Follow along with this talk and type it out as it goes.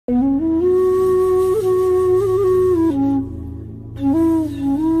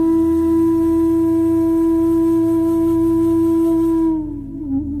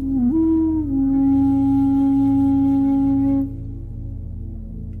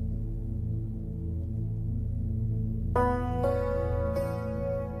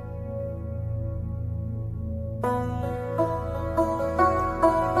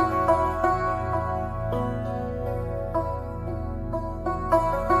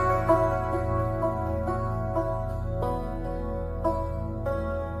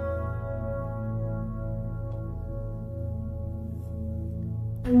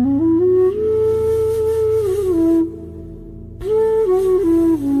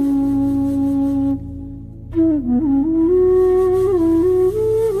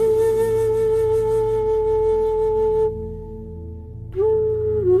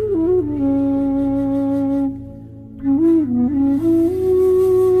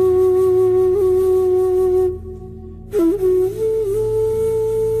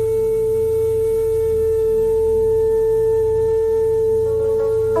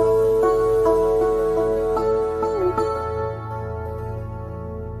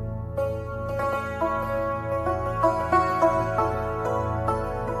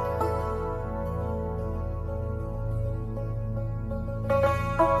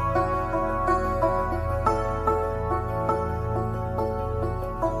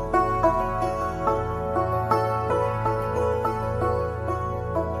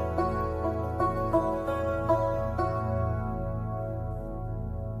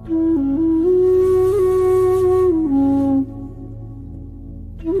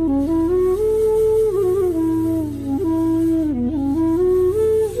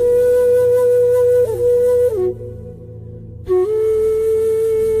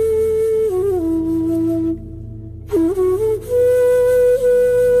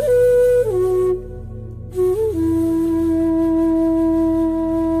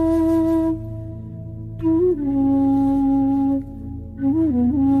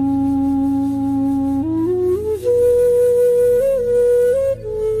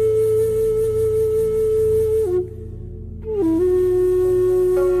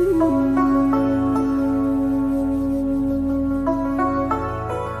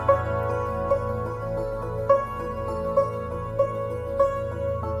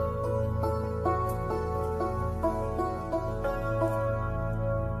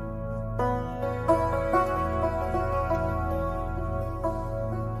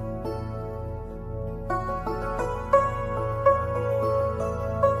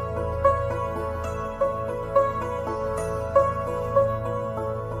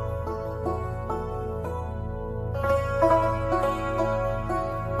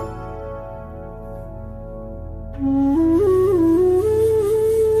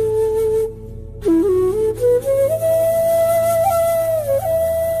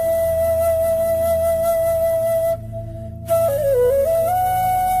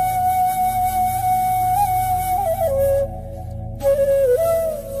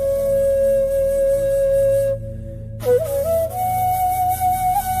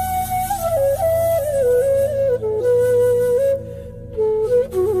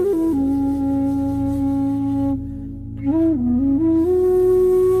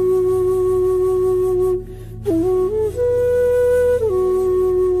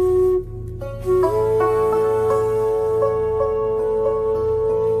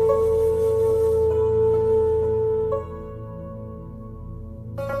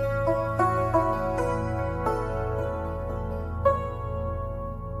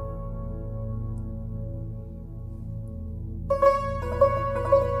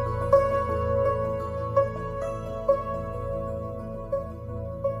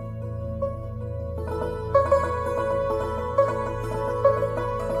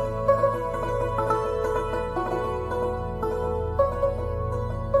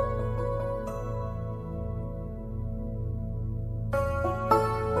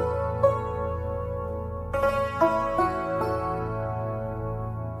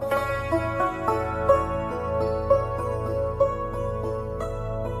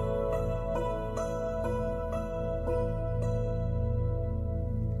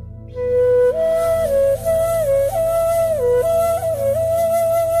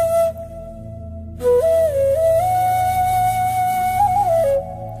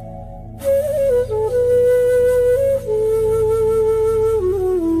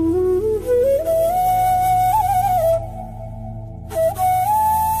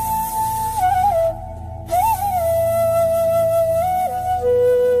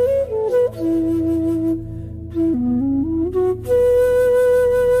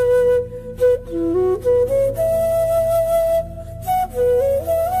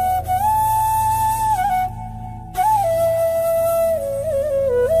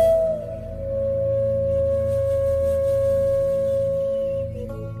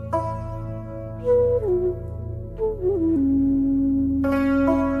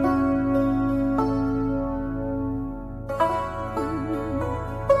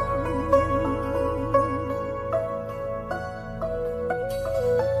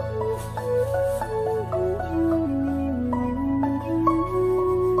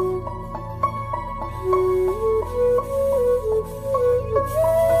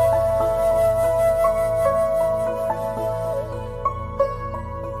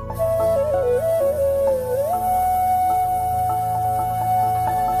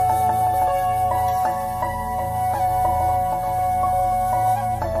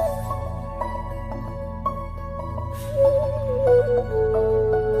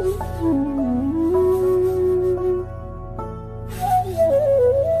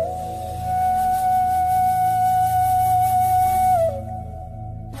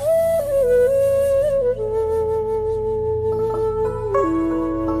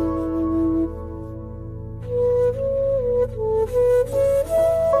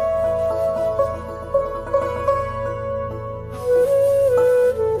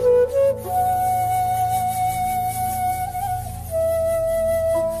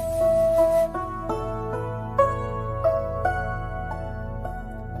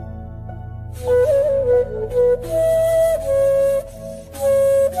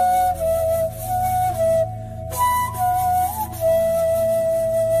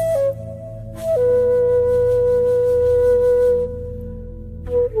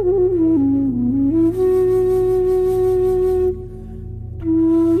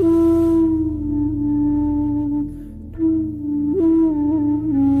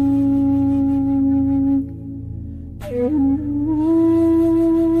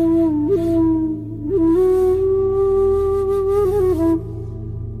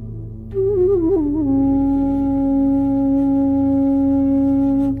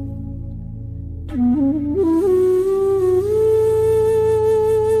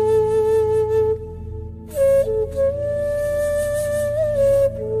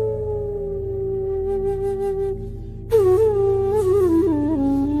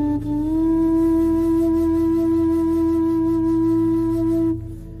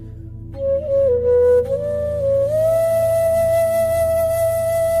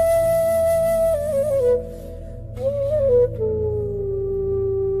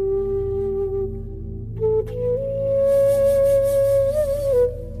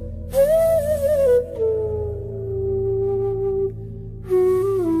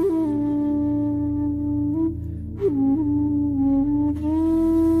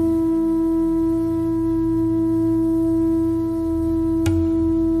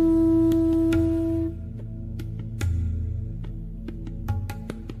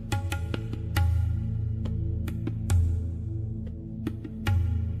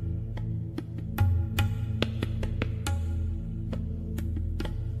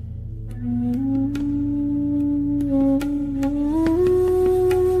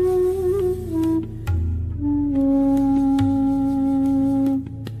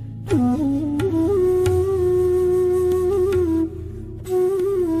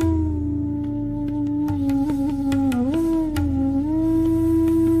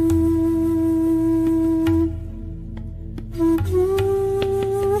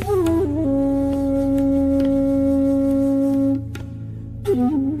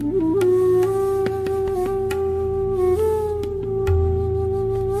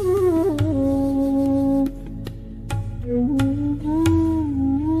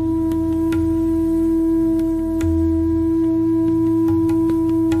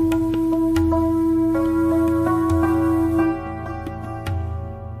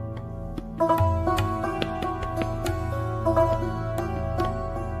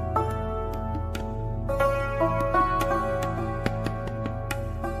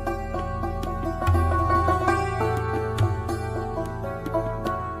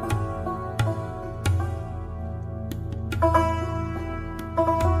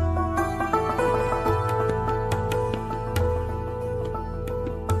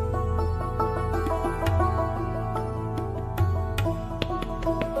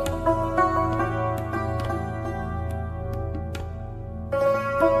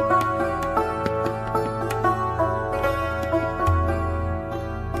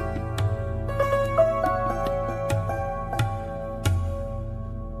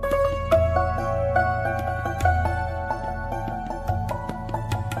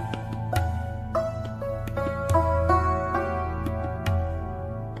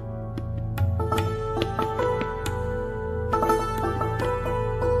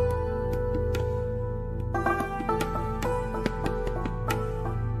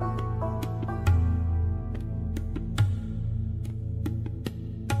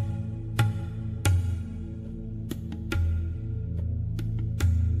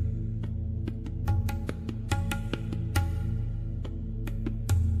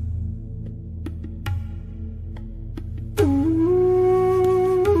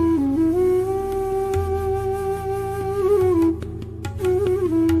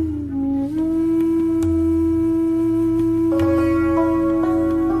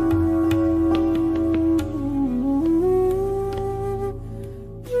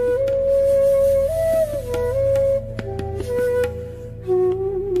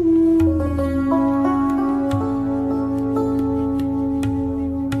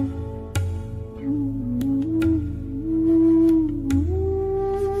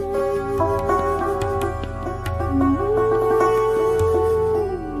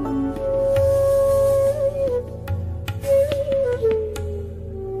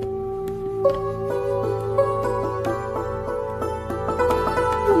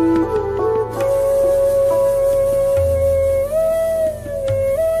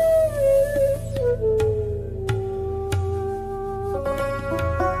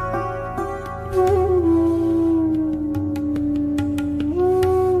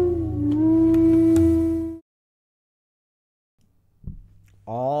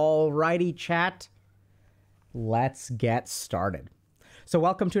righty, chat. Let's get started. So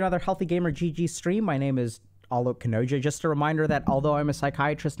welcome to another Healthy Gamer GG stream. My name is Alok Kanoja. Just a reminder that although I'm a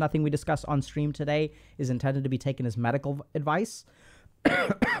psychiatrist, nothing we discuss on stream today is intended to be taken as medical advice.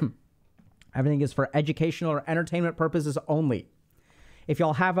 Everything is for educational or entertainment purposes only. If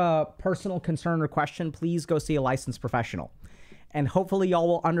y'all have a personal concern or question, please go see a licensed professional. And hopefully y'all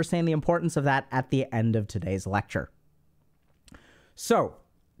will understand the importance of that at the end of today's lecture. So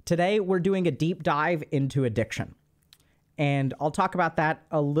today we're doing a deep dive into addiction. And I'll talk about that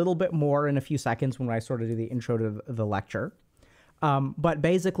a little bit more in a few seconds when I sort of do the intro to the lecture. But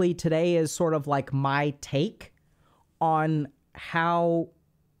basically today is sort of like my take on how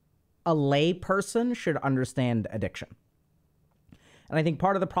a lay person should understand addiction. And I think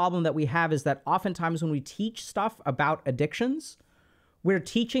part of the problem that we have is that oftentimes when we teach stuff about addictions, we're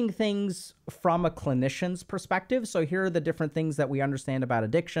teaching things from a clinician's perspective. So here are the different things that we understand about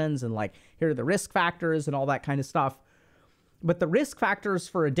addictions, and like here are the risk factors and all that kind of stuff. But the risk factors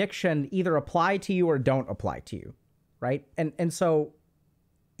for addiction either apply to you or don't apply to you, right? And so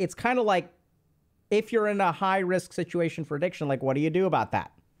it's kind of like if you're in a high risk situation for addiction, like what do you do about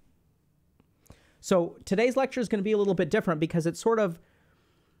that? So today's lecture is going to be a little bit different because it's sort of,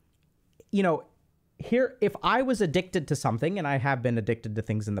 you know, here, if I was addicted to something, and I have been addicted to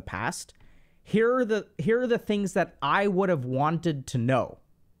things in the past, here are the things that I would have wanted to know.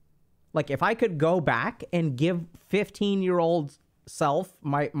 Like if I could go back and give 15-year-old self,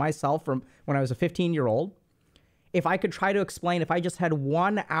 myself from when I was a 15-year-old, if I could try to explain, if I just had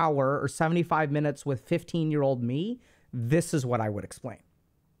 1 hour or 75 minutes with 15-year-old me, this is what I would explain.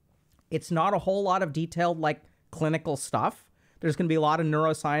 It's not a whole lot of detailed, like, clinical stuff. There's going to be a lot of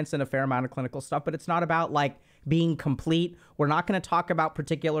neuroscience and a fair amount of clinical stuff, but it's not about, like, being complete. We're not going to talk about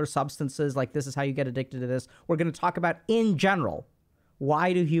particular substances, like this is how you get addicted to this. We're going to talk about, in general,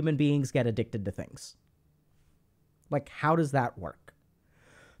 why do human beings get addicted to things? Like, how does that work?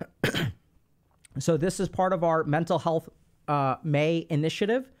 So this is part of our Mental Health May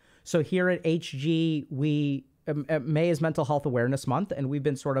initiative. So here at HG, May is Mental Health Awareness Month, and we've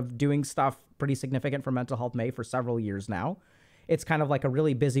been sort of doing stuff pretty significant for Mental Health May for several years now. It's kind of like a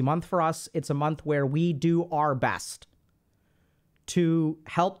really busy month for us. It's a month where we do our best to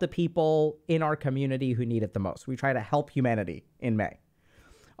help the people in our community who need it the most. We try to help humanity in May.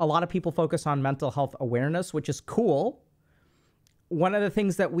 A lot of people focus on mental health awareness, which is cool. One of the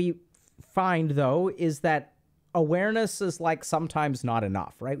things that we find, though, is that awareness is like sometimes not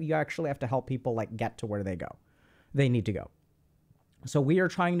enough, right? You actually have to help people like get to where they need to go. So we are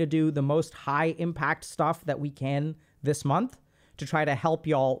trying to do the most high impact stuff that we can this month to try to help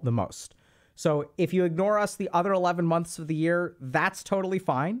y'all the most. So if you ignore us the other 11 months of the year, that's totally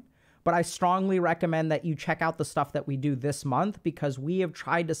fine. But I strongly recommend that you check out the stuff that we do this month, because we have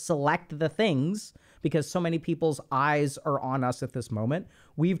tried to select the things, because so many people's eyes are on us at this moment.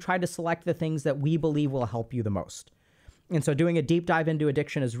 We've tried to select the things that we believe will help you the most. And so doing a deep dive into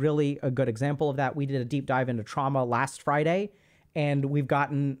addiction is really a good example of that. We did a deep dive into trauma last Friday, and we've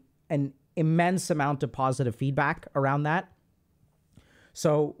gotten an immense amount of positive feedback around that.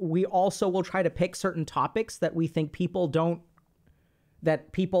 So we also will try to pick certain topics that we think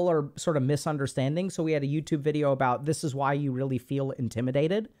that people are sort of misunderstanding. So we had a YouTube video about this is why you really feel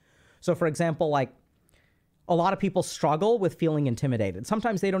intimidated. So for example, like a lot of people struggle with feeling intimidated.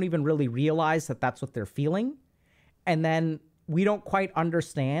 Sometimes they don't even really realize that that's what they're feeling. And then we don't quite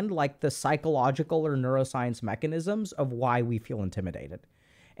understand like the psychological or neuroscience mechanisms of why we feel intimidated.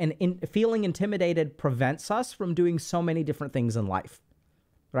 And feeling intimidated prevents us from doing so many different things in life,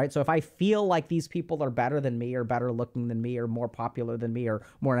 right? So if I feel like these people are better than me or better looking than me or more popular than me or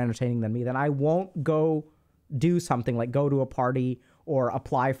more entertaining than me, then I won't go do something like go to a party or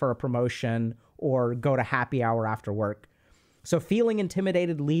apply for a promotion or go to happy hour after work. So feeling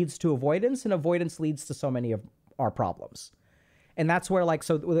intimidated leads to avoidance, and avoidance leads to so many of our problems. And that's where like,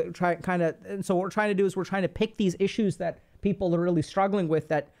 so what we're trying to do is we're trying to pick these issues that people are really struggling with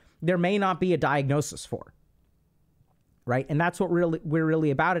that there may not be a diagnosis for, right? And that's what we're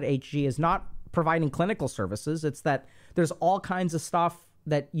really about at HG, is not providing clinical services. It's that there's all kinds of stuff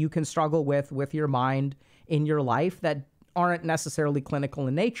that you can struggle with your mind in your life that aren't necessarily clinical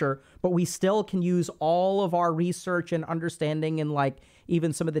in nature, but we still can use all of our research and understanding and like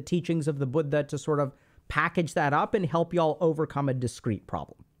even some of the teachings of the Buddha to sort of package that up and help y'all overcome a discrete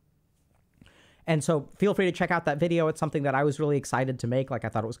problem. And so feel free to check out that video. It's something that I was really excited to make. Like I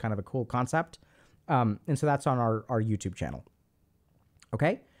thought it was kind of a cool concept. And so that's on our YouTube channel.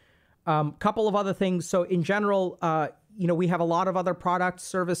 Okay. Couple of other things. So in general, we have a lot of other products,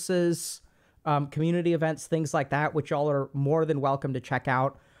 services, community events, things like that, which y'all are more than welcome to check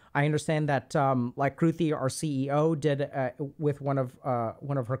out. I understand that like Kruti, our CEO, did with one of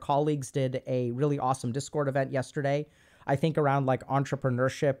her colleagues did a really awesome Discord event yesterday. I think around like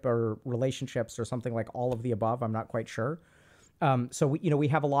entrepreneurship or relationships or something like all of the above. I'm not quite sure. So we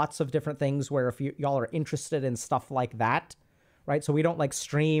have lots of different things where if y'all are interested in stuff like that, right? So we don't like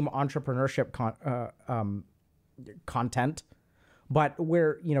stream entrepreneurship content, but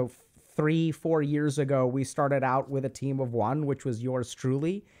we're 3-4 years ago we started out with a team of one, which was yours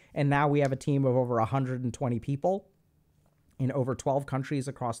truly, and now we have a team of over 120 people in over 12 countries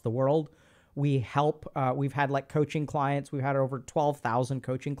across the world. We help. We've had like coaching clients. We've had over 12,000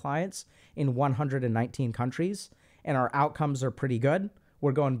 coaching clients in 119 countries. And our outcomes are pretty good.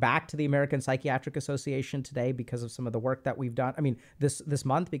 We're going back to the American Psychiatric Association today because of some of the work that we've done. I mean, this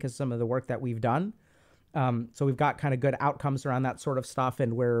month because of some of the work that we've done. So we've got kind of good outcomes around that sort of stuff.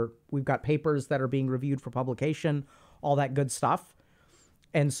 And we've got papers that are being reviewed for publication, all that good stuff.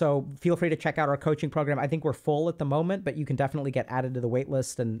 And so feel free to check out our coaching program. I think we're full at the moment, but you can definitely get added to the wait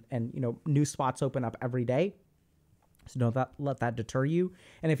list and new spots open up every day. So don't let that deter you.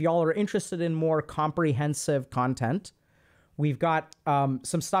 And if y'all are interested in more comprehensive content, we've got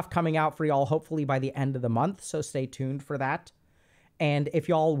some stuff coming out for y'all hopefully by the end of the month. So stay tuned for that. And if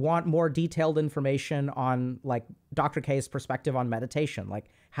y'all want more detailed information on like Dr. K's perspective on meditation, like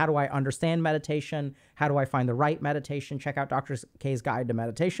how do I understand meditation? How do I find the right meditation? Check out Dr. K's guide to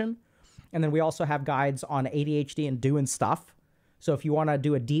meditation. And then we also have guides on ADHD and doing stuff. So if you want to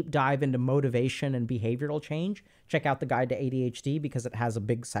do a deep dive into motivation and behavioral change, check out the guide to ADHD because it has a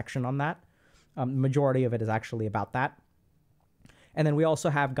big section on that. The majority of it is actually about that. And then we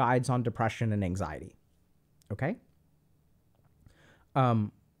also have guides on depression and anxiety. Okay?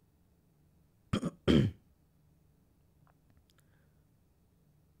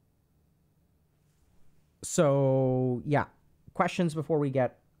 So, yeah. Questions before we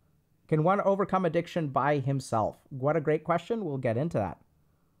get... Can one overcome addiction by himself? What a great question. We'll get into that.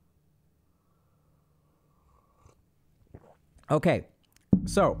 Okay,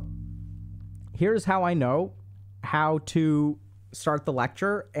 so here's how I know how to start the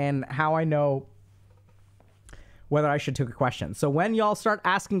lecture and how I know whether I should take a question. So when y'all start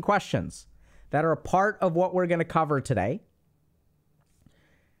asking questions that are a part of what we're going to cover today,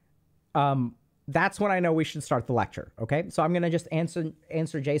 that's when I know we should start the lecture, okay? So I'm going to just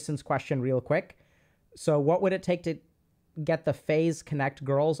answer Jason's question real quick. So what would it take to get the Phase Connect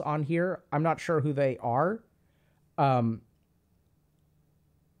girls on here? I'm not sure who they are.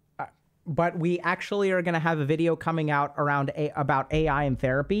 But we actually are going to have a video coming out about AI and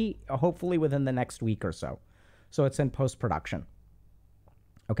therapy, hopefully within the next week or so. So it's in post-production.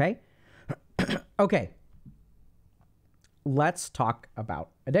 Okay? Okay. Let's talk about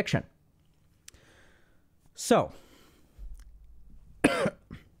addiction. So,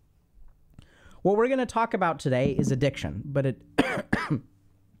 what we're going to talk about today is addiction, but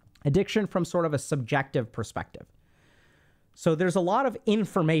addiction from sort of a subjective perspective. So there's a lot of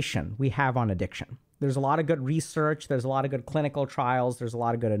information we have on addiction. There's a lot of good research. There's a lot of good clinical trials. There's a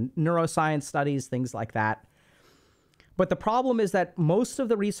lot of good neuroscience studies, things like that. But the problem is that most of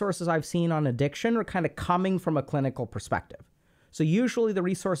the resources I've seen on addiction are kind of coming from a clinical perspective. So usually the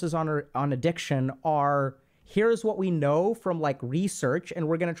resources on addiction are, here's what we know from like research, and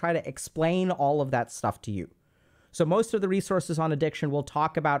we're going to try to explain all of that stuff to you. So most of the resources on addiction will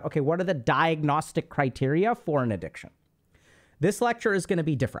talk about, okay, what are the diagnostic criteria for an addiction? This lecture is going to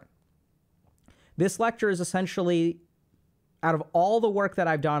be different. This lecture is essentially, out of all the work that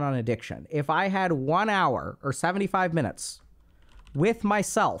I've done on addiction, if I had 1 hour or 75 minutes with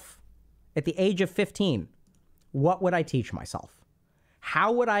myself at the age of 15, what would I teach myself?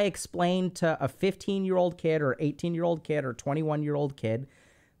 How would I explain to a 15-year-old kid or 18-year-old kid or 21-year-old kid,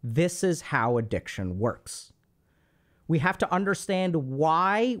 this is how addiction works? We have to understand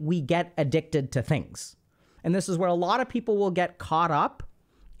why we get addicted to things. And this is where a lot of people will get caught up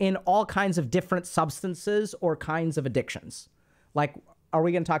in all kinds of different substances or kinds of addictions. Like, are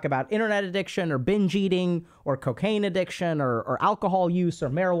we going to talk about internet addiction or binge eating or cocaine addiction or alcohol use or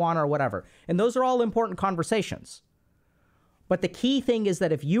marijuana or whatever? And those are all important conversations. But the key thing is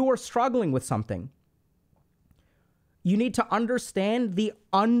that if you are struggling with something, you need to understand the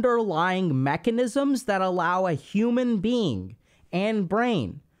underlying mechanisms that allow a human being and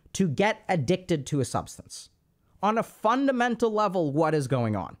brain to get addicted to a substance. On a fundamental level, what is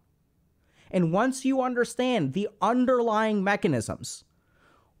going on? And once you understand the underlying mechanisms,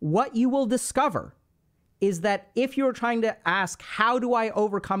 what you will discover is that if you're trying to ask, how do I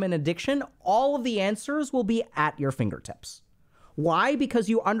overcome an addiction? All of the answers will be at your fingertips. Why? Because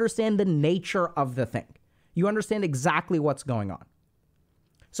you understand the nature of the thing. You understand exactly what's going on.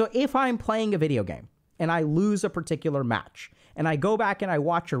 So if I'm playing a video game and I lose a particular match and I go back and I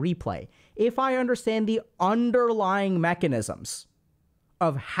watch a replay, if I understand the underlying mechanisms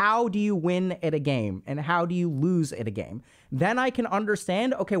of how do you win at a game and how do you lose at a game, then I can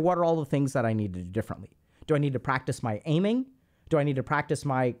understand, okay, what are all the things that I need to do differently? Do I need to practice my aiming? Do I need to practice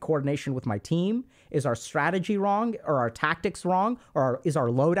my coordination with my team? Is our strategy wrong? Or our tactics wrong? Or is our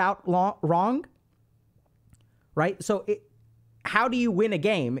loadout wrong? Right? So how do you win a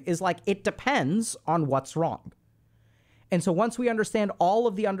game is like, it depends on what's wrong. And so once we understand all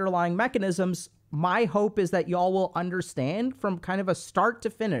of the underlying mechanisms, my hope is that y'all will understand from kind of a start to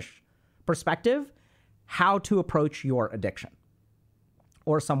finish perspective how to approach your addiction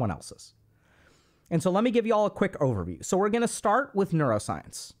or someone else's. And so let me give you all a quick overview. So we're going to start with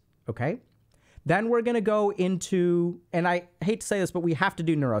neuroscience, okay? Then we're going to go into, and I hate to say this, but we have to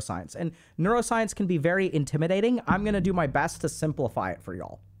do neuroscience. And neuroscience can be very intimidating. I'm going to do my best to simplify it for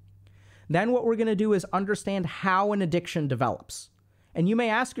y'all. Then what we're going to do is understand how an addiction develops. And you may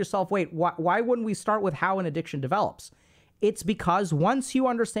ask yourself, wait, why wouldn't we start with how an addiction develops? It's because once you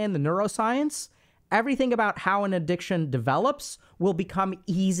understand the neuroscience, everything about how an addiction develops will become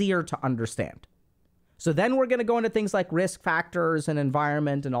easier to understand. So then we're going to go into things like risk factors and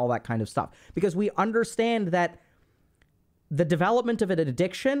environment and all that kind of stuff, because we understand that the development of an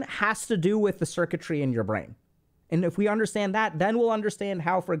addiction has to do with the circuitry in your brain. And if we understand that, then we'll understand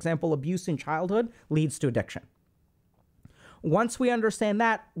how, for example, abuse in childhood leads to addiction. Once we understand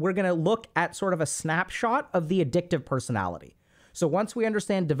that, we're going to look at sort of a snapshot of the addictive personality. So once we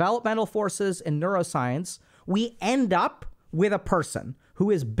understand developmental forces and neuroscience, we end up with a person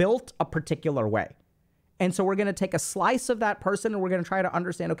who is built a particular way. And so we're going to take a slice of that person and we're going to try to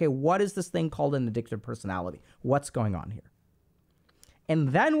understand, okay, what is this thing called an addictive personality? What's going on here? And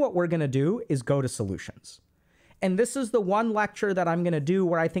then what we're going to do is go to solutions. And this is the one lecture that I'm going to do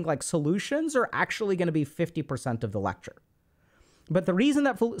where I think like solutions are actually going to be 50% of the lecture. But the reason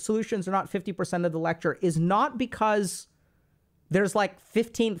that solutions are not 50% of the lecture is not because there's like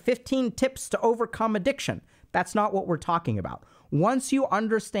 15 tips to overcome addiction. That's not what we're talking about. Once you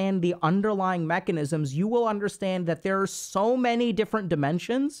understand the underlying mechanisms, you will understand that there are so many different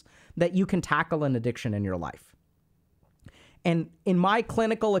dimensions that you can tackle an addiction in your life. And in my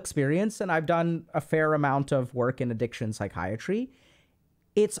clinical experience, and I've done a fair amount of work in addiction psychiatry,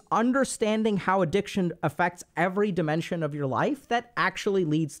 it's understanding how addiction affects every dimension of your life that actually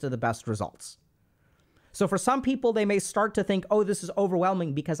leads to the best results. So for some people, they may start to think, oh, this is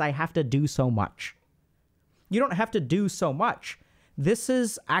overwhelming because I have to do so much. You don't have to do so much. This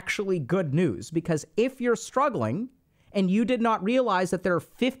is actually good news, because if you're struggling and you did not realize that there are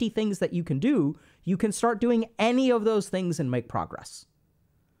 50 things that you can do, you can start doing any of those things and make progress.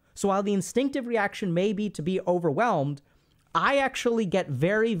 So while the instinctive reaction may be to be overwhelmed, I actually get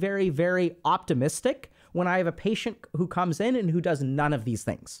very, very, very optimistic when I have a patient who comes in and who does none of these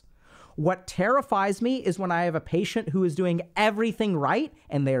things. What terrifies me is when I have a patient who is doing everything right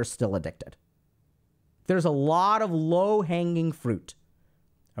and they are still addicted. There's a lot of low-hanging fruit,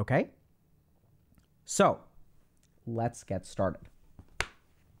 okay? So let's get started.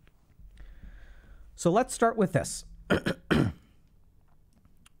 So let's start with this.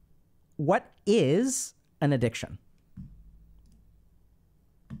 What is an addiction?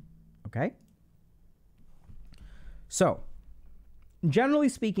 Okay? So, generally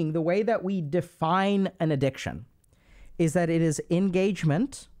speaking, the way that we define an addiction is that it is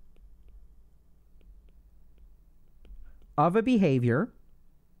engagement of a behavior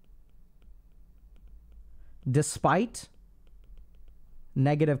despite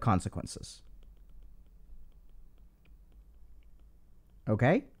negative consequences.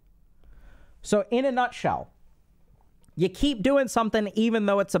 Okay? So in a nutshell, you keep doing something even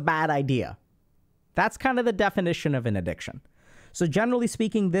though it's a bad idea. That's kind of the definition of an addiction. So generally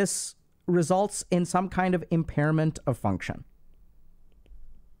speaking, this results in some kind of impairment of function.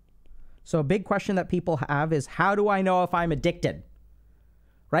 So a big question that people have is, how do I know if I'm addicted?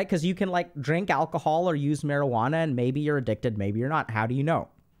 Right? Because you can like drink alcohol or use marijuana and maybe you're addicted, maybe you're not. How do you know?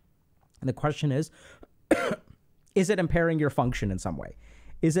 And the question is it impairing your function in some way?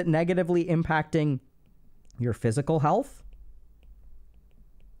 Is it negatively impacting your physical health?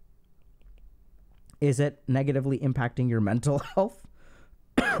 Is it negatively impacting your mental health?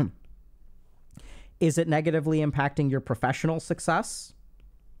 Is it negatively impacting your professional success?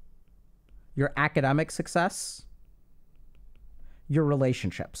 Your academic success? Your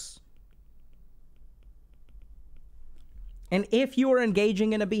relationships? And if you are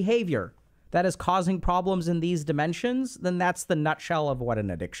engaging in a behavior that is causing problems in these dimensions, then that's the nutshell of what an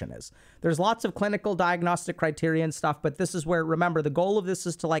addiction is. There's lots of clinical diagnostic criteria and stuff, but this is where, remember, the goal of this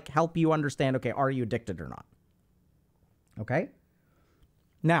is to like help you understand, okay, are you addicted or not? Okay?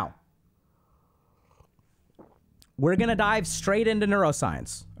 Now, we're going to dive straight into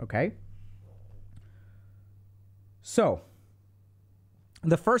neuroscience, okay? So,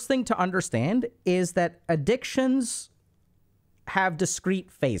 the first thing to understand is that addictions have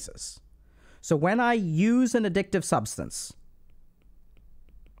discrete phases. So when I use an addictive substance,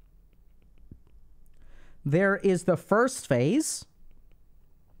 there is the first phase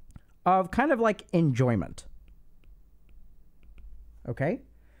of kind of like enjoyment. Okay?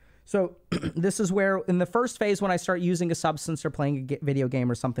 So this is where in the first phase, when I start using a substance or playing a video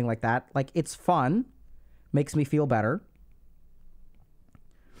game or something like that, like it's fun, makes me feel better.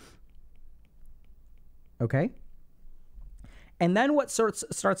 Okay? And then what starts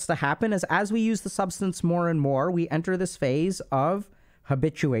to happen is as we use the substance more and more, we enter this phase of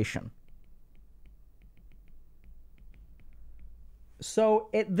habituation. So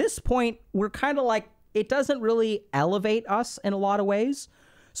at this point, we're kind of like, it doesn't really elevate us in a lot of ways.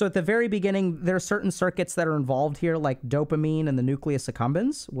 So at the very beginning, there are certain circuits that are involved here, like dopamine and the nucleus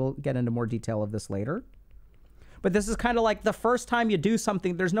accumbens. We'll get into more detail of this later. But this is kind of like the first time you do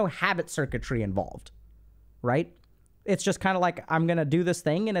something, there's no habit circuitry involved, right? It's just kind of like, I'm going to do this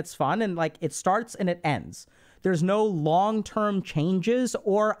thing and it's fun and like it starts and it ends. There's no long-term changes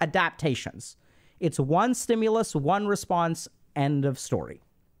or adaptations. It's one stimulus, one response, end of story.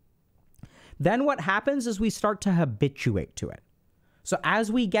 Then what happens is we start to habituate to it. So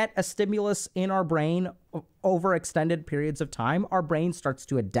as we get a stimulus in our brain over extended periods of time, our brain starts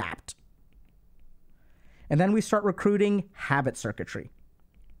to adapt. And then we start recruiting habit circuitry.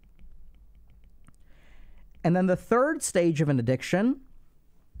 And then the third stage of an addiction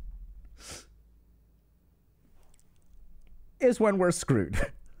is when we're screwed.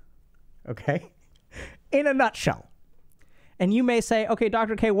 Okay? In a nutshell. And you may say, okay,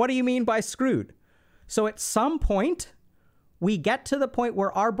 Dr. K, what do you mean by screwed? So at some point, we get to the point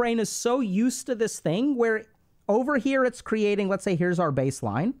where our brain is so used to this thing where over here it's creating, let's say here's our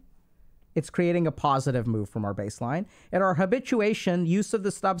baseline. It's creating a positive move from our baseline. And our habituation, use of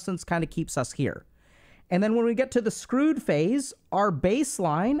the substance kind of keeps us here. And then when we get to the screwed phase, our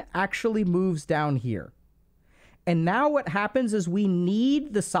baseline actually moves down here. And now what happens is we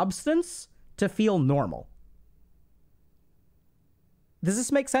need the substance to feel normal. Does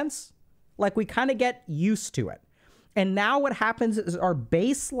this make sense? Like we kind of get used to it. And now what happens is our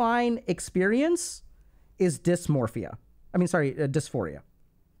baseline experience is dysphoria.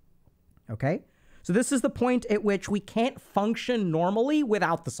 Okay? So this is the point at which we can't function normally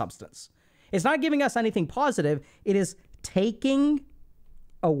without the substance. It's not giving us anything positive. It is taking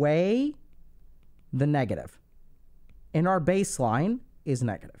away the negative. And our baseline is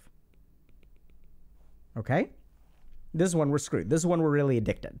negative. Okay? This is when we're screwed. This is when we're really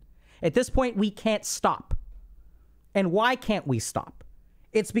addicted. At this point, we can't stop. And why can't we stop?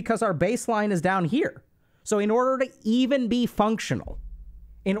 It's because our baseline is down here. So in order to even be functional,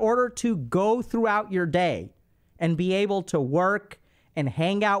 in order to go throughout your day and be able to work and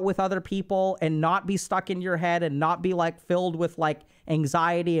hang out with other people and not be stuck in your head and not be like filled with like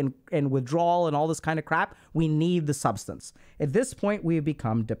anxiety and withdrawal and all this kind of crap, we need the substance. At this point, we've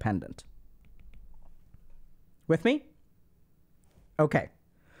become dependent. With me? Okay.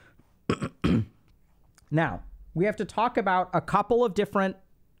 Now, we have to talk about a couple of different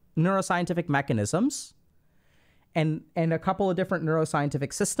neuroscientific mechanisms and a couple of different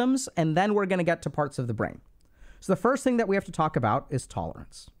neuroscientific systems, and then we're going to get to parts of the brain. So the first thing that we have to talk about is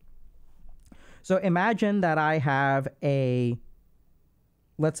tolerance. So imagine that I have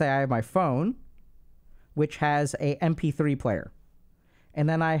let's say I have my phone, which has a MP3 player, and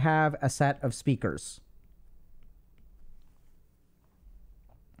then I have a set of speakers.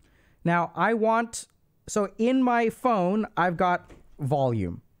 Now so in my phone, I've got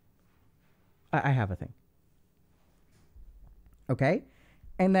volume. I have a thing. Okay?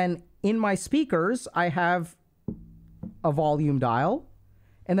 And then in my speakers, I have a volume dial.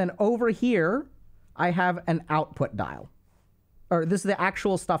 And then over here, I have an output dial. Or this is the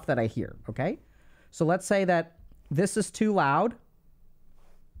actual stuff that I hear, okay? So let's say that this is too loud.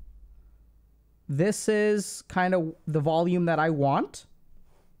 This is kind of the volume that I want.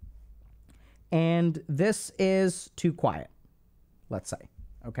 And this is too quiet, let's say,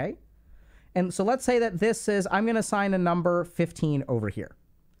 okay? And so let's say that this is, I'm going to assign a number 15 over here.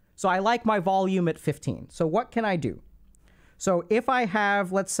 So I like my volume at 15. So what can I do? So if I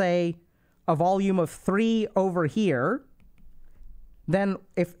have, let's say, a volume of 3 over here, then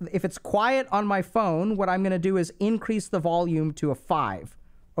if it's quiet on my phone, what I'm going to do is increase the volume to a 5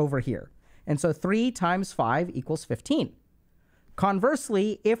 over here. And so 3 times 5 equals 15.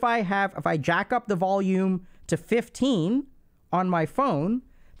 Conversely, if I jack up the volume to 15 on my phone,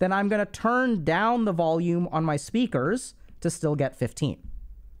 then I'm going to turn down the volume on my speakers to still get 15.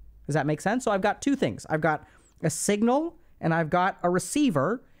 Does that make sense? So I've got two things. I've got a signal and I've got a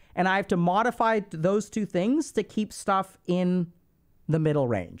receiver, and I have to modify those two things to keep stuff in the middle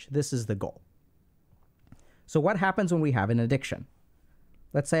range. This is the goal. So what happens when we have an addiction?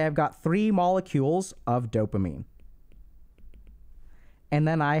 Let's say I've got 3 molecules of dopamine. And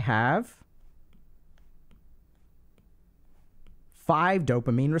then I have 5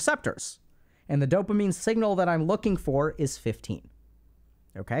 dopamine receptors. And the dopamine signal that I'm looking for is 15.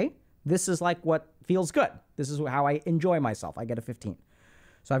 Okay? This is like what feels good. This is how I enjoy myself. I get a 15.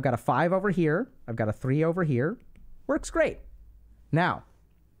 So I've got a 5 over here. I've got a 3 over here. Works great. Now,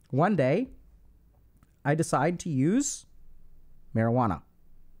 one day, I decide to use marijuana.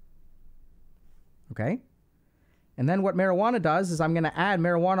 Okay? And then what marijuana does is I'm going to add,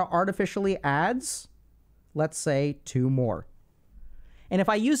 marijuana artificially adds, let's say, 2 more. And if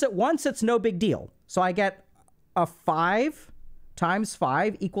I use it once, it's no big deal. So I get a 5 times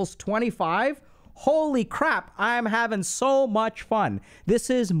 5 equals 25. Holy crap, I'm having so much fun. This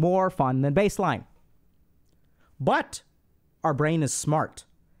is more fun than baseline. But our brain is smart.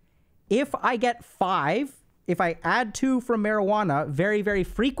 If I get 5, if I add 2 from marijuana very, very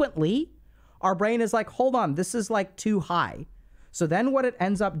frequently, our brain is like, hold on, this is like too high. So then what it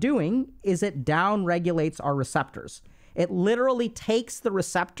ends up doing is it down regulates our receptors. It literally takes the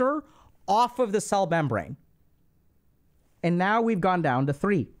receptor off of the cell membrane. And now we've gone down to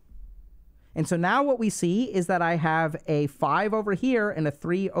 3. And so now what we see is that I have a 5 over here and a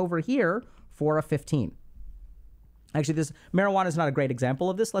 3 over here for a 15. Actually, this marijuana is not a great example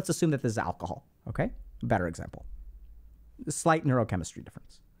of this. Let's assume that this is alcohol, okay? Better example. A slight neurochemistry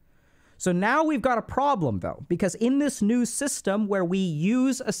difference. So now we've got a problem, though, because in this new system where we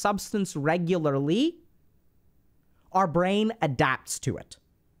use a substance regularly, our brain adapts to it.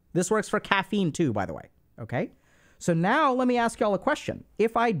 This works for caffeine too, by the way, okay? So now let me ask y'all a question.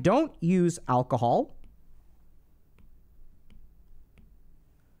 If I don't use alcohol,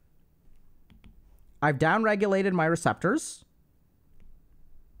 I've downregulated my receptors,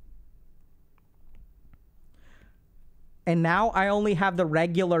 and now I only have the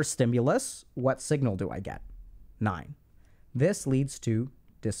regular stimulus. What signal do I get? 9. This leads to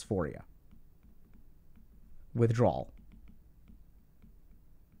dysphoria, withdrawal.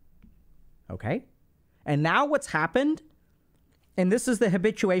 Okay? And now what's happened, and this is the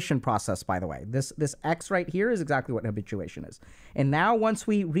habituation process, by the way. This X right here is exactly what habituation is. And now once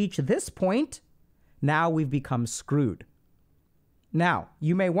we reach this point, now we've become screwed. Now,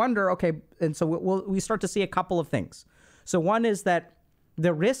 you may wonder, okay, and so we start to see a couple of things. So one is that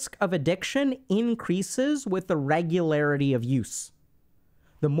the risk of addiction increases with the regularity of use.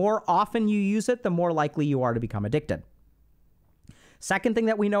 The more often you use it, the more likely you are to become addicted. Second thing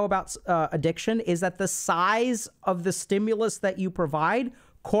that we know about addiction is that the size of the stimulus that you provide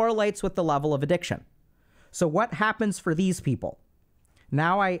correlates with the level of addiction. So what happens for these people?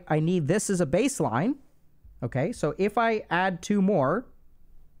 Now I need this as a baseline. Okay, so if I add 2 more,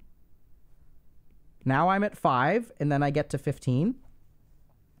 now I'm at 5, and then I get to 15.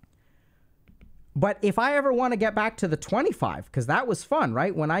 But if I ever want to get back to the 25, because that was fun,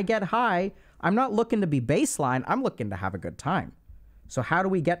 right? When I get high, I'm not looking to be baseline. I'm looking to have a good time. So how do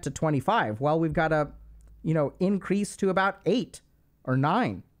we get to 25? Well, we've got to, increase to about 8 or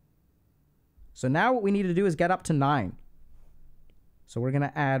 9. So now what we need to do is get up to 9. So we're going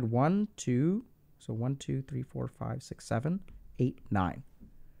to add 1, 2. So 1, 2, 3, 4, 5, 6, 7, 8, 9.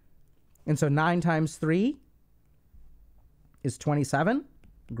 And so 9 times 3 is 27.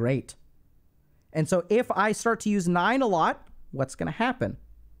 Great. And so if I start to use 9 a lot, what's going to happen?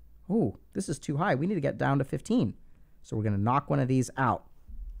 Oh, this is too high. We need to get down to 15. So we're going to knock one of these out,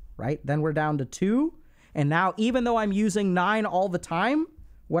 right? Then we're down to 2. And now, even though I'm using 9 all the time,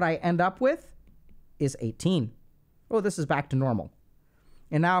 what I end up with is 18. Oh, this is back to normal.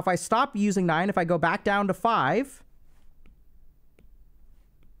 And now if I stop using 9, if I go back down to 5,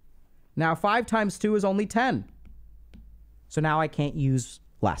 now 5 times 2 is only 10. So now I can't use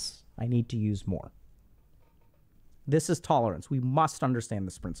less. I need to use more. This is tolerance. We must understand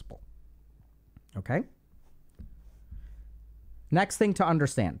this principle. Okay? Next thing to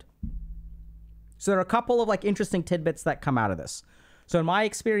understand. So there are a couple of interesting tidbits that come out of this. So in my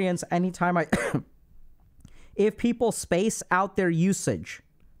experience, anytime if people space out their usage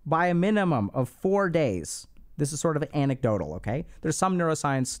by a minimum of 4 days, This is sort of anecdotal, okay? There's some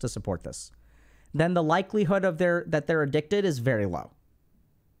neuroscience to support this. Then the likelihood of that they're addicted is very low.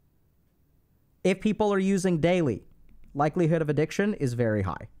 If people are using daily, likelihood of addiction is very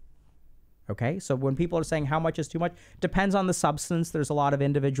high. Okay, so when people are saying how much is too much, depends on the substance. There's a lot of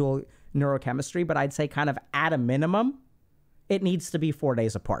individual neurochemistry, but I'd say kind of at a minimum, it needs to be 4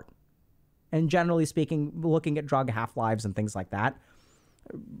 days apart. And generally speaking, looking at drug half-lives and things like that,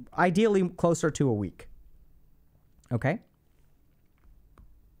 ideally closer to a week. Okay?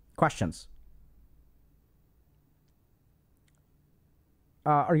 Questions?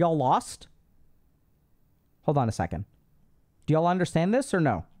 Are y'all lost? Hold on a second. Do y'all understand this or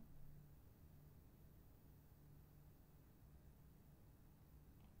no?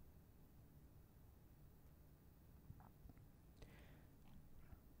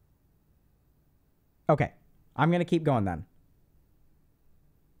 Okay, I'm going to keep going then.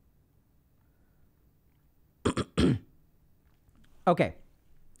 Okay,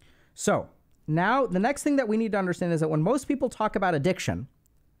 so now the next thing that we need to understand is that when most people talk about addiction,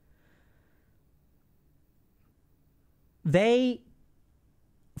 they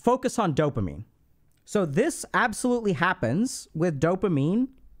focus on dopamine. So this absolutely happens with dopamine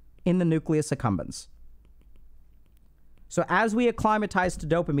in the nucleus accumbens. So as we acclimatize to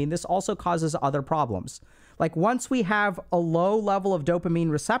dopamine, this also causes other problems. Like once we have a low level of dopamine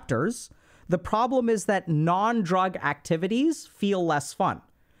receptors, the problem is that non-drug activities feel less fun.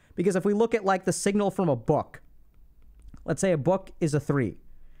 Because if we look at like the signal from a book, let's say a book is a 3.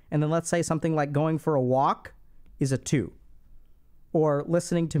 And then let's say something like going for a walk is a 2. Or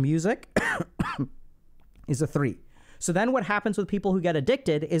listening to music is a 3. So then what happens with people who get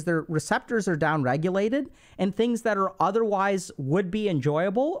addicted is their receptors are downregulated and things that are otherwise would be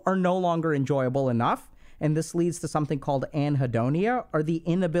enjoyable are no longer enjoyable enough. And this leads to something called anhedonia, or the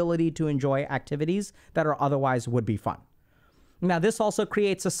inability to enjoy activities that are otherwise would be fun. Now, this also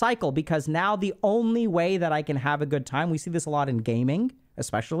creates a cycle because now the only way that I can have a good time, we see this a lot in gaming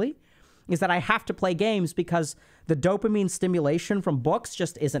especially, is that I have to play games because the dopamine stimulation from books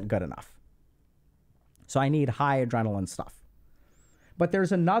just isn't good enough. So I need high adrenaline stuff. But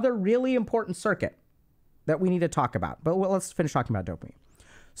there's another really important circuit that we need to talk about. But let's finish talking about dopamine.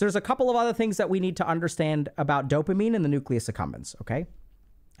 So there's a couple of other things that we need to understand about dopamine in the nucleus accumbens, okay?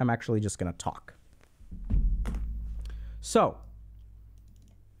 I'm actually just going to talk. So,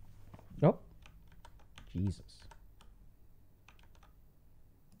 oh, Jesus.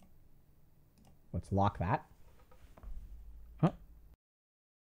 Let's lock that. Huh?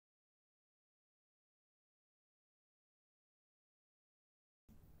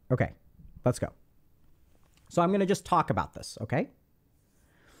 Okay, let's go. So I'm going to just talk about this, okay?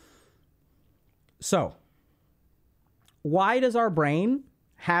 So, why does our brain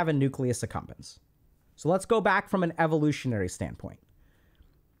have a nucleus accumbens? So let's go back from an evolutionary standpoint.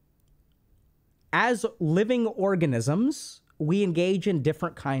 As living organisms, we engage in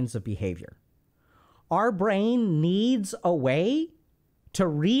different kinds of behavior. Our brain needs a way to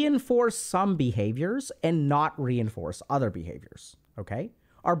reinforce some behaviors and not reinforce other behaviors, okay?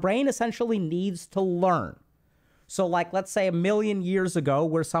 Our brain essentially needs to learn. So like, let's say 1 million years ago,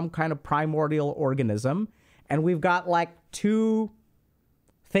 we're some kind of primordial organism, and we've got like 2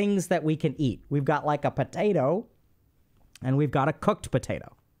 things that we can eat. We've got like a potato, and we've got a cooked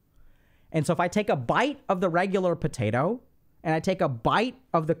potato. And so if I take a bite of the regular potato, and I take a bite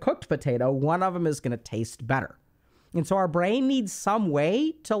of the cooked potato, one of them is going to taste better. And so our brain needs some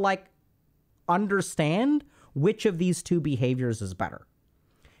way to like understand which of these 2 behaviors is better.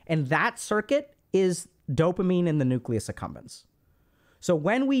 And that circuit is dopamine in the nucleus accumbens. So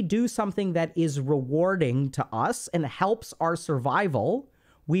when we do something that is rewarding to us and helps our survival,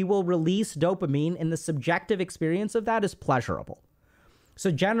 we will release dopamine, and the subjective experience of that is pleasurable.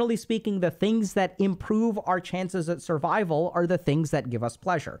 So generally speaking, the things that improve our chances at survival are the things that give us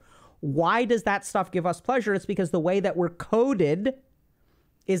pleasure. Why does that stuff give us pleasure? It's because the way that we're coded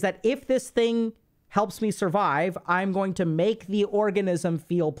is that if this thing helps me survive, I'm going to make the organism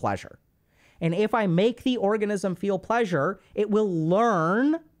feel pleasure. And if I make the organism feel pleasure, it will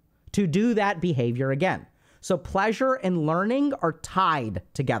learn to do that behavior again. So pleasure and learning are tied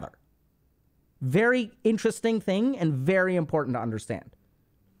together. Very interesting thing and very important to understand.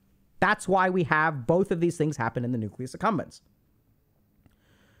 That's why we have both of these things happen in the nucleus accumbens.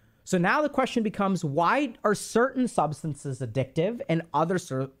 So now the question becomes, why are certain substances addictive and other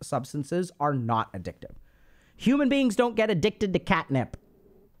substances are not addictive? Human beings don't get addicted to catnip.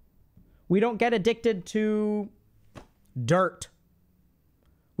 We don't get addicted to dirt.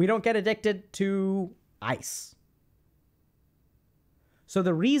 We don't get addicted to ice. So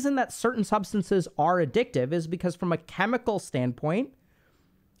the reason that certain substances are addictive is because from a chemical standpoint,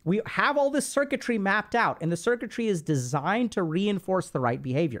 we have all this circuitry mapped out, and the circuitry is designed to reinforce the right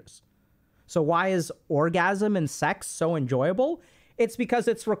behaviors. So why is orgasm and sex so enjoyable? It's because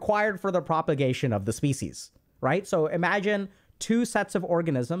it's required for the propagation of the species, right? So imagine two sets of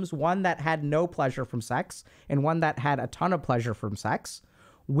organisms, one that had no pleasure from sex and one that had a ton of pleasure from sex.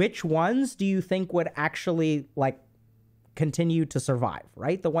 Which ones do you think would actually continue to survive,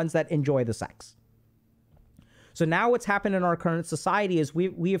 right? The ones that enjoy the sex. So now what's happened in our current society is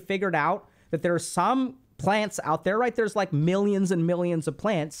we have figured out that there are some plants out there, right? There's like millions and millions of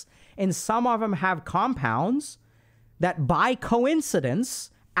plants, and some of them have compounds that by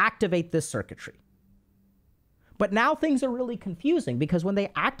coincidence activate this circuitry. But now things are really confusing because when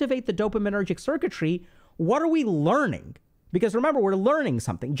they activate the dopaminergic circuitry, what are we learning? Because remember, we're learning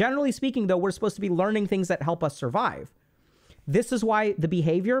something. Generally speaking, though, we're supposed to be learning things that help us survive. This is why the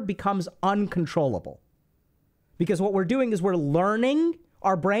behavior becomes uncontrollable. Because what we're doing is we're learning.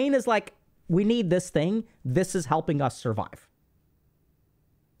 Our brain is like, we need this thing. This is helping us survive.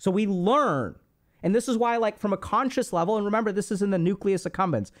 So we learn. And this is why, from a conscious level, and remember, this is in the nucleus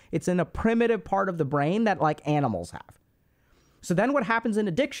accumbens. It's in a primitive part of the brain that animals have. So then what happens in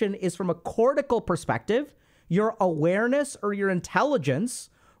addiction is from a cortical perspective, your awareness or your intelligence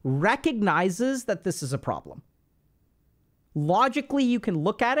recognizes that this is a problem. Logically, you can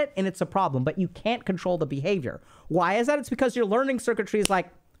look at it and it's a problem, but you can't control the behavior. Why is that? It's because your learning circuitry is like,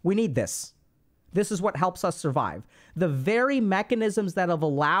 we need this. This is what helps us survive. The very mechanisms that have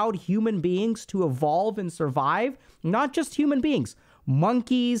allowed human beings to evolve and survive, not just human beings,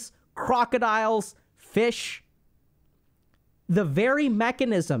 monkeys, crocodiles, fish, the very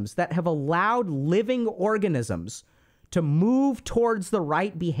mechanisms that have allowed living organisms to move towards the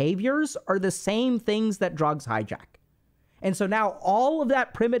right behaviors are the same things that drugs hijack. And so now all of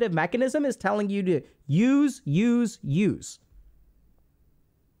that primitive mechanism is telling you to use, use, use.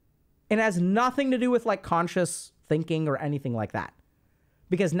 It has nothing to do with conscious thinking or anything like that.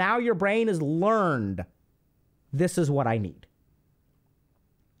 Because now your brain has learned this is what I need.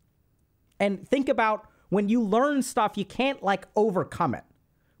 And think about when you learn stuff, you can't overcome it,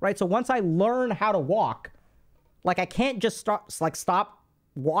 right? So once I learn how to walk, I can't just stop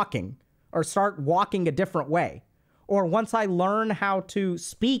walking or start walking a different way. Or once I learn how to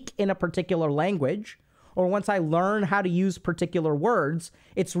speak in a particular language, or once I learn how to use particular words,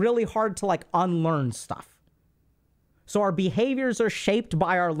 it's really hard to unlearn stuff. So our behaviors are shaped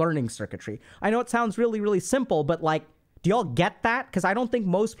by our learning circuitry. I know it sounds really, really simple, but do y'all get that? Because I don't think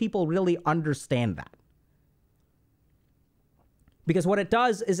most people really understand that. Because what it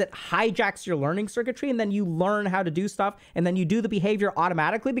does is it hijacks your learning circuitry, and then you learn how to do stuff, and then you do the behavior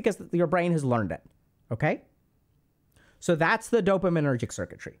automatically because your brain has learned it. Okay? So that's the dopaminergic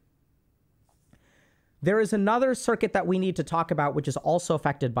circuitry. There is another circuit that we need to talk about, which is also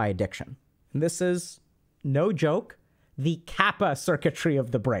affected by addiction. And this is, no joke, the kappa circuitry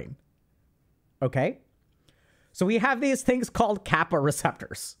of the brain. Okay? So we have these things called kappa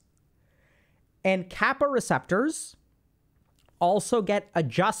receptors. And kappa receptors also get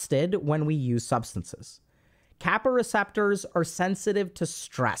adjusted when we use substances. Kappa receptors are sensitive to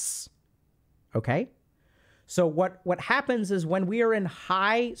stress. Okay? So what happens is when we are in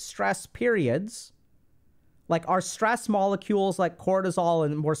high stress periods, our stress molecules like cortisol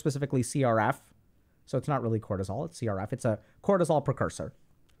and more specifically CRF, so it's not really cortisol, it's CRF, it's a cortisol precursor,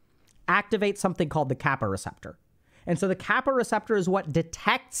 activate something called the kappa receptor. And so the kappa receptor is what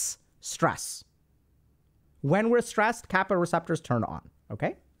detects stress. When we're stressed, kappa receptors turn on,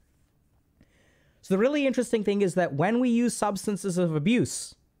 okay? So the really interesting thing is that when we use substances of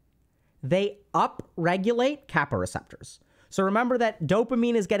abuse, they upregulate kappa receptors. So remember that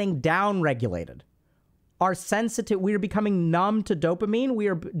dopamine is getting downregulated. We are becoming numb to dopamine. We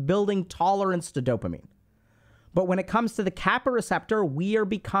are building tolerance to dopamine. But when it comes to the kappa receptor, we are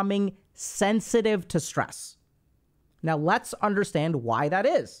becoming sensitive to stress. Now let's understand why that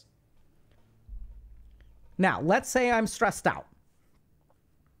is. Now, let's say I'm stressed out.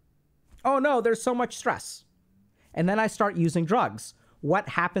 Oh no, there's so much stress. And then I start using drugs. What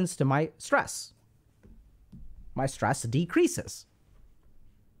happens to my stress? My stress decreases.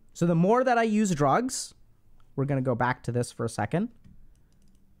 So the more that I use drugs, we're going to go back to this for a second.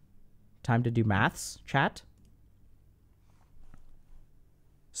 Time to do maths, chat.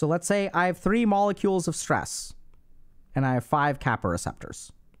 So let's say I have 3 molecules of stress and I have 5 kappa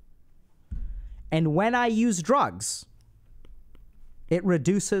receptors. And when I use drugs, it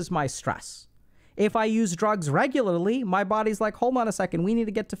reduces my stress. If I use drugs regularly, my body's like, hold on a second, we need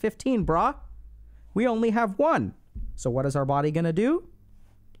to get to 15, brah. We only have 1. So what is our body going to do?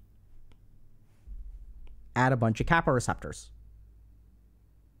 add a bunch of kappa receptors.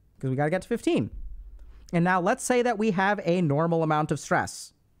 Because we got to get to 15. And now let's say that we have a normal amount of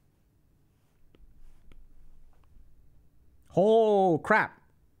stress. Oh, crap.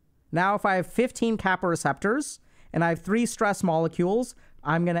 Now, if I have 15 kappa receptors and I have 3 stress molecules,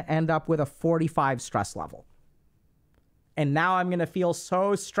 I'm going to end up with a 45 stress level. And now I'm going to feel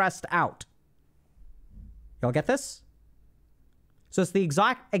so stressed out. Y'all get this? So it's the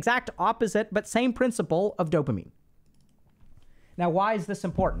exact opposite, but same principle of dopamine. Now, why is this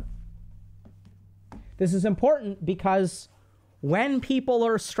important? This is important because when people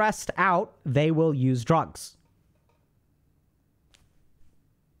are stressed out, they will use drugs.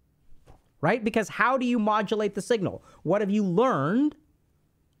 Right? Because how do you modulate the signal? What have you learned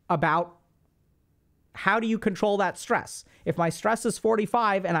about how do you control that stress? If my stress is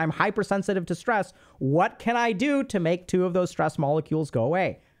 45 and I'm hypersensitive to stress, what can I do to make 2 of those stress molecules go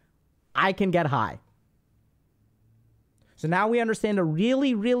away? I can get high. So now we understand a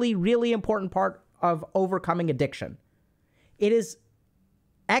really, really, really important part of overcoming addiction. It is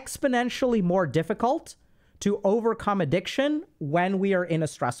exponentially more difficult to overcome addiction when we are in a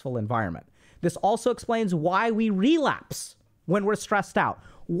stressful environment. This also explains why we relapse when we're stressed out.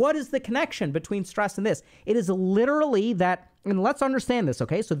 What is the connection between stress and this? It is literally that, and let's understand this,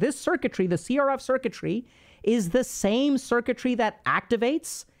 okay? So this circuitry, the CRF circuitry, is the same circuitry that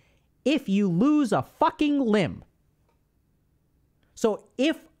activates if you lose a fucking limb. So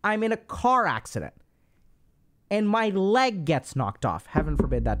if I'm in a car accident and my leg gets knocked off, heaven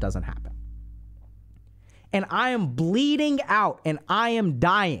forbid that doesn't happen, and I am bleeding out and I am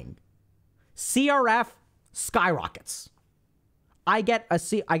dying, CRF skyrockets. I get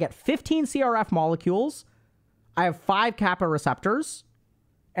 15 CRF molecules, I have 5 kappa receptors,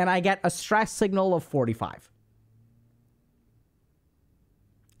 and I get a stress signal of 45.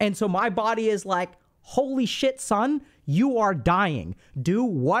 And so my body is like, holy shit, son, you are dying. Do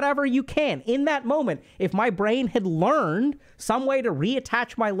whatever you can. In that moment, if my brain had learned some way to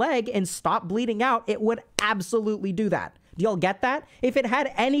reattach my leg and stop bleeding out, it would absolutely do that. Do y'all get that? If it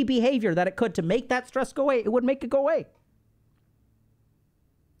had any behavior that it could to make that stress go away, it would make it go away.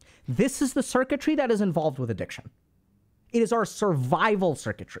 This is the circuitry that is involved with addiction. It is our survival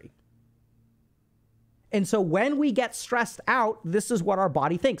circuitry. And so when we get stressed out, this is what our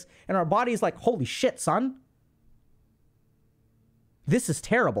body thinks. And our body is like, holy shit, son. This is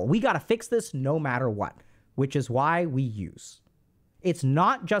terrible. We got to fix this no matter what, which is why we use. It's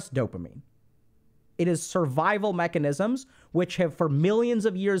not just dopamine. It is survival mechanisms, which have for millions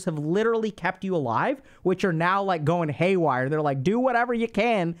of years have literally kept you alive, which are now like going haywire. They're like, do whatever you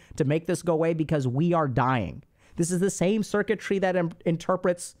can to make this go away because we are dying. This is the same circuitry that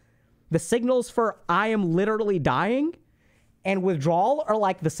interprets the signals for I am literally dying and withdrawal are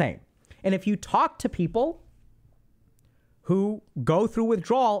like the same. And if you talk to people who go through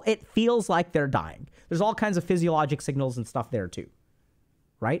withdrawal, it feels like they're dying. There's all kinds of physiologic signals and stuff there too,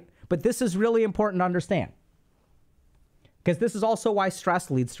 right? But this is really important to understand because this is also why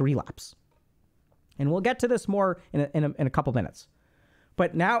stress leads to relapse. And we'll get to this more in a couple minutes.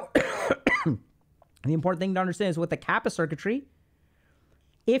 But now, the important thing to understand is with the kappa circuitry,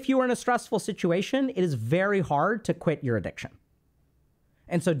 if you are in a stressful situation, it is very hard to quit your addiction.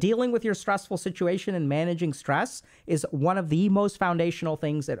 And so dealing with your stressful situation and managing stress is one of the most foundational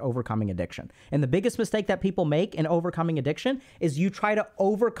things at overcoming addiction. And the biggest mistake that people make in overcoming addiction is you try to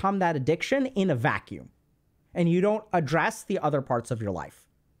overcome that addiction in a vacuum and you don't address the other parts of your life.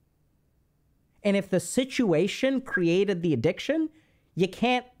 And if the situation created the addiction, you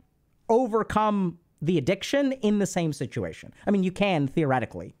can't overcome the addiction in the same situation. I mean, you can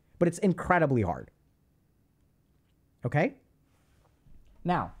theoretically, but it's incredibly hard. Okay?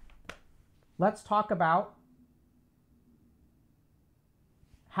 Now, let's talk about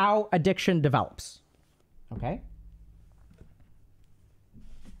how addiction develops. Okay?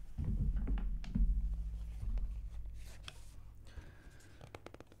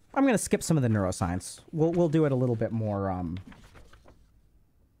 I'm going to skip some of the neuroscience. We'll do it a little bit more.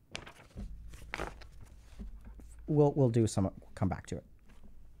 We'll do some. Come back to it.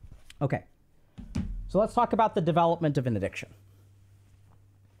 Okay. So let's talk about the development of an addiction.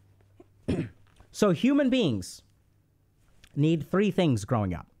 So human beings need 3 things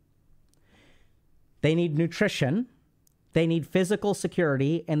growing up. They need nutrition, they need physical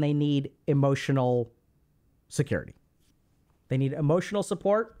security, and they need emotional security. They need emotional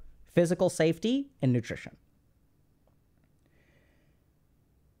support, physical safety, and nutrition.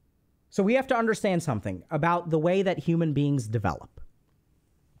 So we have to understand something about the way that human beings develop.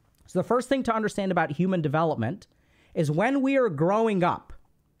 So the first thing to understand about human development is when we are growing up,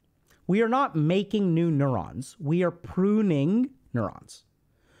 We are not making new neurons. We are pruning neurons.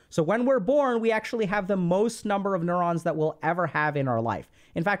 So when we're born, we actually have the most number of neurons that we'll ever have in our life.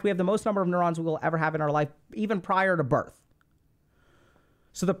 In fact, we have the most number of neurons we will ever have in our life, even prior to birth.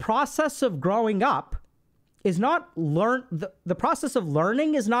 So the process of growing up is not the process of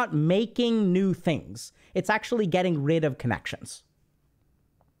learning is not making new things. It's actually getting rid of connections.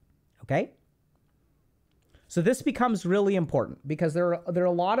 Okay? So this becomes really important because there are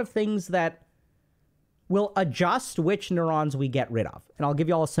a lot of things that will adjust which neurons we get rid of. And I'll give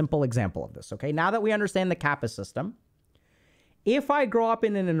you all a simple example of this, okay? Now that we understand the kappa system, if I grow up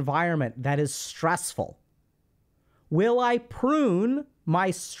in an environment that is stressful, will I prune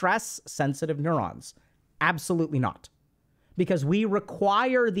my stress-sensitive neurons? Absolutely not. Because we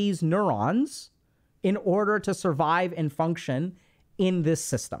require these neurons in order to survive and function in this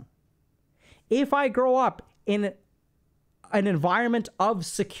system. If I grow up in an environment of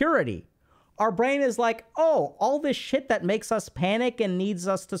security, our brain is like, oh, all this shit that makes us panic and needs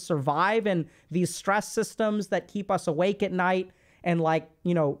us to survive and these stress systems that keep us awake at night and like,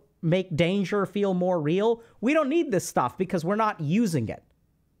 you know, make danger feel more real. We don't need this stuff because we're not using it.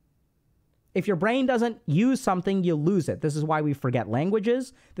 If your brain doesn't use something, you lose it. This is why we forget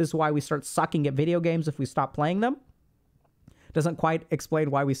languages. This is why we start sucking at video games if we stop playing them. Doesn't quite explain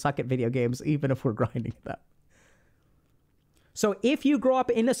why we suck at video games, even if we're grinding them. So if you grow up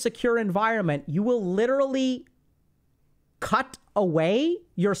in a secure environment, you will literally cut away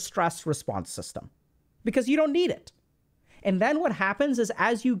your stress response system because you don't need it. And then what happens is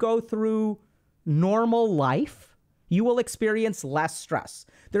as you go through normal life, you will experience less stress.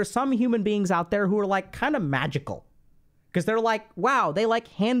 There's some human beings out there who are like kind of magical because they're like, wow, they like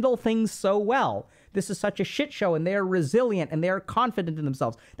handle things so well. This is such a shit show and they're resilient and they're confident in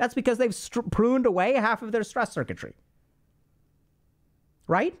themselves. That's because they've pruned away half of their stress circuitry.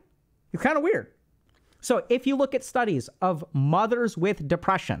 Right? It's kind of weird. So if you look at studies of mothers with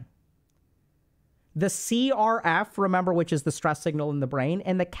depression, the CRF, remember, which is the stress signal in the brain,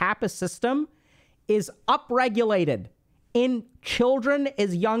 and the kappa system is upregulated in children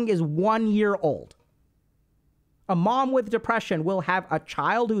as young as 1 year old. A mom with depression will have a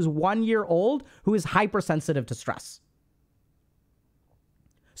child who's 1 year old who is hypersensitive to stress.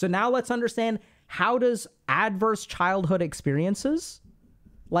 So now let's understand, how does adverse childhood experiences,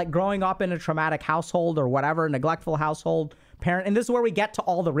 like growing up in a traumatic household or whatever, neglectful household, parent, and this is where we get to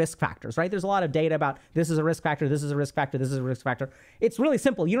all the risk factors, right? There's a lot of data about this is a risk factor, this is a risk factor, this is a risk factor. It's really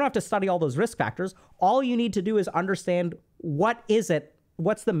simple. You don't have to study all those risk factors. All you need to do is understand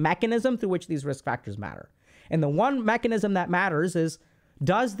what's the mechanism through which these risk factors matter. And the one mechanism that matters is,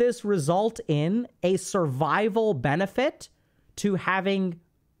 does this result in a survival benefit to having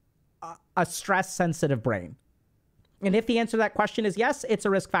a stress-sensitive brain? And if the answer to that question is yes, it's a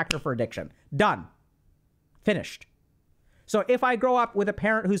risk factor for addiction. Done. Finished. So if I grow up with a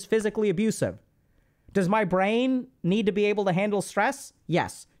parent who's physically abusive, does my brain need to be able to handle stress?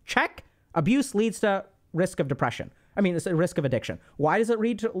 Yes. Check. Abuse leads to risk of depression. I mean, it's a risk of addiction. Why does it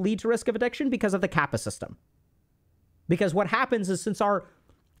lead to risk of addiction? Because of the kappa system. Because what happens is, since our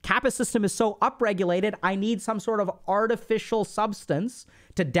kappa system is so upregulated, I need some sort of artificial substance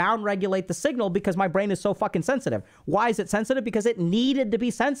to downregulate the signal because my brain is so fucking sensitive. Why is it sensitive? Because it needed to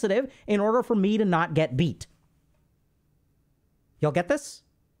be sensitive in order for me to not get beat. Y'all get this?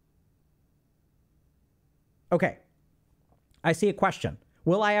 Okay. I see a question.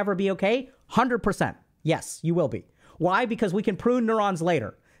 Will I ever be okay? 100%. Yes, you will be. Why? Because we can prune neurons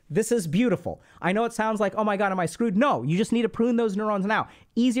later. This is beautiful. I know it sounds like, oh my God, am I screwed? No, you just need to prune those neurons now.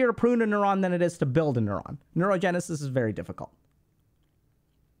 Easier to prune a neuron than it is to build a neuron. Neurogenesis is very difficult.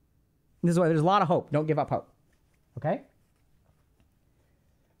 This is why there's a lot of hope. Don't give up hope. Okay?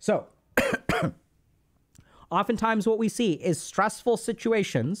 So, oftentimes what we see is stressful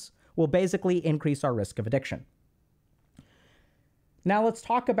situations will basically increase our risk of addiction. Now let's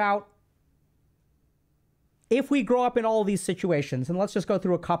talk about if we grow up in all of these situations, and let's just go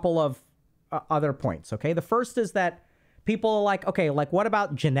through a couple of other points, okay? The first is that people are like, okay, like what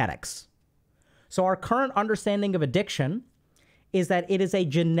about genetics? So our current understanding of addiction is that it is a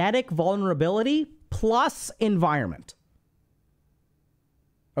genetic vulnerability plus environment,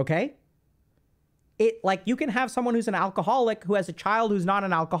 okay? Like you can have someone who's an alcoholic who has a child who's not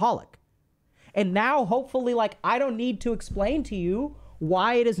an alcoholic. And now hopefully, like, I don't need to explain to you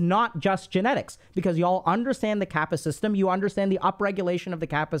why it is not just genetics, because y'all understand the kappa system. You understand the upregulation of the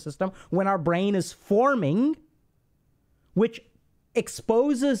kappa system when our brain is forming, which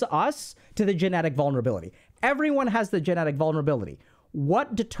exposes us to the genetic vulnerability. Everyone has the genetic vulnerability.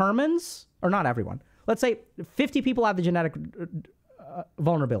 What determines, or not everyone, let's say 50 people have the genetic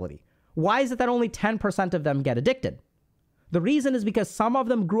vulnerability. Why is it that only 10% of them get addicted? The reason is because some of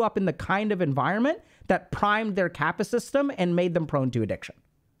them grew up in the kind of environment that primed their kappa system and made them prone to addiction.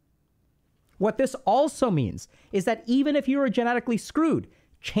 What this also means is that even if you are genetically screwed,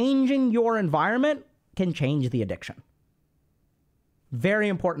 changing your environment can change the addiction. Very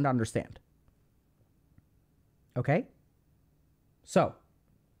important to understand. Okay? So,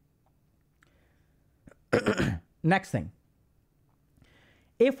 next thing.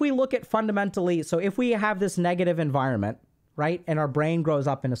 If we look at fundamentally, so if we have this negative environment, right, and our brain grows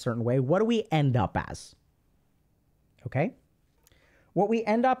up in a certain way, what do we end up as? Okay? What we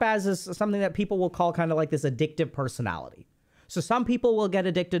end up as is something that people will call kind of like this addictive personality. So some people will get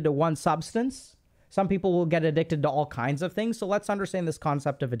addicted to one substance. Some people will get addicted to all kinds of things. So let's understand this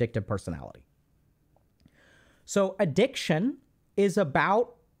concept of addictive personality. So addiction is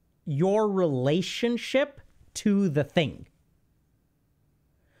about your relationship to the thing.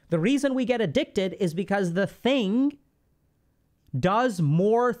 The reason we get addicted is because the thing does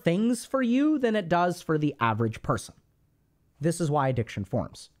more things for you than it does for the average person. This is why addiction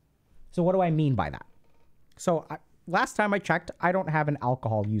forms. So what do I mean by that? So last time I checked, I don't have an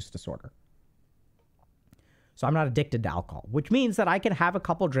alcohol use disorder. So I'm not addicted to alcohol, which means that I can have a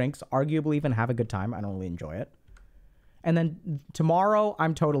couple drinks, arguably even have a good time. I don't really enjoy it. And then tomorrow,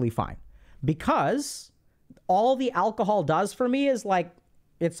 I'm totally fine. Because all the alcohol does for me is like,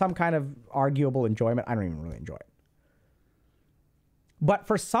 it's some kind of arguable enjoyment. I don't even really enjoy it. But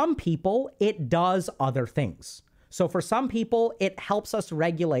for some people, it does other things. So for some people, it helps us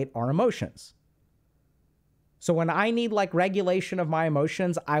regulate our emotions. So when I need like regulation of my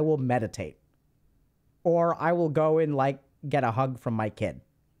emotions, I will meditate. Or I will go and like get a hug from my kid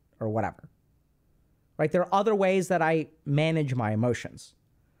or whatever. Right? There are other ways that I manage my emotions.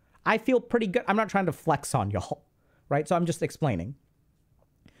 I feel pretty good. I'm not trying to flex on y'all, right? So I'm just explaining.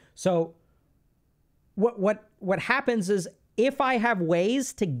 So what happens is if I have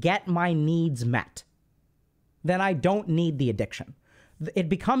ways to get my needs met, then I don't need the addiction. It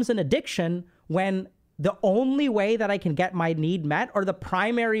becomes an addiction when the only way that I can get my need met, or the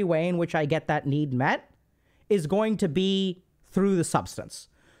primary way in which I get that need met, is going to be through the substance.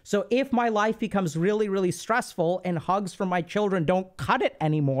 So if my life becomes really, really stressful and hugs from my children don't cut it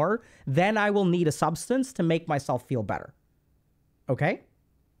anymore, then I will need a substance to make myself feel better. Okay?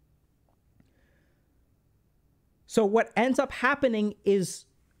 So what ends up happening is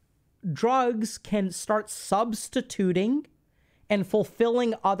drugs can start substituting and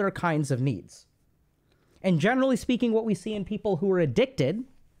fulfilling other kinds of needs. And generally speaking, what we see in people who are addicted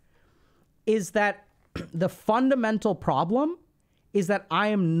is that the fundamental problem is that I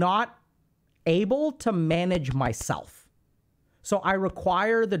am not able to manage myself. So I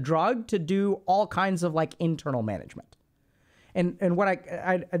require the drug to do all kinds of like internal management. And what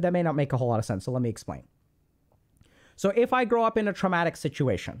I that may not make a whole lot of sense, so let me explain. So if I grow up in a traumatic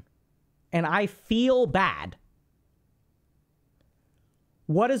situation and I feel bad,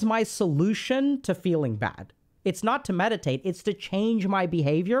 what is my solution to feeling bad? It's not to meditate, it's to change my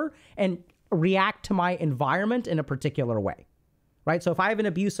behavior and react to my environment in a particular way, right? So if I have an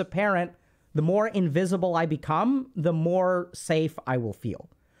abusive parent, the more invisible I become, the more safe I will feel.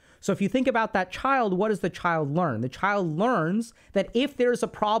 So if you think about that child, what does the child learn? The child learns that if there's a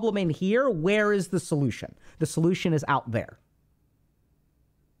problem in here, where is the solution? The solution is out there.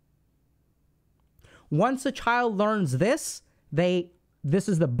 Once a child learns this, this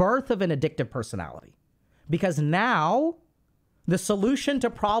is the birth of an addictive personality. Because now the solution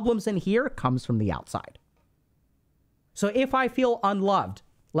to problems in here comes from the outside. So if I feel unloved,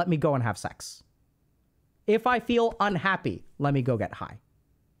 let me go and have sex. If I feel unhappy, let me go get high.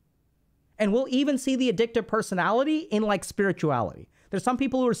 And we'll even see the addictive personality in like spirituality. There's some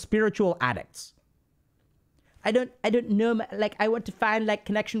people who are spiritual addicts. I don't know, like I want to find like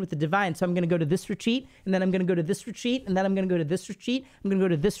connection with the divine. So I'm going to go to this retreat, and then I'm going to go to this retreat, and then I'm going to go to this retreat. I'm going to go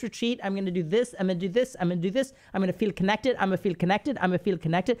to this retreat. I'm going to do this. I'm going to do this. I'm going to do this. I'm going to feel connected. I'm going to feel connected. I'm going to feel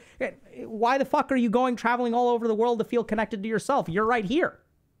connected. Why the fuck are you traveling all over the world to feel connected to yourself? You're right here.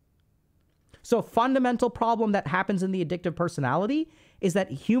 So a fundamental problem that happens in the addictive personality is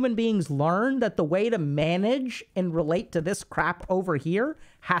that human beings learn that the way to manage and relate to this crap over here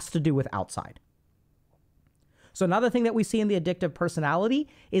has to do with outside. So another thing that we see in the addictive personality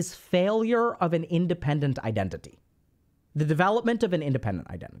is failure of an independent identity. The development of an independent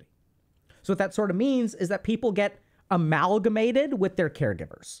identity. So what that sort of means is that people get amalgamated with their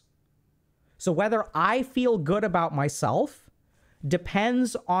caregivers. So whether I feel good about myself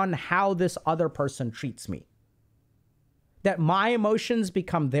depends on how this other person treats me. That my emotions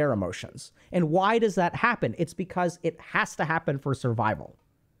become their emotions. And why does that happen? It's because it has to happen for survival.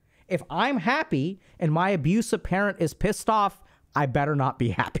 If I'm happy and my abusive parent is pissed off, I better not be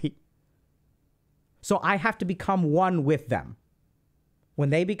happy. So I have to become one with them. When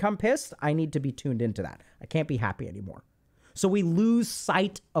they become pissed, I need to be tuned into that. I can't be happy anymore. So we lose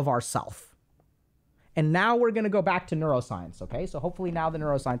sight of ourself. And now we're going to go back to neuroscience, okay? So hopefully now the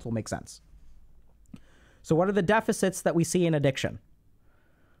neuroscience will make sense. So what are the deficits that we see in addiction?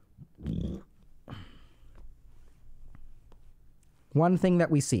 One thing that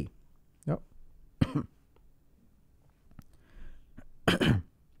we see.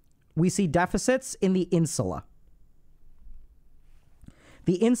 We see deficits in the insula.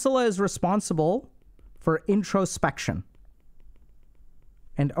 The insula is responsible for introspection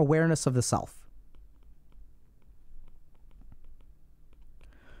and awareness of the self.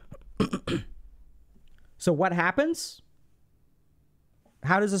 So what happens?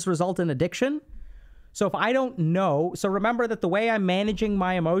 How does this result in addiction? So if I don't know, so remember that the way I'm managing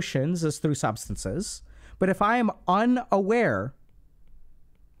my emotions is through substances. But if I am unaware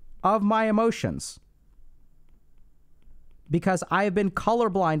of my emotions, because I have been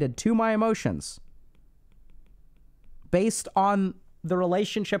colorblinded to my emotions based on the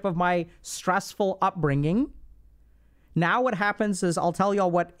relationship of my stressful upbringing, now what happens is I'll tell y'all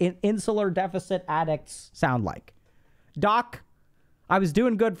what insular deficit addicts sound like. Doc, I was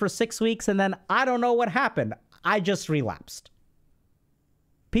doing good for 6 weeks and then I don't know what happened. I just relapsed.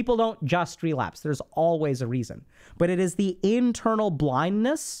 People don't just relapse. There's always a reason. But it is the internal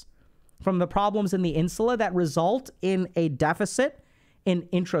blindness from the problems in the insula that result in a deficit in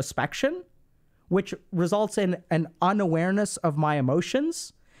introspection, which results in an unawareness of my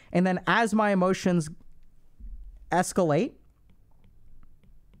emotions. And then as my emotions escalate,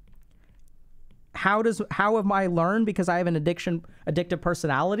 how have I learned, because I have an addictive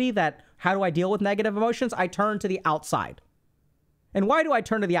personality, that how do I deal with negative emotions? I turn to the outside. And why do I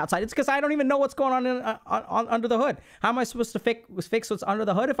turn to the outside? It's because I don't even know what's going on under the hood. How am I supposed to fix what's under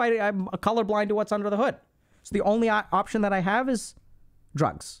the hood if I'm colorblind to what's under the hood? So the only option that I have is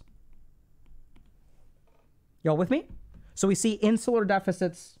drugs. Y'all with me? So we see insular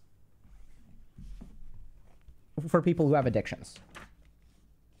deficits for people who have addictions.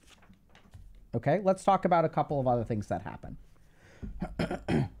 Okay, let's talk about a couple of other things that happen.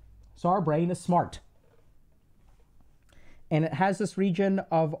 So our brain is smart. And it has this region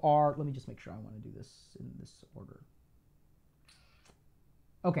of our, let me just make sure I want to do this in this order.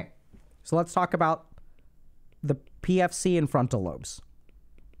 Okay, so let's talk about the PFC and frontal lobes.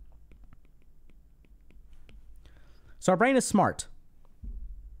 So our brain is smart.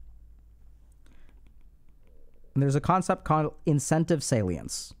 And there's a concept called incentive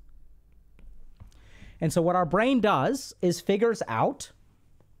salience. And so what our brain does is figures out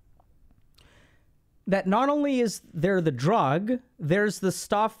that not only is there the drug, there's the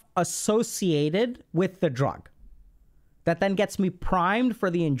stuff associated with the drug that then gets me primed for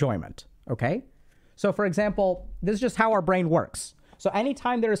the enjoyment, okay? So for example, this is just how our brain works. So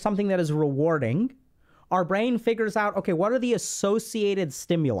anytime there is something that is rewarding, our brain figures out, okay, what are the associated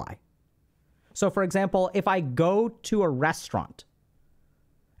stimuli? So for example, if I go to a restaurant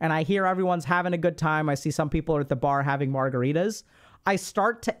and I hear everyone's having a good time, I see some people are at the bar having margaritas, I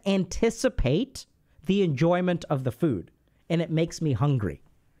start to anticipate the enjoyment of the food, and it makes me hungry.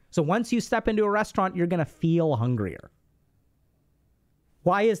 So once you step into a restaurant, you're going to feel hungrier.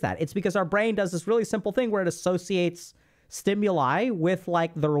 Why is that? It's because our brain does this really simple thing where it associates stimuli with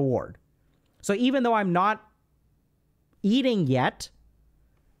like the reward. So even though I'm not eating yet,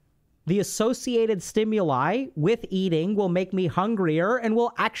 the associated stimuli with eating will make me hungrier and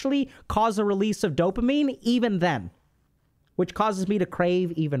will actually cause a release of dopamine even then, which causes me to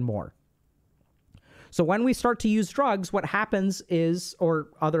crave even more. So when we start to use drugs, what happens is, or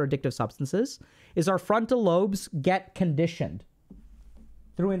other addictive substances, is our frontal lobes get conditioned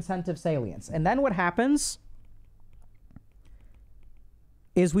through incentive salience. And then what happens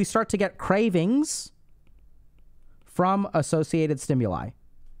is we start to get cravings from associated stimuli.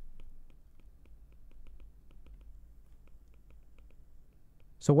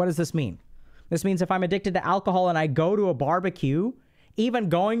 So what does this mean? This means if I'm addicted to alcohol and I go to a barbecue, even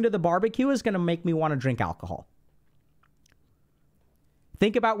going to the barbecue is going to make me want to drink alcohol.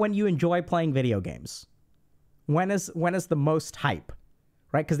 Think about when you enjoy playing video games. When is the most hype,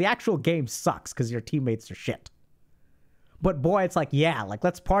 right? Because the actual game sucks because your teammates are shit. But boy, it's like, yeah, like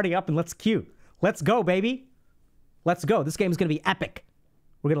let's party up and let's queue. Let's go, baby. Let's go. This game is going to be epic.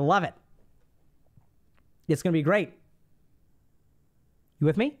 We're going to love it. It's going to be great. You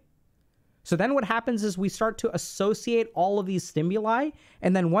with me? So then what happens is we start to associate all of these stimuli.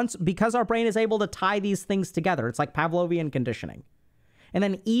 And then because our brain is able to tie these things together, it's like Pavlovian conditioning. And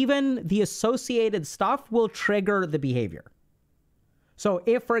then even the associated stuff will trigger the behavior. So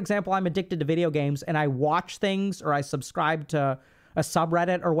if, for example, I'm addicted to video games and I watch things or I subscribe to a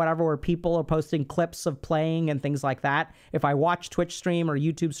subreddit or whatever where people are posting clips of playing and things like that, if I watch Twitch stream or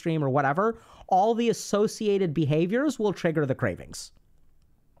YouTube stream or whatever, all the associated behaviors will trigger the cravings.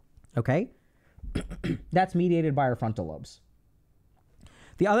 Okay? That's mediated by our frontal lobes.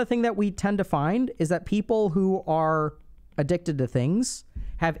 The other thing that we tend to find is that people who are addicted to things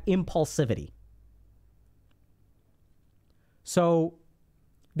have impulsivity. So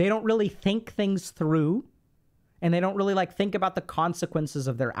they don't really think things through, and they don't really like think about the consequences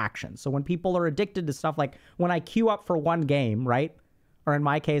of their actions. So when people are addicted to stuff, like when I queue up for one game, right? Or in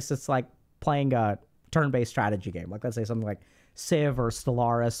my case, it's like playing a turn-based strategy game. Like let's say something like Civ or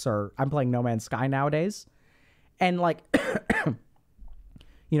Stellaris, or I'm playing No Man's Sky nowadays. And like,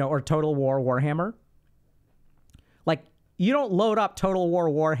 you know, or Total War Warhammer. Like you don't load up Total War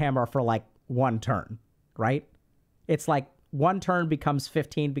Warhammer for like one turn, right? It's like one turn becomes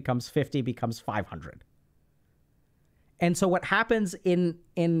 15, becomes 50, becomes 500. And so what happens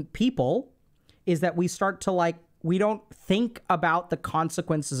in people is that we start to like, we don't think about the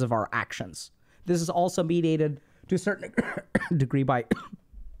consequences of our actions. This is also mediated to a certain degree by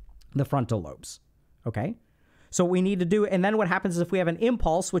the frontal lobes. Okay. So what we need to do, and then what happens is if we have an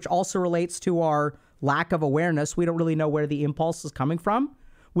impulse, which also relates to our lack of awareness, we don't really know where the impulse is coming from,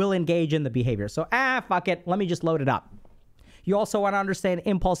 we'll engage in the behavior. So, fuck it, let me just load it up. You also want to understand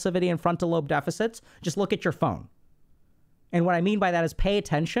impulsivity and frontal lobe deficits. Just look at your phone. And what I mean by that is pay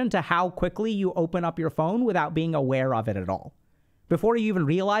attention to how quickly you open up your phone without being aware of it at all. Before you even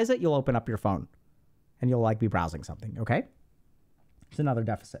realize it, you'll open up your phone and you'll like be browsing something, okay? It's another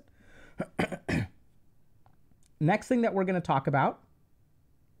deficit. Next thing that we're going to talk about.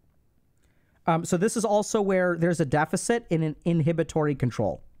 So this is also where there's a deficit in an inhibitory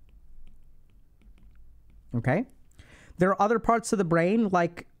control. Okay? There are other parts of the brain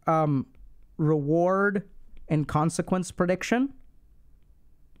like reward and consequence prediction.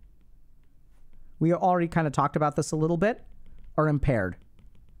 We already kind of talked about this a little bit, are impaired.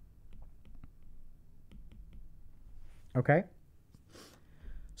 Okay?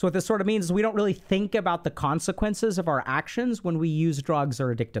 So what this sort of means is we don't really think about the consequences of our actions when we use drugs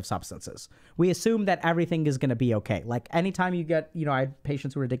or addictive substances. We assume that everything is going to be okay. Like anytime you get, you know, I had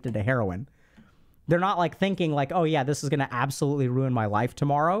patients who were addicted to heroin. They're not like thinking like, oh yeah, this is going to absolutely ruin my life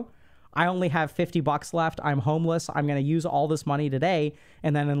tomorrow. I only have $50 left. I'm homeless. I'm going to use all this money today.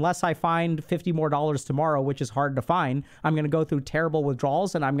 And then unless I find $50 more tomorrow, which is hard to find, I'm going to go through terrible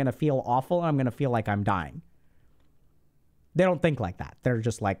withdrawals and I'm going to feel awful. And I'm going to feel like I'm dying. They don't think like that. They're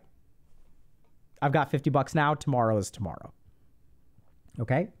just like, I've got $50 now. Tomorrow is tomorrow.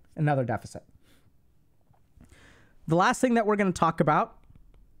 Okay? Another deficit. The last thing that we're going to talk about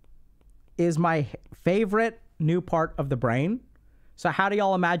is my favorite new part of the brain. So how do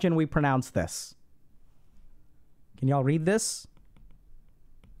y'all imagine we pronounce this? Can y'all read this?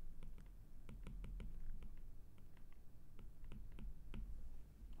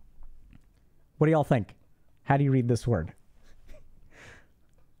 What do y'all think? How do you read this word?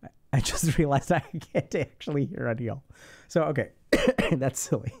 I just realized I can't actually hear any y'all. So, okay. That's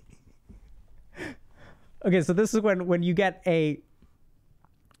silly. Okay, so this is when you get a,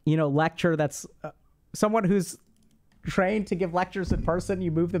 you know, lecture that's someone who's trained to give lectures in person,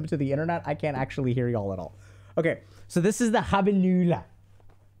 you move them to the internet. I can't actually hear y'all at all. Okay, so this is the habenula.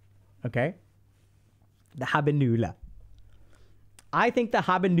 Okay? The habenula. I think the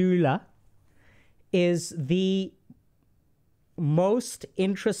habenula is the most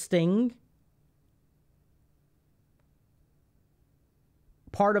interesting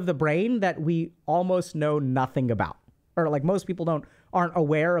part of the brain that we almost know nothing about. Or like most people aren't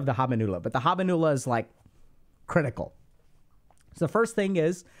aware of the habenula, but the habenula is like critical. So the first thing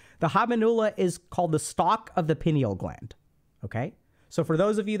is the habenula is called the stalk of the pineal gland. Okay? So for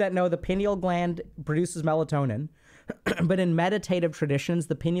those of you that know, the pineal gland produces melatonin, but in meditative traditions,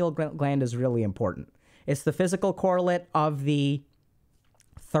 the pineal gland is really important. It's the physical correlate of the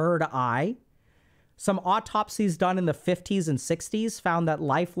third eye. Some autopsies done in the 50s and 60s found that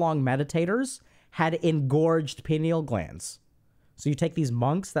lifelong meditators had engorged pineal glands. So you take these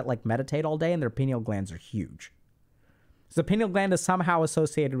monks that like meditate all day and their pineal glands are huge. So the pineal gland is somehow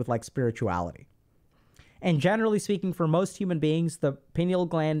associated with like spirituality. And generally speaking, for most human beings, the pineal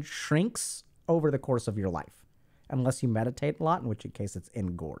gland shrinks over the course of your life, unless you meditate a lot, in which case it's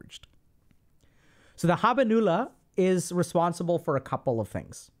engorged. So the habenula is responsible for a couple of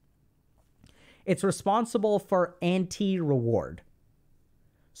things. It's responsible for anti-reward.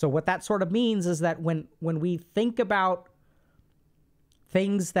 So what that sort of means is that when we think about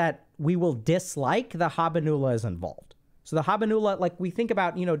things that we will dislike, the habanula is involved. So the habanula, like we think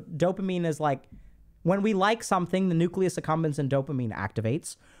about, dopamine is like when we like something, the nucleus accumbens and dopamine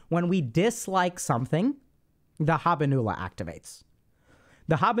activates. When we dislike something, the habanula activates.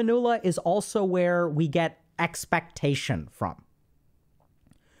 The habanula is also where we get expectation from.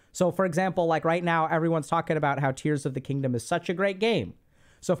 So for example, like right now, everyone's talking about how Tears of the Kingdom is such a great game.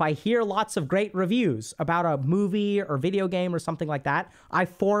 So if I hear lots of great reviews about a movie or video game or something like that, I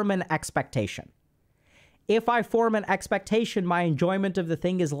form an expectation. If I form an expectation, my enjoyment of the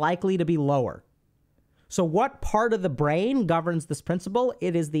thing is likely to be lower. So what part of the brain governs this principle?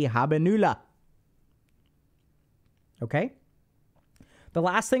 It is the habanula. Okay? The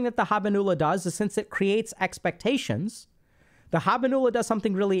last thing that the habanula does is, since it creates expectations, the habanula does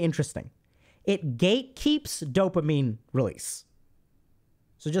something really interesting. It gatekeeps dopamine release.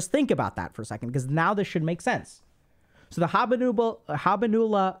 So just think about that for a second, because now this should make sense. So the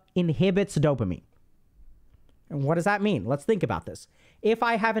habanula inhibits dopamine. And what does that mean? Let's think about this. If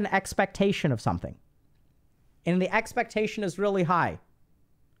I have an expectation of something, and the expectation is really high,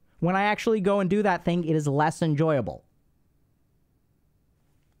 when I actually go and do that thing, it is less enjoyable.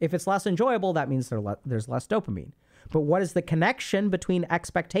 If it's less enjoyable, that means there's less dopamine. But what is the connection between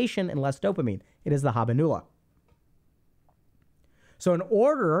expectation and less dopamine? It is the habanula. So in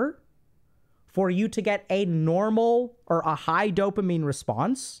order for you to get a normal or a high dopamine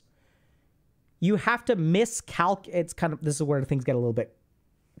response, you have to miscalculate. This is where things get a little bit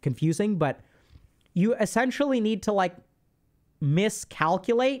confusing, but you essentially need to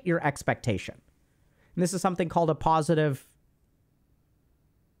miscalculate your expectation. And this is something called a positive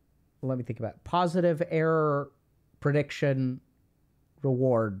error prediction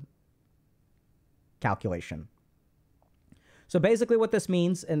reward calculation. So basically what this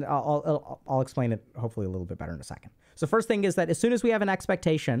means, and I'll explain it hopefully a little bit better in a second. So first thing is that as soon as we have an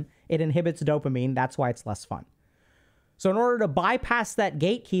expectation, it inhibits dopamine. That's why it's less fun. So in order to bypass that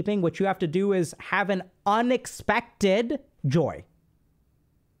gatekeeping, what you have to do is have an unexpected joy.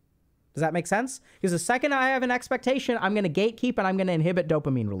 Does that make sense? Because the second I have an expectation, I'm going to gatekeep and I'm going to inhibit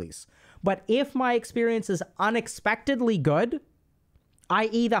dopamine release. But if my experience is unexpectedly good,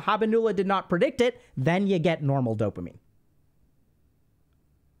 i.e. the habanula did not predict it, then you get normal dopamine.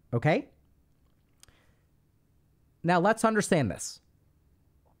 Okay? Now let's understand this.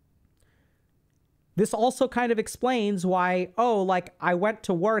 This also kind of explains why, I went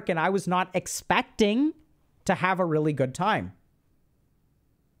to work and I was not expecting to have a really good time.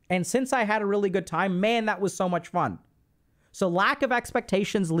 And since I had a really good time, man, that was so much fun. So lack of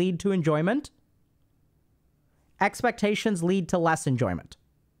expectations lead to enjoyment. Expectations lead to less enjoyment.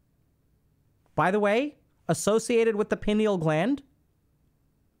 By the way, associated with the pineal gland,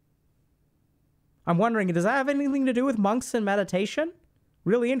 I'm wondering, does that have anything to do with monks and meditation?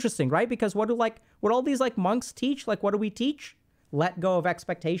 Really interesting, right? Because what all these monks teach? What do we teach? Let go of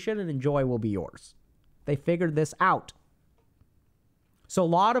expectation and enjoy will be yours. They figured this out. So a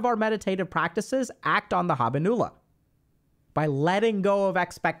lot of our meditative practices act on the habanula by letting go of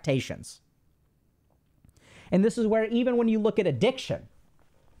expectations. And this is where even when you look at addiction,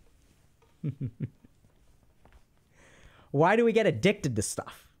 why do we get addicted to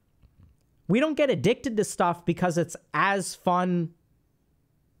stuff? We don't get addicted to stuff because it's as fun.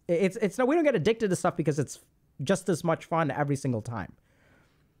 We don't get addicted to stuff because it's just as much fun every single time.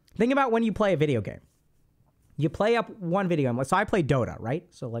 Think about when you play a video game. You play up one video game. So I play Dota, right?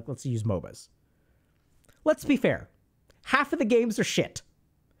 So let's use MOBAs. Let's be fair. Half of the games are shit.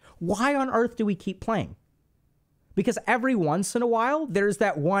 Why on earth do we keep playing? Because every once in a while, there's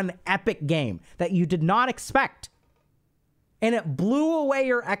that one epic game that you did not expect. And it blew away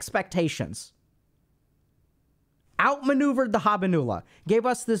your expectations. Outmaneuvered the habanula. Gave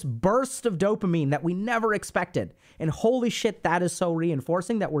us this burst of dopamine that we never expected. And holy shit, that is so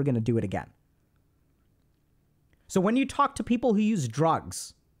reinforcing that we're going to do it again. So when you talk to people who use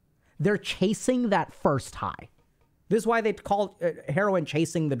drugs, they're chasing that first high. This is why they call heroin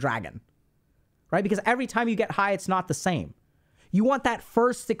chasing the dragon, right? Because every time you get high, it's not the same. You want that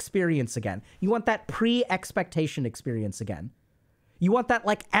first experience again. You want that pre-expectation experience again. You want that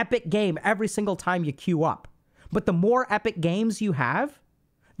epic game every single time you queue up. But the more epic games you have,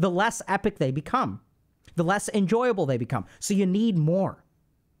 the less epic they become, the less enjoyable they become. So you need more.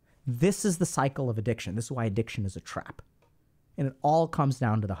 This is the cycle of addiction. This is why addiction is a trap. And it all comes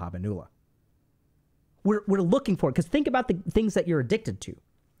down to the habanula. We're looking for it, because think about the things that you're addicted to.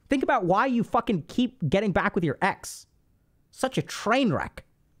 Think about why you fucking keep getting back with your ex. Such a train wreck.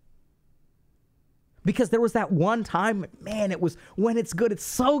 Because there was that one time, man, it was when it's good, it's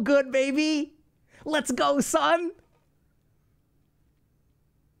so good, baby. Let's go, son.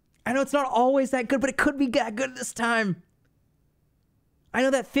 I know it's not always that good, but it could be that good this time. I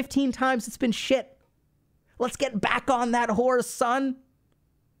know that 15 times it's been shit. Let's get back on that horse, son.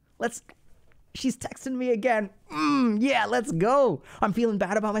 She's texting me again. Yeah, let's go. I'm feeling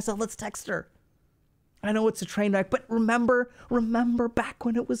bad about myself. Let's text her. I know it's a train wreck, but remember back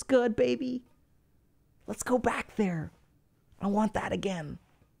when it was good, baby. Let's go back there. I want that again.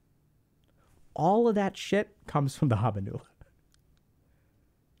 All of that shit comes from the habanula.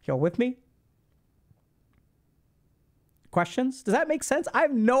 Y'all with me? Questions? Does that make sense? I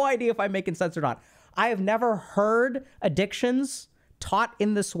have no idea if I'm making sense or not. I have never heard addictions taught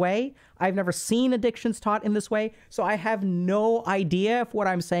in this way. I've never seen addictions taught in this way. So I have no idea if what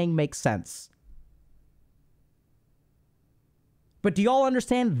I'm saying makes sense. But do y'all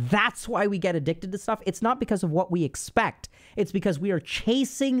understand that's why we get addicted to stuff? It's not because of what we expect. It's because we are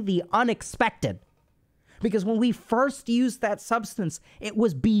chasing the unexpected. Because when we first used that substance, it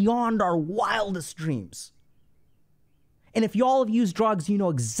was beyond our wildest dreams. And if y'all have used drugs, you know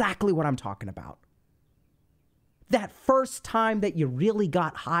exactly what I'm talking about. That first time that you really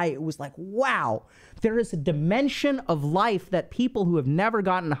got high, it was like, wow, there is a dimension of life that people who have never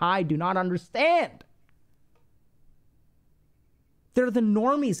gotten high do not understand. They're the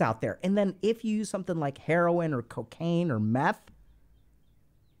normies out there. And then if you use something like heroin or cocaine or meth,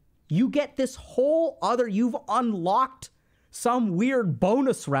 you get this whole other, you've unlocked some weird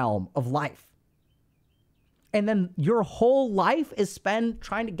bonus realm of life. And then your whole life is spent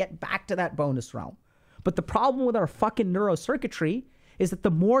trying to get back to that bonus realm. But the problem with our fucking neurocircuitry is that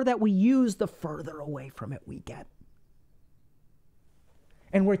the more that we use, the further away from it we get.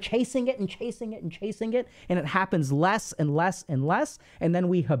 And we're chasing it and chasing it and chasing it, and it happens less and less and less, and then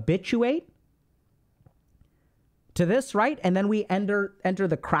we habituate to this, right? And then we enter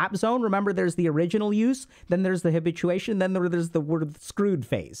the crap zone. Remember, there's the original use, then there's the habituation, then there's the word screwed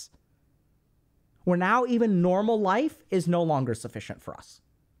phase. Where now even normal life is no longer sufficient for us.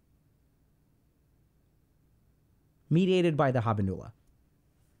 Mediated by the habanula.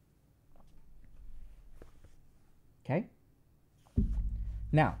 Okay?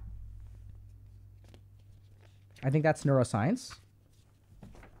 Now, I think that's neuroscience.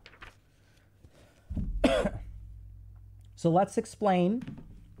 So let's explain.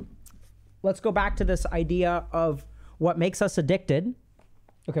 Let's go back to this idea of what makes us addicted.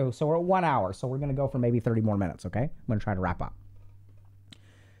 Okay, so we're at 1 hour, so we're going to go for maybe 30 more minutes, okay? I'm going to try to wrap up.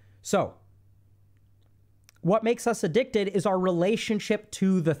 So, what makes us addicted is our relationship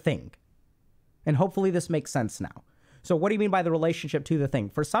to the thing. And hopefully this makes sense now. So what do you mean by the relationship to the thing?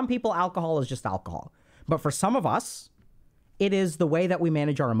 For some people, alcohol is just alcohol. But for some of us, it is the way that we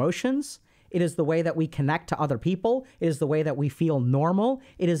manage our emotions. It is the way that we connect to other people. It is the way that we feel normal.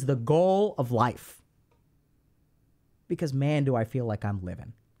 It is the goal of life. Because man, do I feel like I'm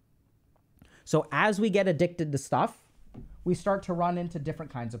living. So as we get addicted to stuff, we start to run into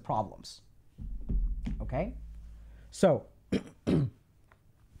different kinds of problems. Okay? So, let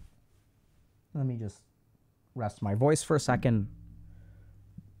me just rest my voice for a second.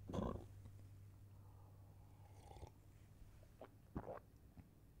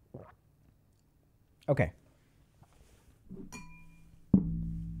 Okay.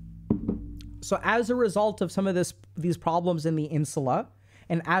 So as a result of some of these problems in the insula,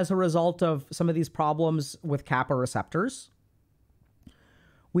 and as a result of some of these problems with kappa receptors,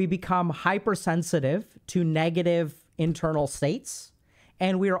 we become hypersensitive to negative internal states,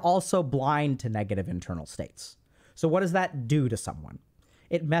 and we are also blind to negative internal states. So what does that do to someone?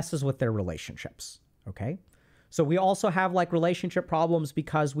 It messes with their relationships, okay? So we also have like relationship problems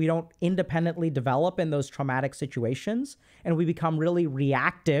because we don't independently develop in those traumatic situations, and we become really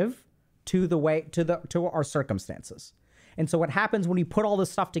reactive to our circumstances. And so what happens when you put all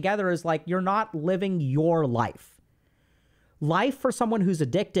this stuff together is like you're not living your life. Life for someone who's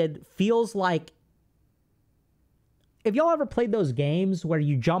addicted feels like, if y'all ever played those games where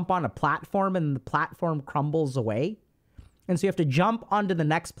you jump on a platform and the platform crumbles away, and so you have to jump onto the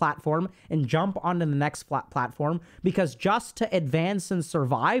next platform and jump onto the next platform because just to advance and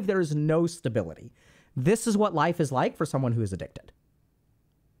survive, there's no stability. This is what life is like for someone who is addicted.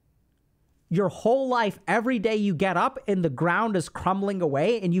 Your whole life, every day you get up and the ground is crumbling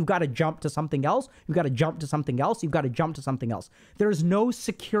away and you've got to jump to something else. You've got to jump to something else. You've got to jump to something else. There's no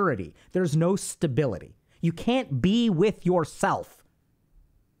security. There's no stability. You can't be with yourself.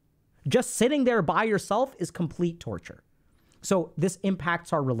 Just sitting there by yourself is complete torture. So this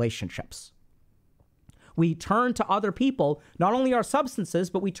impacts our relationships. We turn to other people, not only our substances,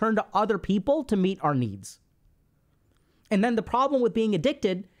 but we turn to other people to meet our needs. And then the problem with being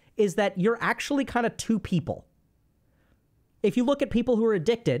addicted is that you're actually kind of two people. if you look at people who are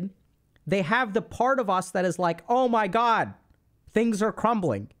addicted, they have the part of us that is like, oh my God, things are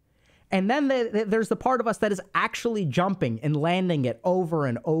crumbling. And then there's the part of us that is actually jumping and landing it over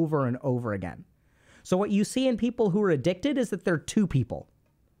and over and over again. So what you see in people who are addicted is that they're two people.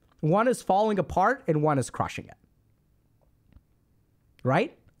 One is falling apart and one is crushing it.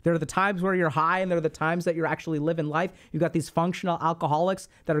 Right? There are the times where you're high and there are the times that you're actually living life. You've got these functional alcoholics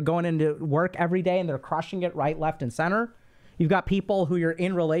that are going into work every day and they're crushing it right, left, and center. You've got people who you're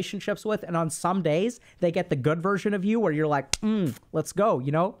in relationships with, and on some days they get the good version of you where you're like, let's go,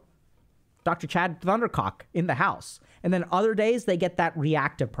 you know? Dr. Chad Thundercock in the house. And then other days they get that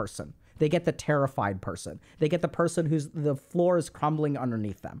reactive person. They get the terrified person. They get the person who's the floor is crumbling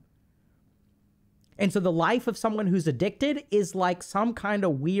underneath them. And so the life of someone who's addicted is like some kind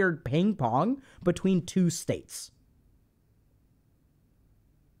of weird ping pong between two states.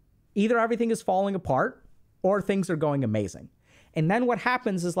 Either everything is falling apart or things are going amazing. And then what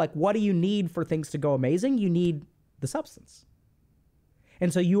happens is like, what do you need for things to go amazing? You need the substance.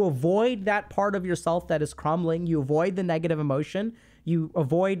 And so you avoid that part of yourself that is crumbling. You avoid the negative emotion. You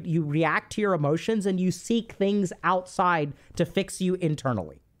react to your emotions, and you seek things outside to fix you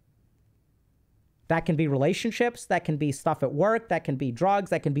internally. That can be relationships. That can be stuff at work. That can be drugs.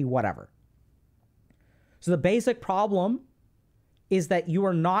 That can be whatever. So the basic problem is that you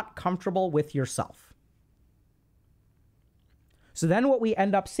are not comfortable with yourself. So then what we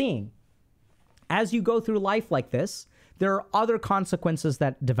end up seeing, as you go through life like this, there are other consequences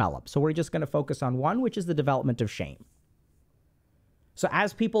that develop. So we're just going to focus on one, which is the development of shame. So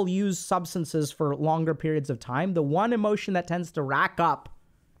as people use substances for longer periods of time, the one emotion that tends to rack up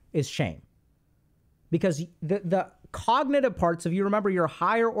is shame. Because the cognitive parts of you, remember your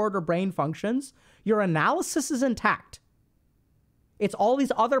higher order brain functions, your analysis is intact. It's all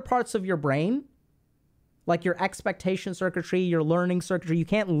these other parts of your brain, like your expectation circuitry, your learning circuitry. You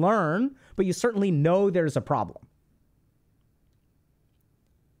can't learn, but you certainly know there's a problem.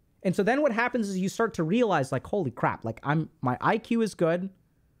 And so then what happens is you start to realize, like, holy crap, like my IQ is good.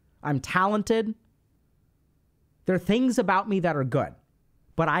 I'm talented. There are things about me that are good,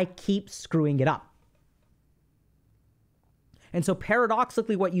 but I keep screwing it up. And so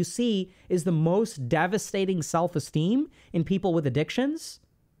paradoxically, what you see is the most devastating self-esteem in people with addictions.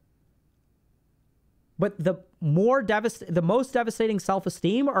 But the most devastating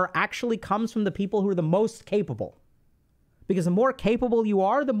self-esteem actually comes from the people who are the most capable. Because the more capable you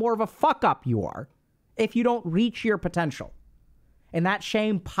are, the more of a fuck up you are if you don't reach your potential. And that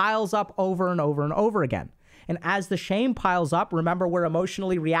shame piles up over and over and over again. And as the shame piles up, remember, we're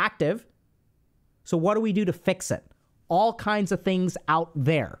emotionally reactive. So what do we do to fix it? All kinds of things out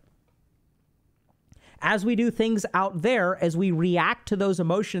there. As we do things out there, as we react to those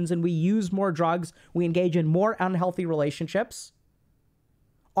emotions and we use more drugs, we engage in more unhealthy relationships,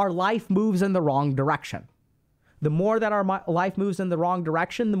 our life moves in the wrong direction. The more that our life moves in the wrong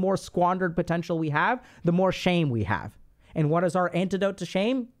direction, the more squandered potential we have, the more shame we have. And what is our antidote to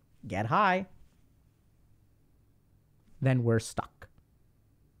shame? Get high. Then we're stuck.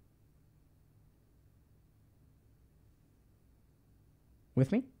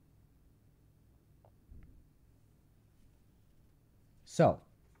 With me? So,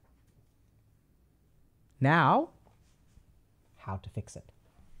 now, how to fix it?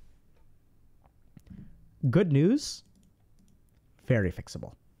 Good news, very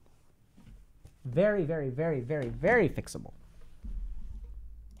fixable. Very, very, very, very, very fixable.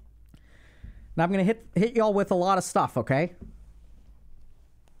 Now I'm going to hit y'all with a lot of stuff, okay?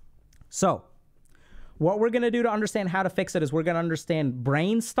 So, what we're going to do to understand how to fix it is we're going to understand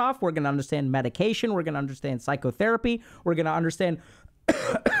brain stuff, we're going to understand medication, we're going to understand psychotherapy, we're going to understand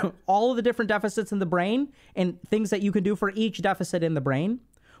all of the different deficits in the brain and things that you can do for each deficit in the brain.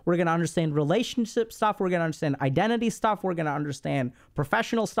 We're going to understand relationship stuff. We're going to understand identity stuff. We're going to understand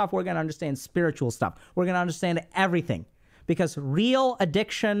professional stuff. We're going to understand spiritual stuff. We're going to understand everything, because real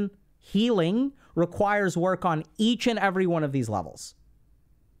addiction healing requires work on each and every one of these levels.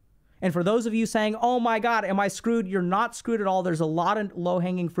 And for those of you saying, oh my God, am I screwed? You're not screwed at all. There's a lot of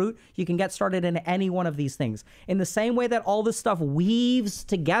low-hanging fruit. You can get started in any one of these things. In the same way that all this stuff weaves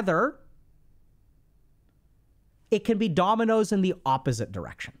together, it can be dominoes in the opposite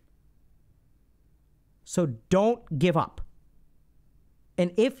direction. So don't give up.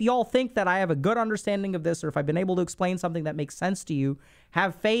 And if y'all think that I have a good understanding of this, or if I've been able to explain something that makes sense to you,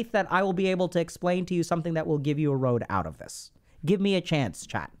 have faith that I will be able to explain to you something that will give you a road out of this. Give me a chance,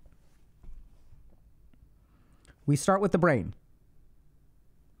 chat. We start with the brain.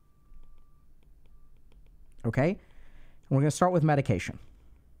 Okay? And we're going to start with medication.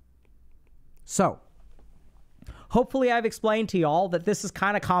 So, hopefully I've explained to y'all that this is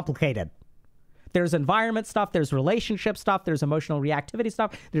kind of complicated. There's environment stuff, there's relationship stuff, there's emotional reactivity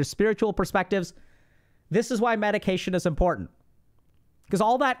stuff, there's spiritual perspectives. This is why medication is important. Because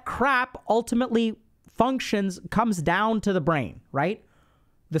all that crap ultimately comes down to the brain, right?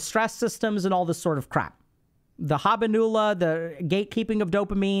 The stress systems and all this sort of crap. The habanula, the gatekeeping of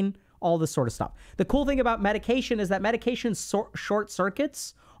dopamine, all this sort of stuff. The cool thing about medication is that medication short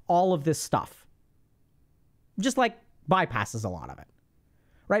circuits all of this stuff. Just like bypasses a lot of it,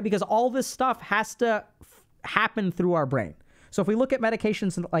 right? Because all this stuff has to happen through our brain. So if we look at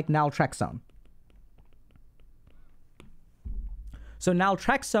medications like naltrexone. So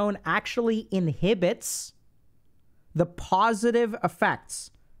naltrexone actually inhibits the positive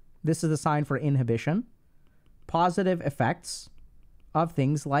effects. This is the sign for inhibition. Positive effects of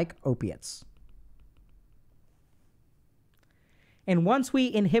things like opiates. And once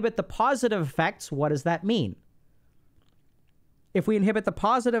we inhibit the positive effects, what does that mean? If we inhibit the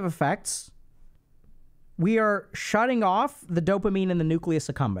positive effects, we are shutting off the dopamine in the nucleus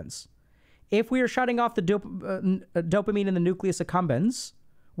accumbens. If we are shutting off the dopamine in the nucleus accumbens,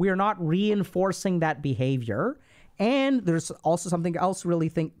 we are not reinforcing that behavior. And there's also something else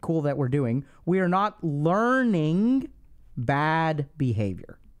really cool that we're doing. We are not learning bad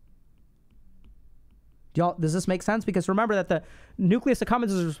behavior. Does this make sense? Because remember that the nucleus accumbens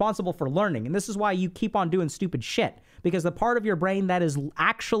is responsible for learning. And this is why you keep on doing stupid shit. Because the part of your brain that is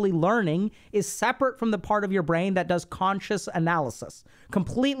actually learning is separate from the part of your brain that does conscious analysis.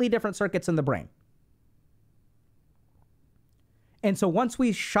 Completely different circuits in the brain. And so once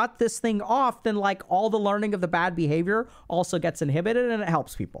we shut this thing off, then like all the learning of the bad behavior also gets inhibited and it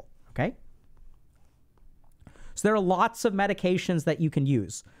helps people. Okay? So there are lots of medications that you can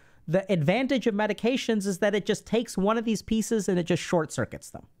use. The advantage of medications is that it just takes one of these pieces and it just short circuits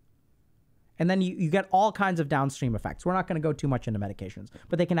them. And then you get all kinds of downstream effects. We're not going to go too much into medications,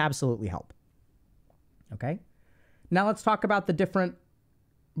 but they can absolutely help. Okay? Now let's talk about the different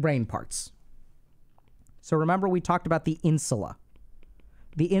brain parts. So remember we talked about the insula.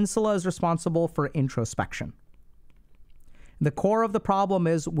 The insula is responsible for introspection. The core of the problem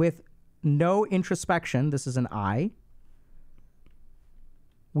is with no introspection, this is an I,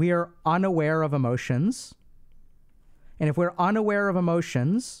 we are unaware of emotions. And if we're unaware of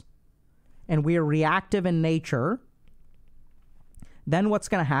emotions and we are reactive in nature, then what's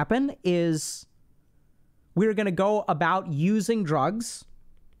going to happen is we're going to go about using drugs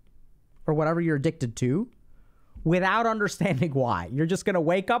or whatever you're addicted to without understanding why. You're just going to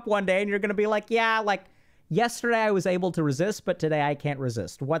wake up one day and you're going to be like, yeah, like yesterday I was able to resist, but today I can't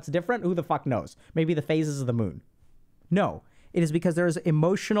resist. What's different? Who the fuck knows? Maybe the phases of the moon. No. It is because there is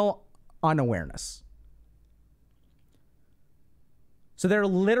emotional unawareness. So there are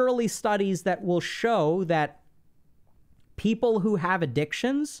literally studies that will show that people who have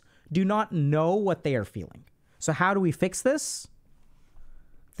addictions do not know what they are feeling. So how do we fix this?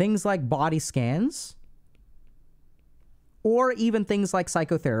 Things like body scans, or even things like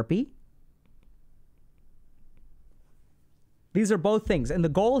psychotherapy. These are both things. And the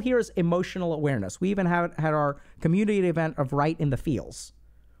goal here is emotional awareness. We even had our community event of Right in the Feels,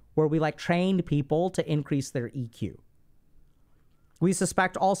 where we like trained people to increase their EQ. We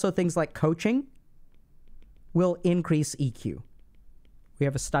suspect also things like coaching will increase EQ. We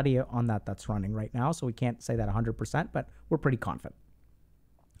have a study on that that's running right now, so we can't say that 100%, but we're pretty confident.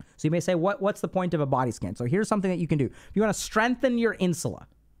 So you may say, what's the point of a body scan? So here's something that you can do. If you want to strengthen your insula,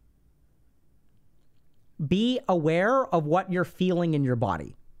 be aware of what you're feeling in your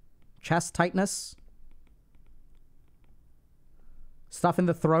body. Chest tightness, stuff in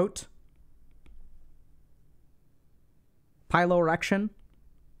the throat, piloerection.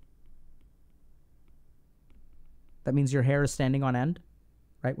 That means your hair is standing on end,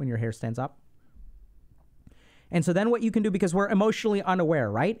 right? When your hair stands up. And so then what you can do, because we're emotionally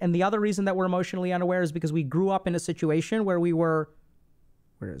unaware, right? And the other reason that we're emotionally unaware is because we grew up in a situation where we were,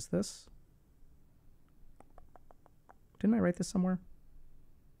 where is this? Didn't I write this somewhere?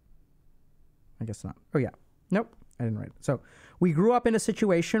 I guess not. Oh, yeah. Nope, I didn't write it. So we grew up in a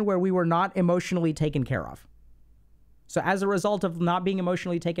situation where we were not emotionally taken care of. So as a result of not being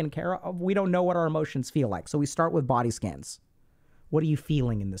emotionally taken care of, we don't know what our emotions feel like. So we start with body scans. What are you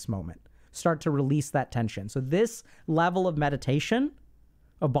feeling in this moment? Start to release that tension. So this level of meditation,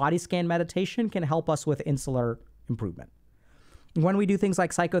 a body scan meditation, can help us with insular improvement. When we do things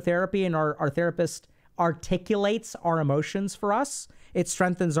like psychotherapy and our therapist articulates our emotions for us, it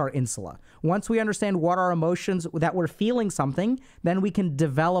strengthens our insula. Once we understand what our emotions, that we're feeling something, then we can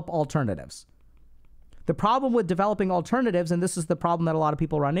develop alternatives. The problem with developing alternatives, and this is the problem that a lot of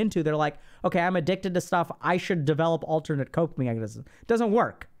people run into, they're like, okay, I'm addicted to stuff. I should develop alternate coping mechanisms. It doesn't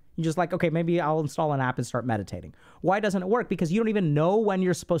work. You're just like, okay, maybe I'll install an app and start meditating. Why doesn't it work? Because you don't even know when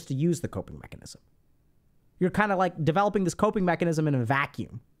you're supposed to use the coping mechanism. You're kind of like developing this coping mechanism in a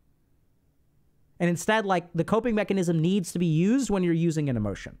vacuum. And instead, like, the coping mechanism needs to be used when you're using an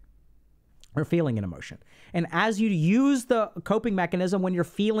emotion or feeling an emotion. And as you use the coping mechanism when you're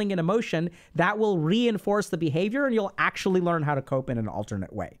feeling an emotion, that will reinforce the behavior and you'll actually learn how to cope in an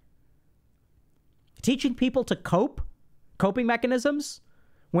alternate way. Teaching people to coping mechanisms,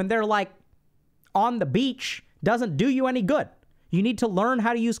 when they're like on the beach, doesn't do you any good. You need to learn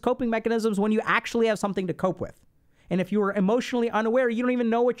how to use coping mechanisms when you actually have something to cope with. And if you are emotionally unaware, you don't even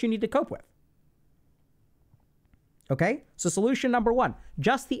know what you need to cope with. Okay? So solution number one,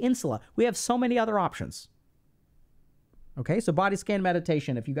 just the insula. We have so many other options. Okay? So body scan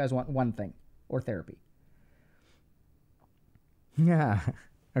meditation if you guys want one thing, or therapy. Yeah.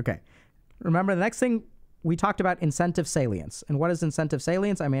 Okay. Remember, the next thing, we talked about incentive salience. And what is incentive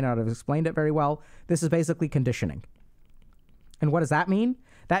salience? I may not have explained it very well. This is basically conditioning. And what does that mean?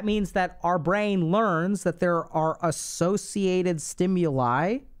 That means that our brain learns that there are associated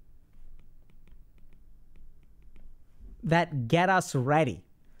stimuli that get us ready.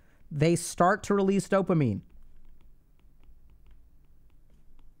 They start to release dopamine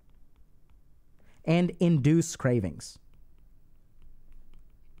and induce cravings.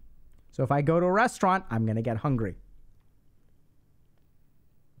 So if I go to a restaurant, I'm going to get hungry.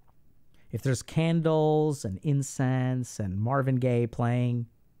 If there's candles and incense and Marvin Gaye playing,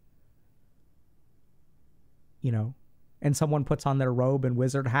 you know, and someone puts on their robe and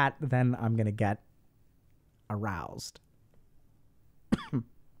wizard hat, then I'm going to get aroused.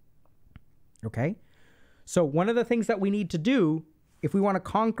 Okay? So one of the things that we need to do, if we want to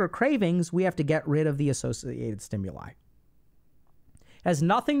conquer cravings, we have to get rid of the associated stimuli. It has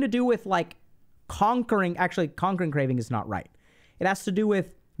nothing to do with like conquering craving is not right. It has to do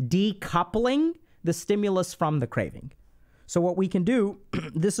with decoupling the stimulus from the craving. So what we can do,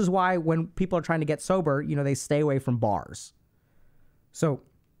 this is why when people are trying to get sober, you know, they stay away from bars. So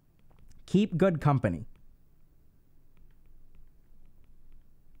keep good company.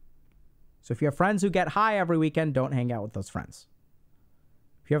 So if you have friends who get high every weekend, don't hang out with those friends.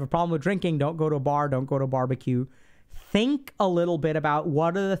 If you have a problem with drinking, don't go to a bar, don't go to a barbecue. Think a little bit about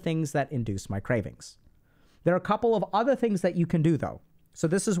what are the things that induce my cravings. There are a couple of other things that you can do, though. So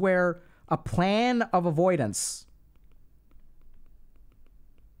this is where a plan of avoidance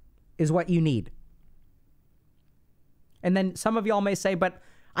is what you need. And then some of y'all may say, but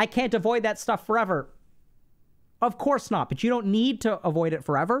I can't avoid that stuff forever. Of course not, but you don't need to avoid it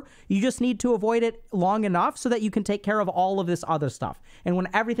forever. You just need to avoid it long enough so that you can take care of all of this other stuff. And when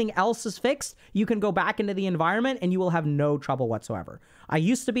everything else is fixed, you can go back into the environment and you will have no trouble whatsoever. I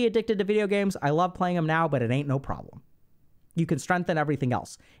used to be addicted to video games. I love playing them now, but it ain't no problem. You can strengthen everything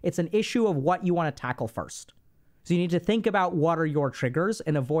else. It's an issue of what you want to tackle first. So you need to think about what are your triggers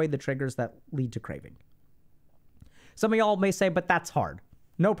and avoid the triggers that lead to craving. Some of y'all may say, but that's hard.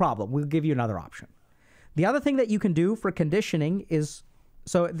 No problem. We'll give you another option. The other thing that you can do for conditioning is,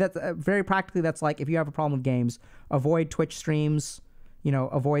 so that's very practically, that's like if you have a problem with games, avoid Twitch streams, you know,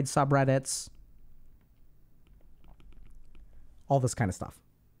 avoid subreddits, all this kind of stuff.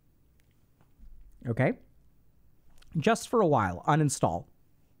 Okay? Just for a while, uninstall.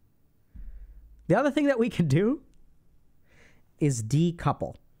 The other thing that we can do is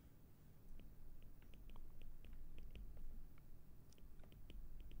decouple.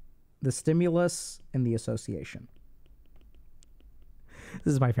 The stimulus and the association.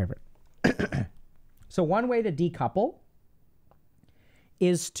 This is my favorite. So one way to decouple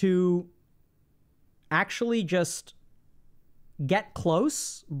is to actually just get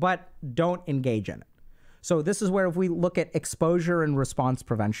close, but don't engage in it. So this is where if we look at exposure and response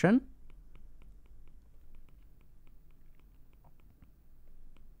prevention,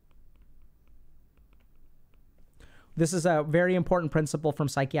 this is a very important principle from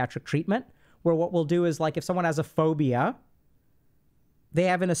psychiatric treatment, where what we'll do is, like, if someone has a phobia, they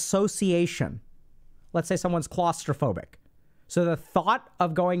have an association. Let's say someone's claustrophobic. So the thought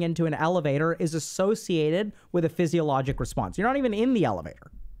of going into an elevator is associated with a physiologic response. You're not even in the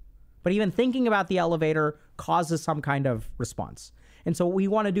elevator, but even thinking about the elevator causes some kind of response. And so what we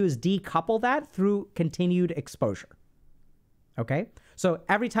want to do is decouple that through continued exposure. Okay? So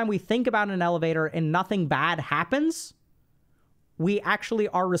every time we think about an elevator and nothing bad happens,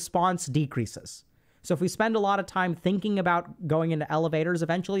 our response decreases. So if we spend a lot of time thinking about going into elevators,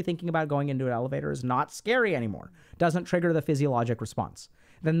 eventually thinking about going into an elevator is not scary anymore. Doesn't trigger the physiologic response.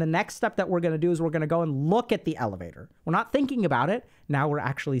 Then the next step that we're going to do is we're going to go and look at the elevator. We're not thinking about it. Now we're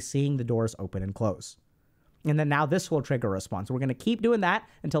actually seeing the doors open and close. And then now this will trigger a response. We're going to keep doing that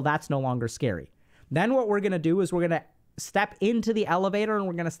until that's no longer scary. Then what we're going to do is we're going to step into the elevator and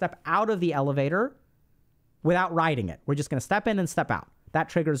we're going to step out of the elevator without riding it. We're just going to step in and step out. That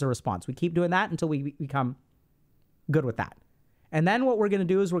triggers a response. We keep doing that until we become good with that. And then what we're going to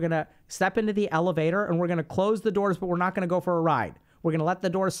do is we're going to step into the elevator and we're going to close the doors, but we're not going to go for a ride. We're going to let the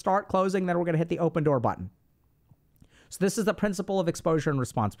doors start closing, then we're going to hit the open door button. So this is the principle of exposure and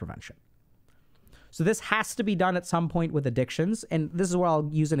response prevention. So this has to be done at some point with addictions. And this is where I'll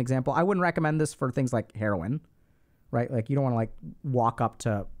use an example. I wouldn't recommend this for things like heroin, right? Like you don't want to like walk up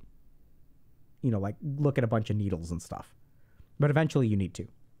to, like look at a bunch of needles and stuff. But eventually you need to.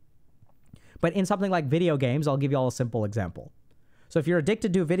 But in something like video games, I'll give you all a simple example. So if you're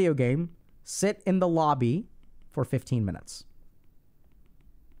addicted to a video game, sit in the lobby for 15 minutes.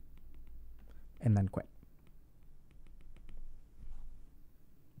 And then quit.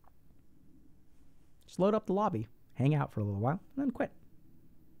 Just load up the lobby, hang out for a little while, and then quit.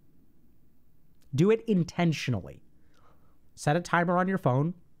 Do it intentionally. Set a timer on your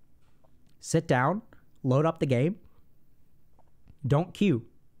phone. Sit down, load up the game. Don't queue,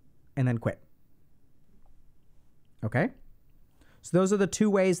 and then quit. Okay? So those are the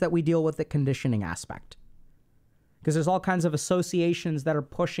two ways that we deal with the conditioning aspect. Because there's all kinds of associations that are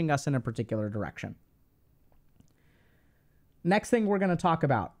pushing us in a particular direction. Next thing we're going to talk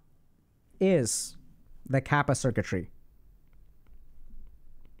about is the kappa circuitry.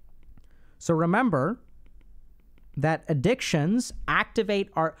 So remember that addictions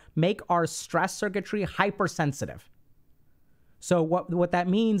make our stress circuitry hypersensitive. So what that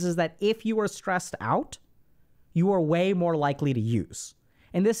means is that if you are stressed out, you are way more likely to use.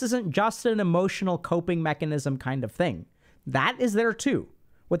 And this isn't just an emotional coping mechanism kind of thing. That is there too.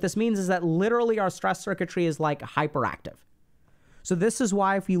 What this means is that literally our stress circuitry is like hyperactive. So this is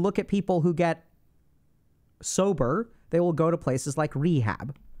why if you look at people who get sober, they will go to places like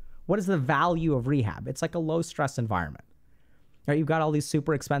rehab. What is the value of rehab? It's like a low stress environment. Right? You've got all these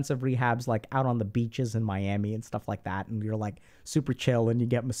super expensive rehabs like out on the beaches in Miami and stuff like that. And you're like super chill and you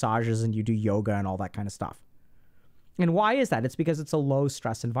get massages and you do yoga and all that kind of stuff. And why is that? It's because it's a low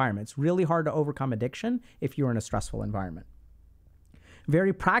stress environment. It's really hard to overcome addiction if you're in a stressful environment.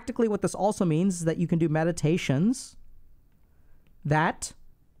 Very practically, what this also means is that you can do meditations that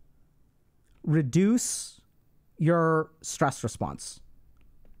reduce your stress response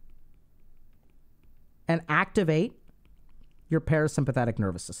and activate your parasympathetic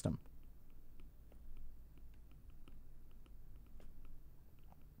nervous system.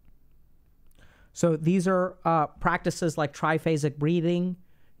 So these are practices like triphasic breathing,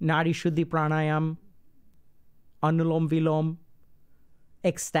 Nadi Shuddhi Pranayam, Anulom Vilom.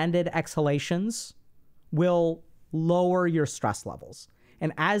 Extended exhalations will lower your stress levels.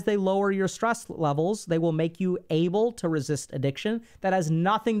 And as they lower your stress levels, they will make you able to resist addiction. That has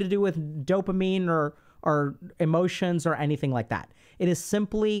nothing to do with dopamine or emotions or anything like that. It is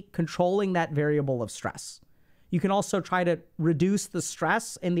simply controlling that variable of stress. You can also try to reduce the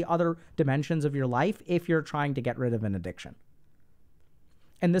stress in the other dimensions of your life if you're trying to get rid of an addiction.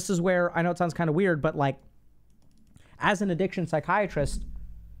 And this is where, I know it sounds kind of weird, but like, as an addiction psychiatrist,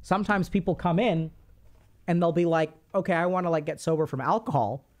 sometimes people come in and they'll be like, okay, I want to like get sober from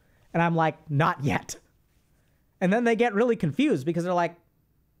alcohol. And I'm like, not yet. And then they get really confused because they're like,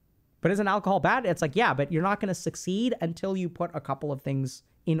 but isn't alcohol bad? It's like, yeah, but you're not going to succeed until you put a couple of things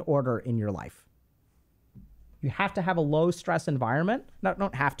in order in your life. You have to have a low stress environment. No,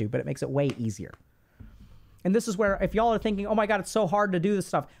 don't have to, but it makes it way easier. And this is where if y'all are thinking, oh my God, it's so hard to do this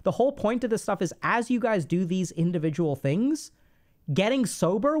stuff. The whole point of this stuff is as you guys do these individual things, getting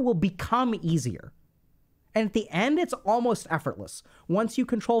sober will become easier. And at the end, it's almost effortless. Once you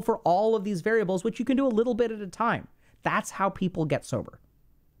control for all of these variables, which you can do a little bit at a time. That's how people get sober.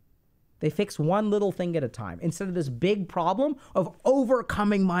 They fix one little thing at a time instead of this big problem of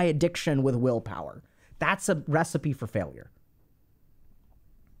overcoming my addiction with willpower. That's a recipe for failure.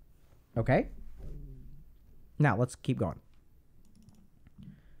 Okay? Now, let's keep going.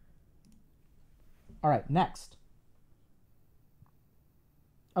 All right, next.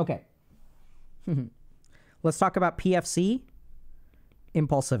 Okay. Let's talk about PFC,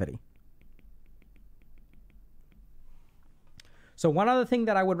 impulsivity. So one other thing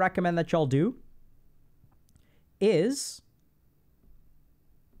that I would recommend that y'all do is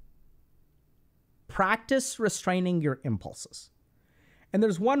practice restraining your impulses. And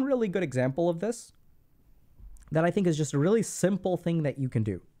there's one really good example of this that I think is just a really simple thing that you can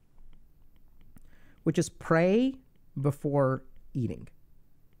do, which is pray before eating.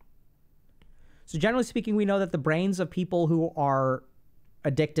 So generally speaking, we know that the brains of people who are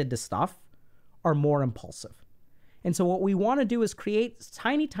addicted to stuff are more impulsive. And so what we want to do is create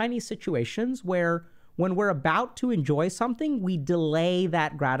tiny, tiny situations where when we're about to enjoy something, we delay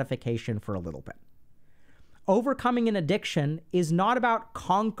that gratification for a little bit. Overcoming an addiction is not about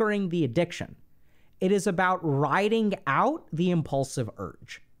conquering the addiction. It is about riding out the impulsive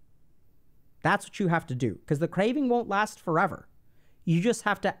urge. That's what you have to do, because the craving won't last forever. You just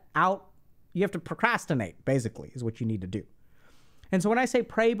have to procrastinate, basically, is what you need to do. And so when I say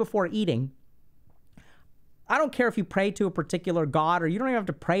pray before eating, I don't care if you pray to a particular God or you don't even have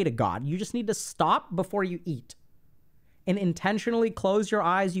to pray to God. You just need to stop before you eat and intentionally close your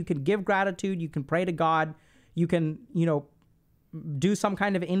eyes. You can give gratitude. You can pray to God. You can, do some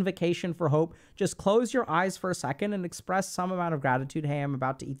kind of invocation for hope. Just close your eyes for a second and express some amount of gratitude. Hey, I'm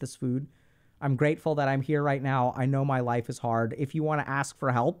about to eat this food. I'm grateful that I'm here right now. I know my life is hard. If you want to ask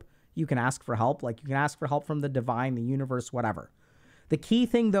for help, you can ask for help. Like you can ask for help from the divine, the universe, whatever. The key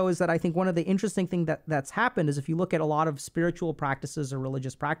thing, though, is that I think one of the interesting things that's happened is if you look at a lot of spiritual practices or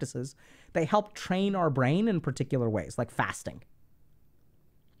religious practices, they help train our brain in particular ways, like fasting,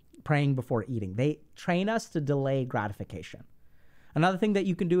 praying before eating. They train us to delay gratification. Another thing that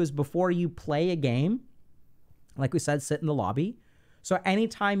you can do is before you play a game, like we said, sit in the lobby. So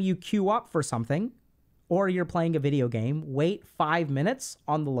anytime you queue up for something or you're playing a video game, wait 5 minutes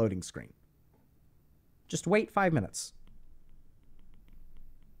on the loading screen. Just wait 5 minutes.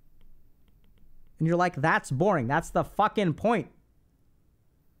 And you're like, that's boring. That's the fucking point.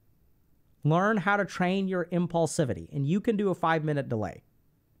 Learn how to train your impulsivity, and you can do a 5-minute delay.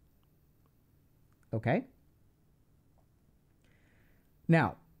 Okay?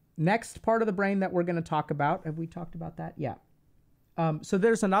 Now, next part of the brain that we're going to talk about. Have we talked about that? Yeah. So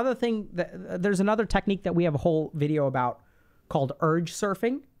there's another thing. There's another technique that we have a whole video about called urge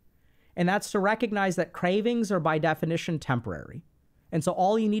surfing. And that's to recognize that cravings are by definition temporary. And so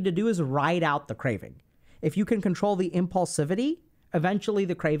all you need to do is ride out the craving. If you can control the impulsivity, eventually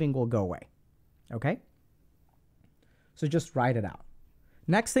the craving will go away. Okay? So just ride it out.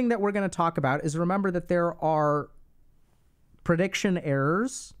 Next thing that we're going to talk about is remember that there are prediction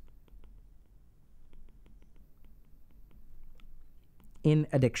errors in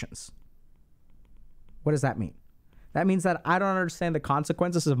addictions. What does that mean? That means that I don't understand the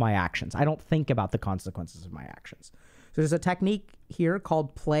consequences of my actions. I don't think about the consequences of my actions. So there's a technique here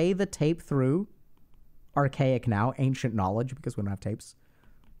called play the tape through, archaic now, ancient knowledge because we don't have tapes,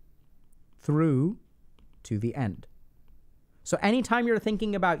 through to the end. So anytime you're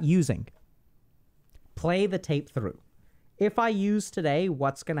thinking about using, play the tape through. If I use today,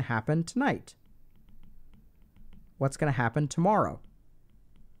 what's going to happen tonight? What's going to happen tomorrow?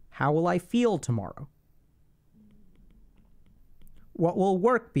 How will I feel tomorrow? What will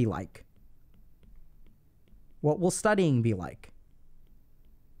work be like? What will studying be like?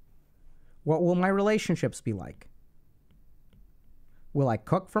 What will my relationships be like? Will I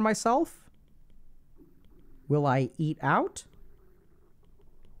cook for myself? Will I eat out?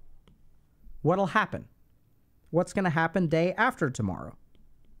 What'll happen? What's going to happen day after tomorrow?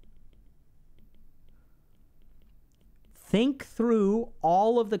 Think through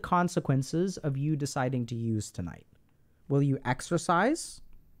all of the consequences of you deciding to use tonight. Will you exercise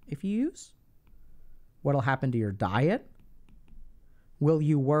if you use? What'll happen to your diet? Will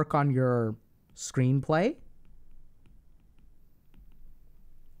you work on your screenplay?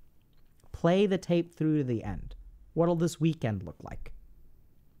 Play the tape through to the end. What'll this weekend look like?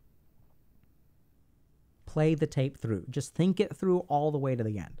 Play the tape through. Just think it through all the way to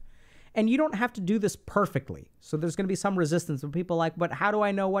the end. And you don't have to do this perfectly. So there's going to be some resistance when people are like, but how do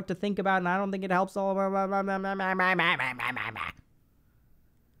I know what to think about? And I don't think it helps.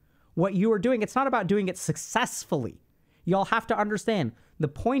 What you are doing, it's not about doing it successfully. Y'all have to understand, the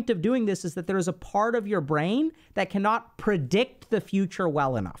point of doing this is that there is a part of your brain that cannot predict the future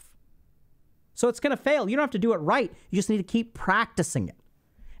well enough. So it's going to fail. You don't have to do it right. You just need to keep practicing it.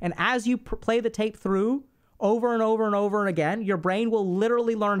 And as you play the tape through over and over and over and again, your brain will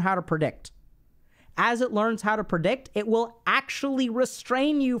literally learn how to predict. As it learns how to predict, it will actually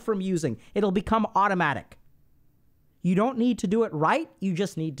restrain you from using. It'll become automatic. You don't need to do it right. You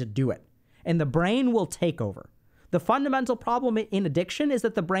just need to do it. And the brain will take over. The fundamental problem in addiction is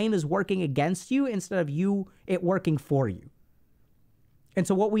that the brain is working against you instead of it working for you. And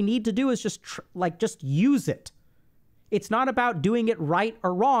so what we need to do is just use it. It's not about doing it right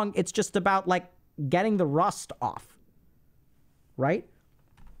or wrong. It's just about getting the rust off, right?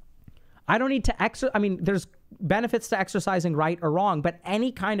 I don't need to there's benefits to exercising right or wrong, but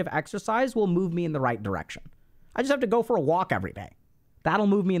any kind of exercise will move me in the right direction. I just have to go for a walk every day. That'll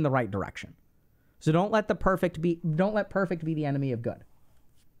move me in the right direction. So don't let perfect be the enemy of good.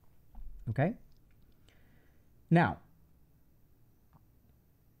 Okay? Now,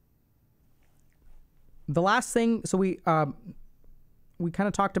 the last thing, so we kind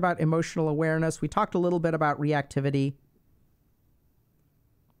of talked about emotional awareness. We talked a little bit about reactivity.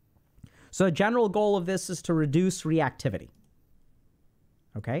 So a general goal of this is to reduce reactivity.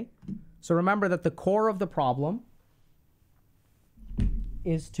 Okay? So remember that the core of the problem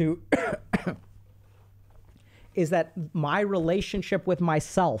is that my relationship with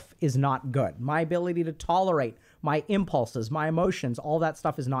myself is not good. My ability to tolerate my impulses, my emotions, all that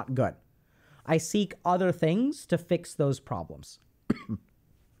stuff is not good. I seek other things to fix those problems.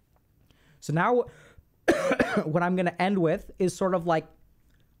 So now what I'm going to end with is sort of like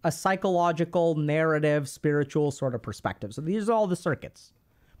a psychological, narrative, spiritual sort of perspective. So these are all the circuits,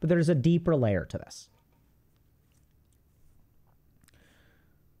 but there's a deeper layer to this.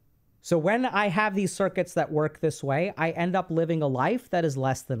 So when I have these circuits that work this way, I end up living a life that is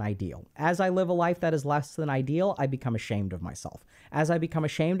less than ideal. As I live a life that is less than ideal, I become ashamed of myself. As I become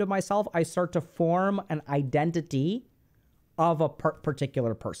ashamed of myself, I start to form an identity of a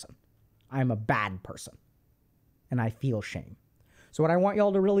particular person. I'm a bad person, and I feel shame. So what I want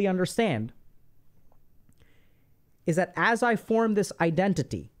y'all to really understand is that as I form this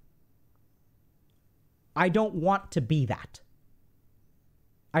identity, I don't want to be that.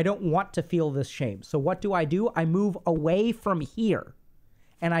 I don't want to feel this shame. So what do? I move away from here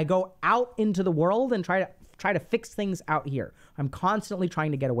and I go out into the world and try to fix things out here. I'm constantly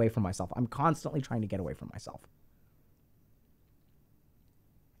trying to get away from myself.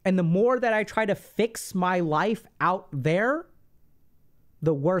 And the more that I try to fix my life out there,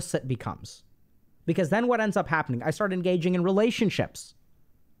 the worse it becomes. Because then what ends up happening? I start engaging in relationships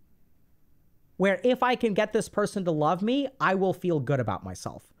where if I can get this person to love me, I will feel good about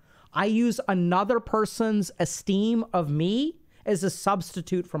myself. I use another person's esteem of me as a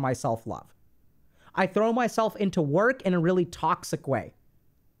substitute for my self-love. I throw myself into work in a really toxic way.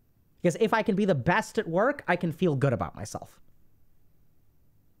 Because if I can be the best at work, I can feel good about myself.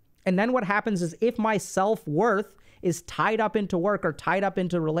 And then what happens is if my self-worth is tied up into work or tied up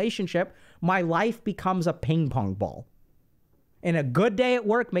into relationship, my life becomes a ping pong ball. And a good day at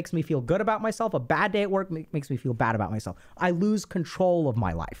work makes me feel good about myself. A bad day at work makes me feel bad about myself. I lose control of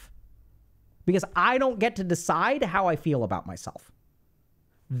my life because I don't get to decide how I feel about myself.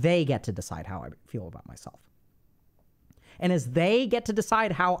 They get to decide how I feel about myself. And as they get to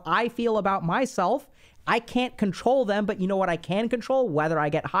decide how I feel about myself, I can't control them, but you know what I can control? Whether I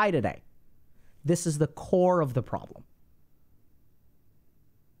get high today. This is the core of the problem.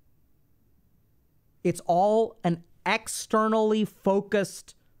 It's all an externally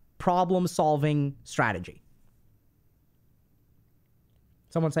focused problem-solving strategy.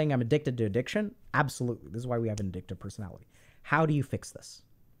 Someone saying I'm addicted to addiction? Absolutely. This is why we have an addictive personality. How do you fix this?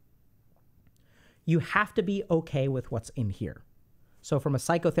 You have to be okay with what's in here. So from a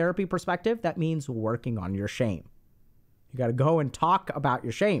psychotherapy perspective, that means working on your shame. You got to go and talk about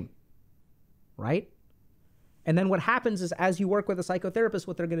your shame, right? And then what happens is as you work with a psychotherapist,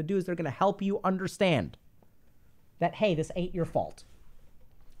 what they're going to do is they're going to help you understand that, hey, this ain't your fault.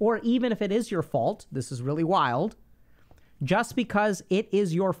 Or even if it is your fault, this is really wild, just because it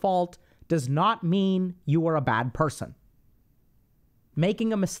is your fault does not mean you are a bad person.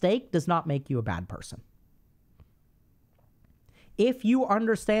 Making a mistake does not make you a bad person. If you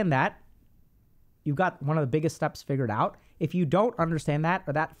understand that, you've got one of the biggest steps figured out. If you don't understand that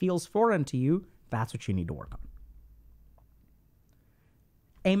or that feels foreign to you, that's what you need to work on.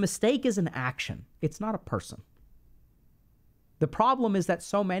 A mistake is an action. It's not a person. The problem is that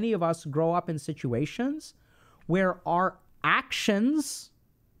so many of us grow up in situations where our actions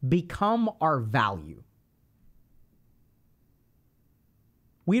become our value.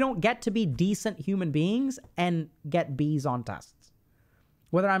 We don't get to be decent human beings and get B's on tests.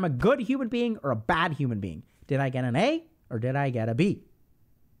 Whether I'm a good human being or a bad human being. Did I get an A or did I get a B?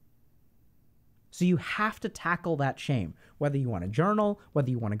 So you have to tackle that shame. Whether you want to journal, whether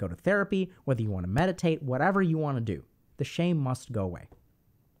you want to go to therapy, whether you want to meditate, whatever you want to do. The shame must go away.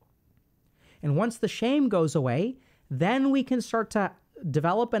 And once the shame goes away, then we can start to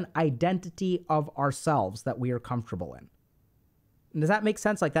develop an identity of ourselves that we are comfortable in. And does that make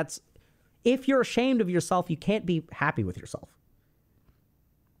sense? Like that's, if you're ashamed of yourself, you can't be happy with yourself.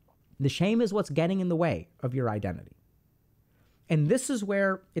 The shame is what's getting in the way of your identity. And this is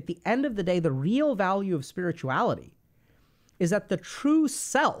where, at the end of the day, the real value of spirituality is that the true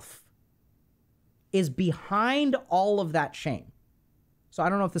self is behind all of that shame. So I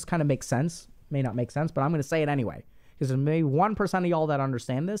don't know if this kind of makes sense, may not make sense, but I'm going to say it anyway, because there's maybe 1% of y'all that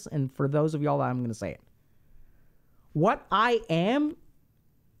understand this, and for those of y'all that I'm going to say it. What I am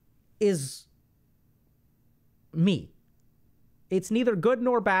is me. It's neither good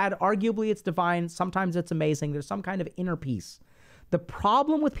nor bad. Arguably, it's divine. Sometimes it's amazing. There's some kind of inner peace. The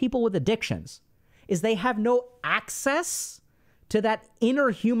problem with people with addictions is they have no access to that inner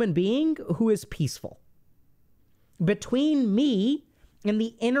human being who is peaceful. Between me and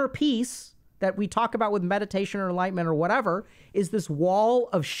the inner peace that we talk about with meditation or enlightenment or whatever is this wall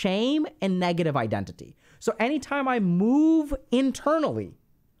of shame and negative identity. So anytime I move internally,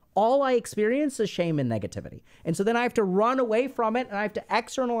 all I experience is shame and negativity. And so then I have to run away from it, and I have to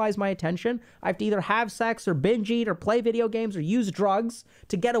externalize my attention. I have to either have sex or binge eat or play video games or use drugs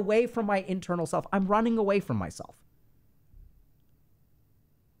to get away from my internal self. I'm running away from myself.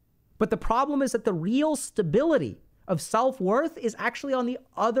 But the problem is that the real stability of self-worth is actually on the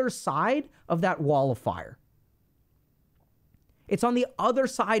other side of that wall of fire. It's on the other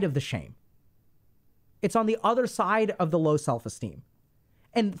side of the shame. It's on the other side of the low self-esteem.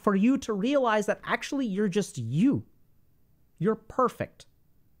 And for you to realize that actually you're just you. You're perfect.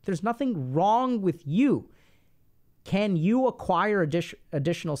 There's nothing wrong with you. Can you acquire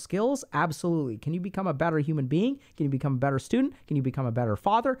additional skills? Absolutely. Can you become a better human being? Can you become a better student? Can you become a better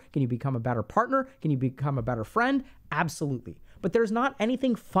father? Can you become a better partner? Can you become a better friend? Absolutely. But there's not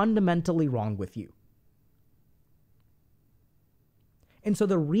anything fundamentally wrong with you. And so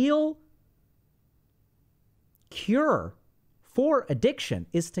the real cure for addiction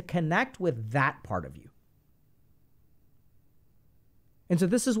is to connect with that part of you. And so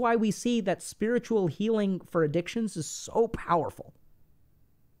this is why we see that spiritual healing for addictions is so powerful.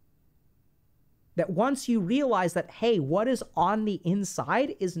 That once you realize that, hey, what is on the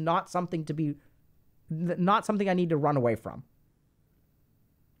inside is not something I need to run away from.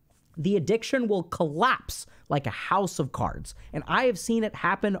 The addiction will collapse like a house of cards. And I have seen it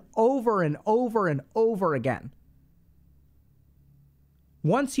happen over and over and over again.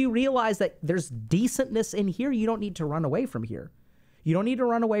 Once you realize that there's decentness in here, you don't need to run away from here. You don't need to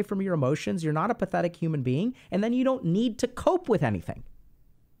run away from your emotions. You're not a pathetic human being. And then you don't need to cope with anything.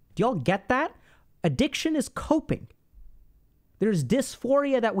 Do y'all get that? Addiction is coping. There's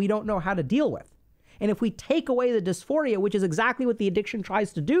dysphoria that we don't know how to deal with. And if we take away the dysphoria, which is exactly what the addiction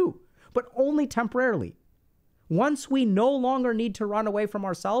tries to do, but only temporarily, once we no longer need to run away from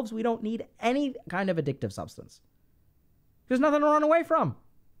ourselves, we don't need any kind of addictive substance. There's nothing to run away from.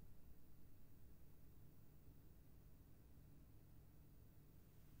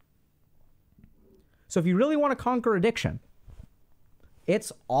 So if you really want to conquer addiction,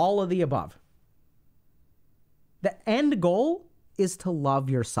 it's all of the above. The end goal is to love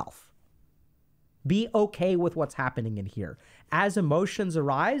yourself. Be okay with what's happening in here. As emotions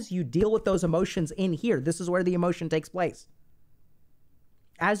arise, you deal with those emotions in here. This is where the emotion takes place.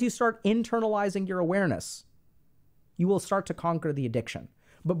 As you start internalizing your awareness, you will start to conquer the addiction.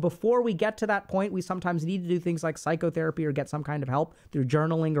 But before we get to that point, we sometimes need to do things like psychotherapy or get some kind of help through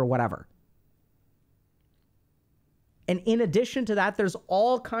journaling or whatever. And in addition to that, there's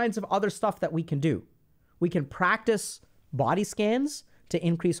all kinds of other stuff that we can do. We can practice body scans to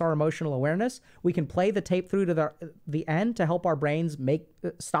increase our emotional awareness. We can play the tape through to the end to help our brains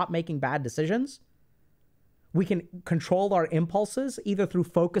stop making bad decisions. We can control our impulses either through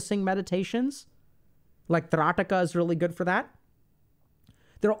focusing meditations, like Trataka is really good for that.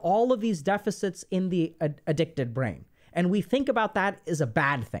 There are all of these deficits in the addicted brain. And we think about that as a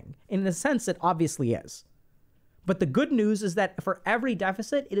bad thing. In a sense, it obviously is. But the good news is that for every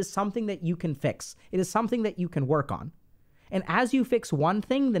deficit, it is something that you can fix. It is something that you can work on. And as you fix one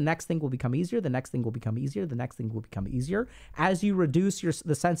thing, the next thing will become easier. The next thing will become easier. The next thing will become easier. As you reduce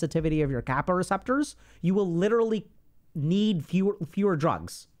the sensitivity of your kappa receptors, you will literally need fewer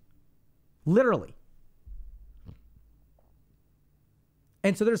drugs. Literally.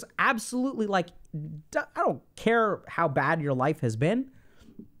 And so there's absolutely I don't care how bad your life has been.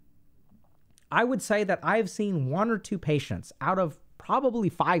 I would say that I've seen 1 or 2 patients out of probably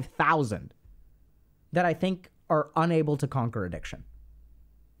 5,000 that I think are unable to conquer addiction.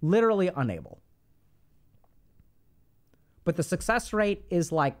 Literally unable. But the success rate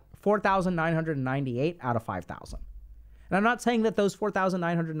is like 4,998 out of 5,000. And I'm not saying that those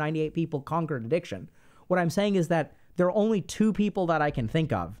 4,998 people conquered addiction. What I'm saying is that there are only 2 people that I can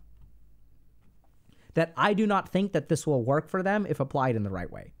think of that I do not think that this will work for them if applied in the right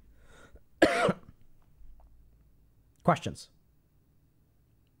way. Questions?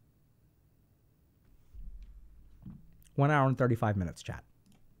 1 hour and 35 minutes, chat.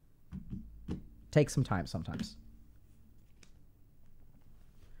 Take some time sometimes.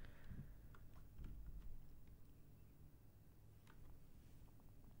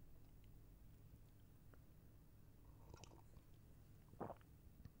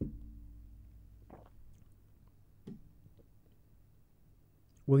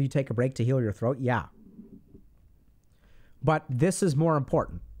 Will you take a break to heal your throat? Yeah. But this is more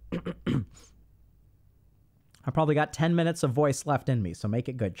important. I probably got 10 minutes of voice left in me, so make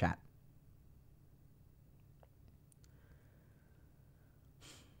it good, chat.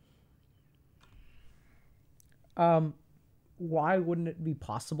 Why wouldn't it be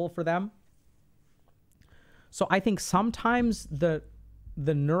possible for them? So I think sometimes the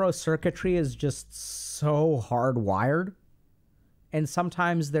neurocircuitry is just so hardwired, and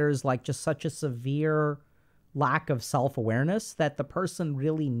sometimes there's like just such a severe lack of self-awareness that the person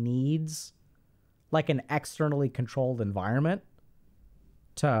really needs like an externally controlled environment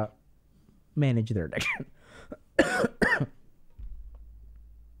to manage their addiction.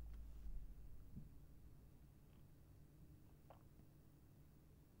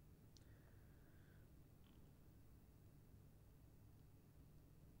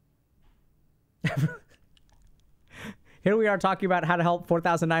 Here we are talking about how to help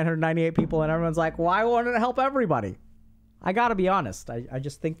 4,998 people, and everyone's like, why won't it help everybody? I got to be honest. I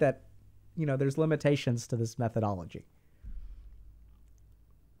just think that, you know, there's limitations to this methodology.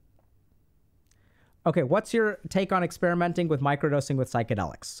 Okay, what's your take on experimenting with microdosing with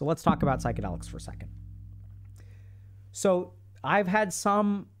psychedelics? So let's talk about psychedelics for a second. So I've had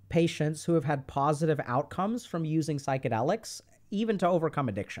some patients who have had positive outcomes from using psychedelics, even to overcome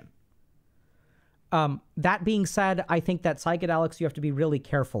addiction. That being said, I think that psychedelics you have to be really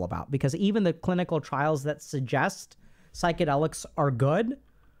careful about, because even the clinical trials that suggest psychedelics are good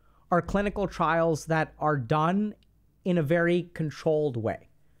are clinical trials that are done in a very controlled way.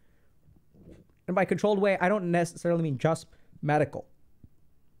 And by controlled way, I don't necessarily mean just medical.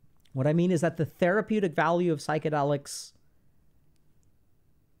 What I mean is that the therapeutic value of psychedelics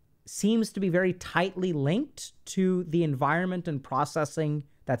seems to be very tightly linked to the environment and processing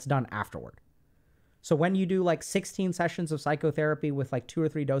that's done afterward. So when you do like 16 sessions of psychotherapy with like 2 or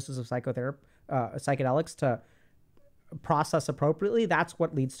 3 doses of psychedelics to process appropriately, that's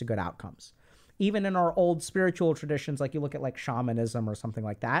what leads to good outcomes. Even in our old spiritual traditions, like you look at like shamanism or something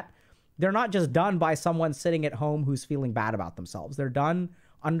like that, they're not just done by someone sitting at home who's feeling bad about themselves. They're done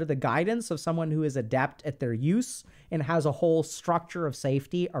under the guidance of someone who is adept at their use and has a whole structure of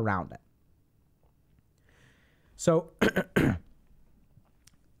safety around it. So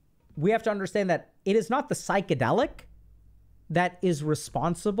we have to understand that it is not the psychedelic that is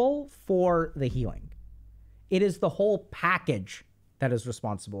responsible for the healing. It is the whole package that is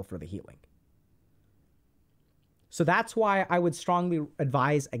responsible for the healing. So that's why I would strongly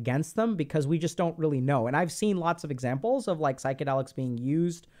advise against them, because we just don't really know. And I've seen lots of examples of like psychedelics being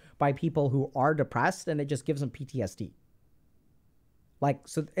used by people who are depressed, and it just gives them PTSD. Like,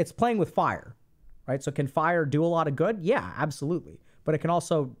 so it's playing with fire, right? So can fire do a lot of good? Yeah, absolutely. But it can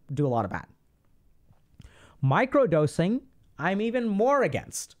also do a lot of bad. Microdosing, I'm even more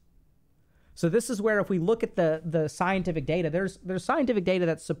against. So this is where if we look at the scientific data, there's scientific data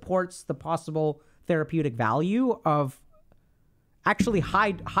that supports the possible therapeutic value of actually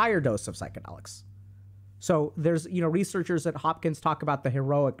higher dose of psychedelics. So there's, you know, researchers at Hopkins talk about the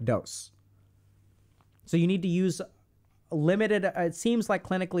heroic dose. So you need to use limited, it seems like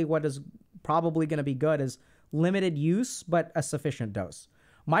clinically what is probably going to be good is limited use, but a sufficient dose.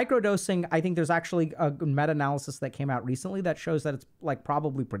 Microdosing, I think there's actually a meta-analysis that came out recently that shows that it's like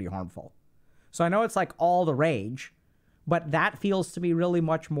probably pretty harmful. So I know it's like all the rage, but that feels to me really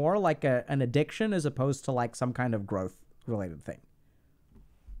much more like an addiction as opposed to like some kind of growth related thing.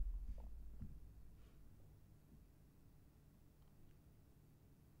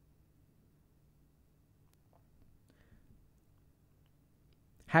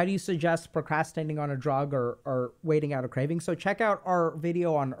 How do you suggest procrastinating on a drug or waiting out a craving? So check out our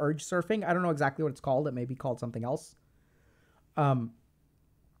video on urge surfing. I don't know exactly what it's called. It may be called something else. But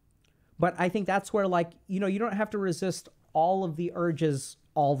I think that's where, like, you know, you don't have to resist all of the urges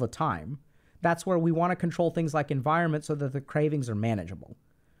all the time. That's where we want to control things like environment so that the cravings are manageable.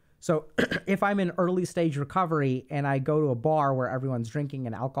 So if I'm in early stage recovery and I go to a bar where everyone's drinking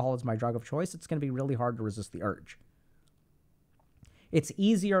and alcohol is my drug of choice, it's going to be really hard to resist the urge. It's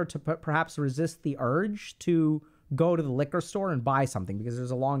easier to perhaps resist the urge to go to the liquor store and buy something because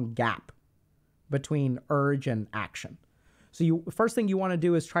there's a long gap between urge and action. So first thing you want to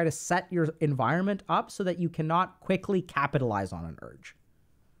do is try to set your environment up so that you cannot quickly capitalize on an urge.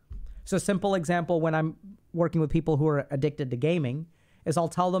 So a simple example when I'm working with people who are addicted to gaming is I'll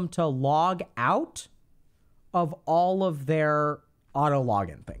tell them to log out of all of their auto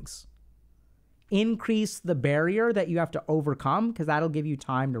login things. Increase the barrier that you have to overcome because that'll give you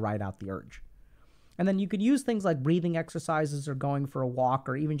time to ride out the urge. And then you could use things like breathing exercises or going for a walk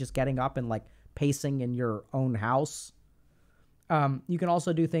or even just getting up and like pacing in your own house You can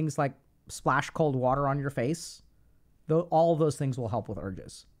also do things like splash cold water on your face. All of those things will help with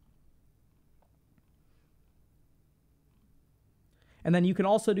urges. And then you can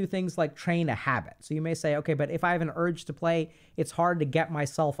also do things like train a habit. So you may say, okay, but if I have an urge to play, it's hard to get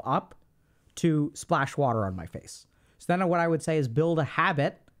myself up to splash water on my face. So then what I would say is build a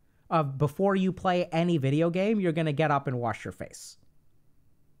habit of before you play any video game, you're going to get up and wash your face.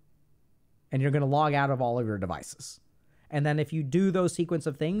 And you're going to log out of all of your devices. And then if you do those sequence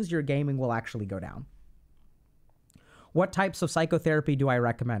of things, your gaming will actually go down. What types of psychotherapy do I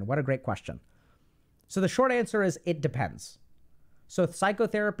recommend? What a great question. So the short answer is it depends. So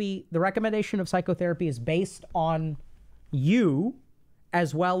psychotherapy, the recommendation of psychotherapy is based on you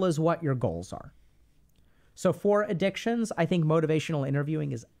as well as what your goals are. So for addictions, I think motivational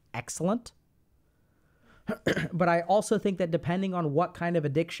interviewing is excellent. But I also think that depending on what kind of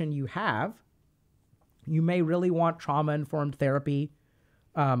addiction you have, you may really want trauma-informed therapy.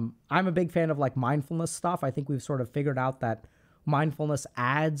 I'm a big fan of like mindfulness stuff. I think we've sort of figured out that mindfulness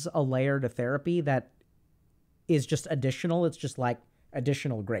adds a layer to therapy that is just additional. It's just like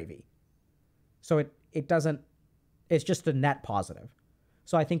additional gravy. So it doesn't, it's just a net positive.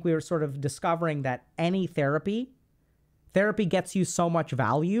 So I think we were sort of discovering that any therapy gets you so much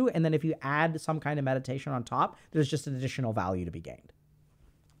value. And then if you add some kind of meditation on top, there's just an additional value to be gained.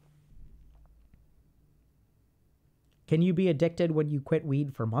 Can you be addicted when you quit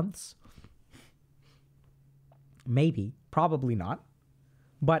weed for months? Maybe, probably not.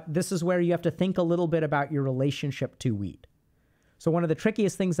 But this is where you have to think a little bit about your relationship to weed. So one of the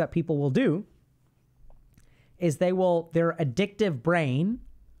trickiest things that people will do is their addictive brain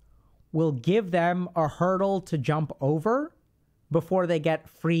will give them a hurdle to jump over before they get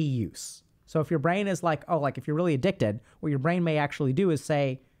free use. So if your brain is like, oh, like if you're really addicted, what your brain may actually do is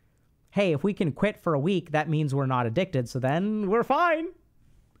say, hey, if we can quit for a week, that means we're not addicted. So then we're fine.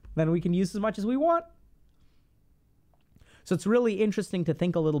 Then we can use as much as we want. So it's really interesting to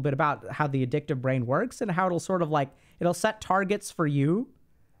think a little bit about how the addictive brain works and how it'll sort of like, it'll set targets for you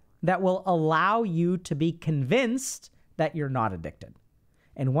that will allow you to be convinced that you're not addicted.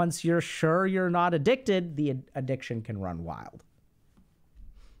 And once you're sure you're not addicted, the addiction can run wild.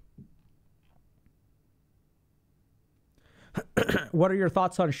 What are your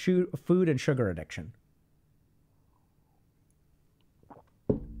thoughts on food and sugar addiction?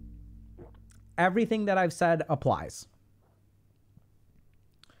 Everything that I've said applies.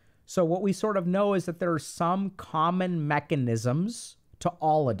 So what we sort of know is that there are some common mechanisms to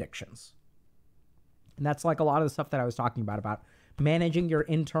all addictions. And that's like a lot of the stuff that I was talking about managing your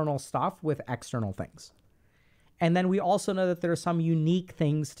internal stuff with external things. And then we also know that there are some unique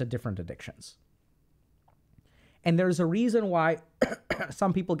things to different addictions. And there's a reason why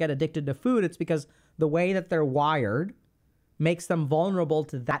some people get addicted to food. It's because the way that they're wired makes them vulnerable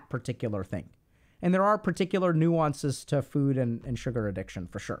to that particular thing. And there are particular nuances to food and sugar addiction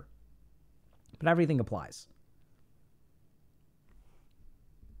for sure. But everything applies.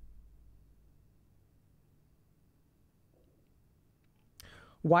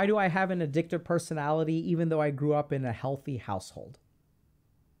 Why do I have an addictive personality even though I grew up in a healthy household?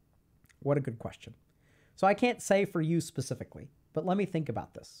 What a good question. So I can't say for you specifically, but let me think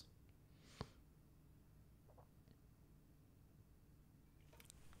about this.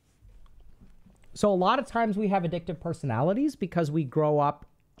 So a lot of times we have addictive personalities because we grow up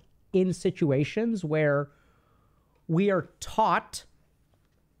in situations where we are taught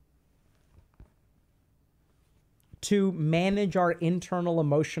to manage our internal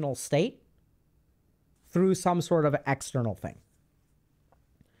emotional state through some sort of external thing.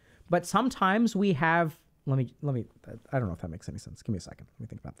 But sometimes we have, let me, I don't know if that makes any sense. Give me a second. Let me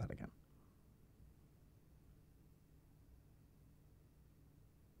think about that again.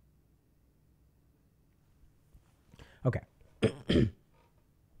 Okay.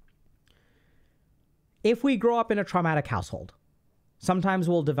 If we grow up in a traumatic household, sometimes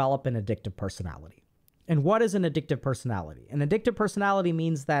we'll develop an addictive personality. And what is an addictive personality? An addictive personality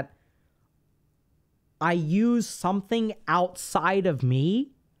means that I use something outside of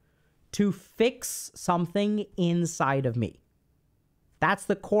me to fix something inside of me. That's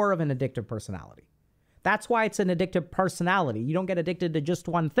the core of an addictive personality. That's why it's an addictive personality. You don't get addicted to just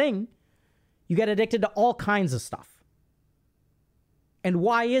one thing. You get addicted to all kinds of stuff. And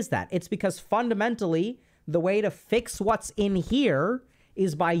why is that? It's because fundamentally, the way to fix what's in here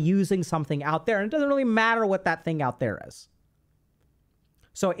is by using something out there. And it doesn't really matter what that thing out there is.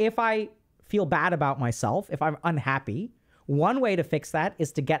 So if I feel bad about myself, if I'm unhappy, one way to fix that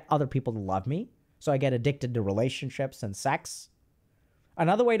is to get other people to love me. So I get addicted to relationships and sex.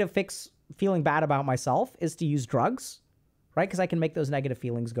 Another way to fix feeling bad about myself is to use drugs. right? Because I can make those negative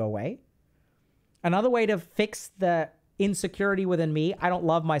feelings go away. Another way to fix the insecurity within me, I don't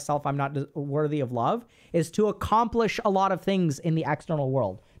love myself, I'm not worthy of love, is to accomplish a lot of things in the external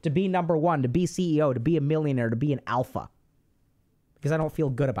world. To be number one, to be CEO, to be a millionaire, to be an alpha. Because I don't feel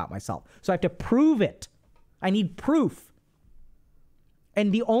good about myself. So I have to prove it. I need proof.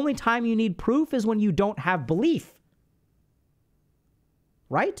 And the only time you need proof is when you don't have belief.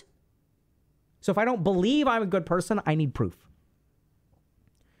 Right? So if I don't believe I'm a good person, I need proof.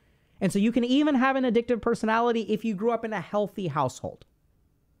 And so you can even have an addictive personality if you grew up in a healthy household.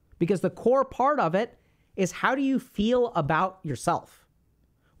 Because the core part of it is, how do you feel about yourself?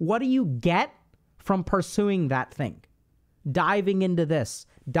 What do you get from pursuing that thing? Diving into this,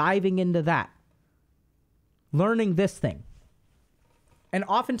 diving into that, learning this thing. And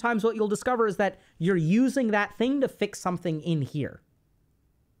oftentimes what you'll discover is that you're using that thing to fix something in here.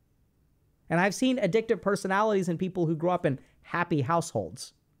 And I've seen addictive personalities in people who grew up in happy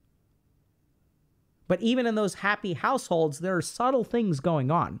households. But even in those happy households, there are subtle things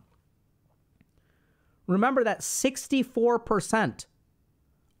going on. Remember that 64%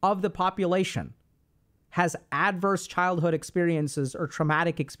 of the population has adverse childhood experiences or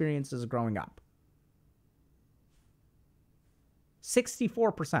traumatic experiences growing up.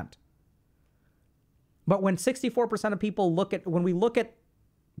 64%. But when 64% of people when we look at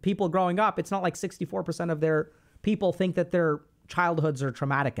people growing up, it's not like 64% of their people think that their childhoods are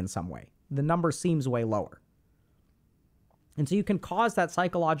traumatic in some way. The number seems way lower. And so you can cause that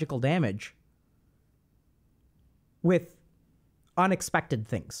psychological damage with unexpected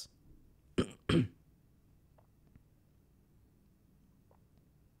things.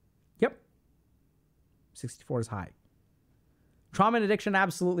 Yep. 64 is high. Trauma and addiction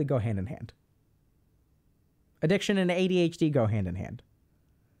absolutely go hand in hand. Addiction and ADHD go hand in hand.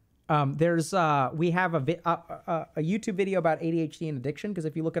 We have a YouTube video about ADHD and addiction, because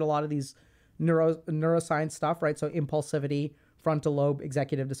if you look at a lot of these neuroscience stuff, right? So impulsivity, frontal lobe,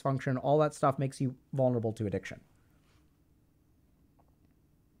 executive dysfunction, all that stuff makes you vulnerable to addiction.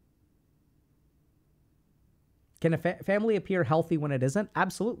 Can a family appear healthy when it isn't?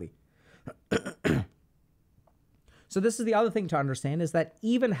 Absolutely. So this is the other thing to understand, is that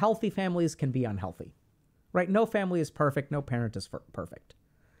even healthy families can be unhealthy, right? No family is perfect. No parent is perfect.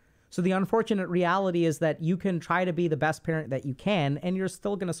 So the unfortunate reality is that you can try to be the best parent that you can, and you're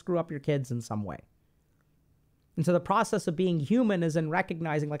still going to screw up your kids in some way. And so the process of being human is in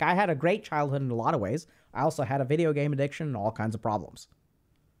recognizing, like, I had a great childhood in a lot of ways. I also had a video game addiction and all kinds of problems.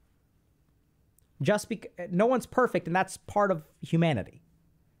 No one's perfect, and that's part of humanity.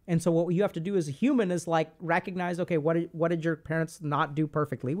 And so what you have to do as a human is, like, recognize, okay, what did your parents not do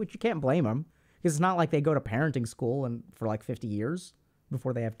perfectly? Which you can't blame them, because it's not like they go to parenting school and for like 50 years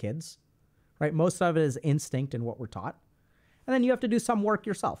before they have kids, right? Most of it is instinct and what we're taught. And then you have to do some work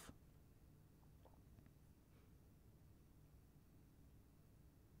yourself.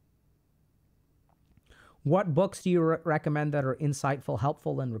 What books do you recommend that are insightful,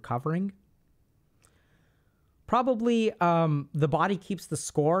 helpful, and recovering? Probably The Body Keeps the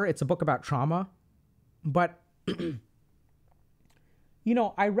Score. It's a book about trauma. But, I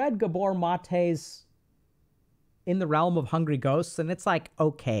read Gabor Mate's In the Realm of Hungry Ghosts, and it's like,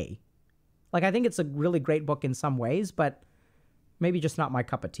 okay. Like, I think it's a really great book in some ways, but maybe just not my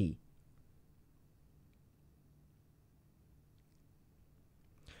cup of tea.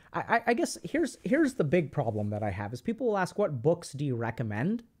 I guess here's the big problem that I have, is people will ask, what books do you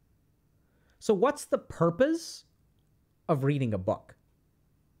recommend? So what's the purpose of reading a book?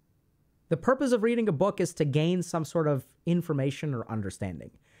 The purpose of reading a book is to gain some sort of information or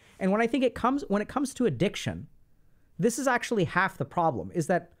understanding. And when it comes to addiction, this is actually half the problem, is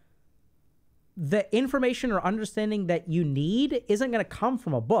that the information or understanding that you need isn't going to come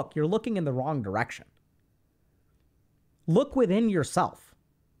from a book. You're looking in the wrong direction. Look within yourself.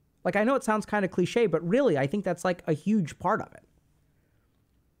 Like, I know it sounds kind of cliche, but really, I think that's like a huge part of it.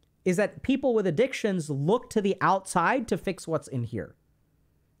 Is that people with addictions look to the outside to fix what's in here.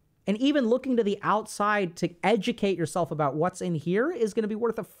 And even looking to the outside to educate yourself about what's in here is going to be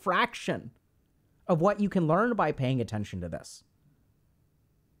worth a fraction of what you can learn by paying attention to this.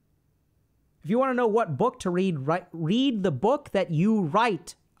 If you want to know what book to read, read the book that you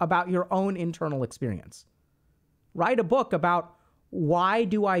write about your own internal experience. Write a book about, why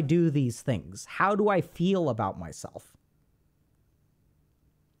do I do these things? How do I feel about myself?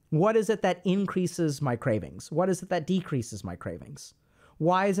 What is it that increases my cravings? What is it that decreases my cravings?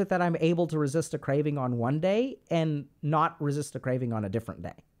 Why is it that I'm able to resist a craving on one day and not resist a craving on a different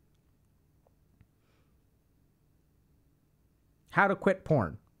day? How to quit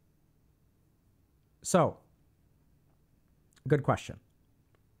porn. So, Good question.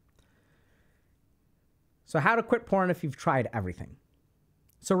 So how to quit porn if you've tried everything.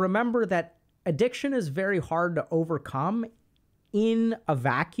 So remember that addiction is very hard to overcome in a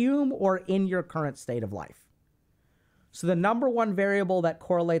vacuum or in your current state of life. So the number one variable that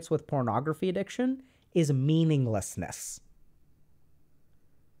correlates with pornography addiction is meaninglessness.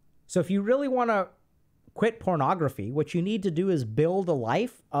 So if you really want to quit pornography, what you need to do is build a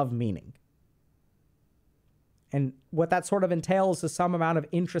life of meaning. And what that sort of entails is some amount of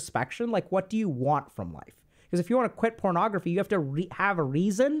introspection, like what do you want from life? Because if you want to quit pornography, you have to have a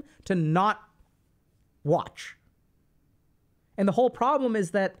reason to not watch. And the whole problem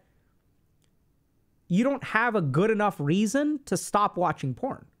is that you don't have a good enough reason to stop watching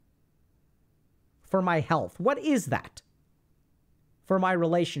porn. For my health, what is that? For my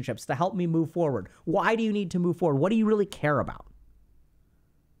relationships, to help me move forward. Why do you need to move forward? What do you really care about?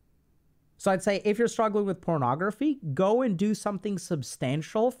 So I'd say if you're struggling with pornography, go and do something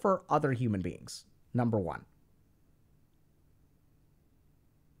substantial for other human beings. Number one.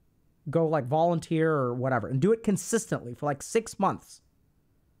 Go like volunteer or whatever and do it consistently for like 6 months.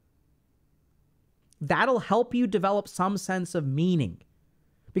 That'll help you develop some sense of meaning,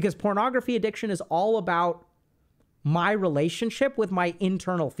 because pornography addiction is all about my relationship with my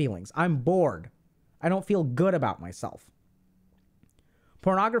internal feelings. I'm bored. I don't feel good about myself.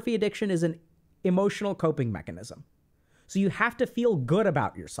 Pornography addiction is an emotional coping mechanism. So you have to feel good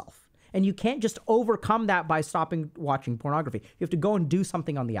about yourself. And you can't just overcome that by stopping watching pornography. You have to go and do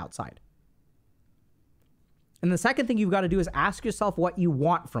something on the outside. And the second thing you've got to do is ask yourself what you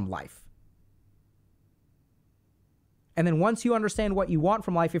want from life. And then once you understand what you want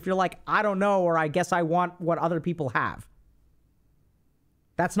from life, if you're like, I don't know, or I guess I want what other people have,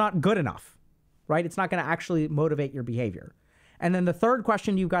 that's not good enough, right? It's not going to actually motivate your behavior. And then the third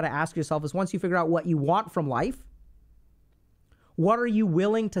question you've got to ask yourself is, once you figure out what you want from life, what are you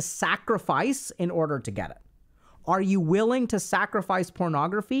willing to sacrifice in order to get it? Are you willing to sacrifice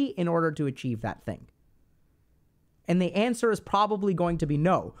pornography in order to achieve that thing? And the answer is probably going to be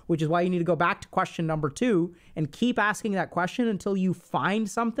no, which is why you need to go back to question number 2 and keep asking that question until you find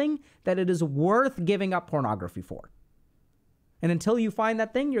something that it is worth giving up pornography for. And until you find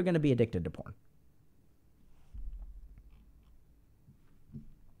that thing, you're going to be addicted to porn.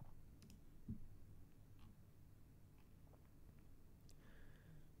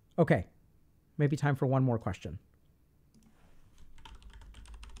 Okay, maybe time for one more question.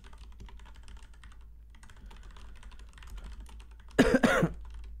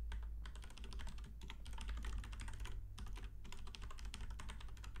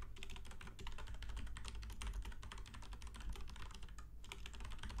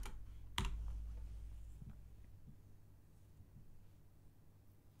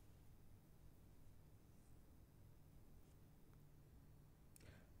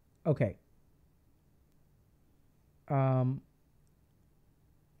 Okay.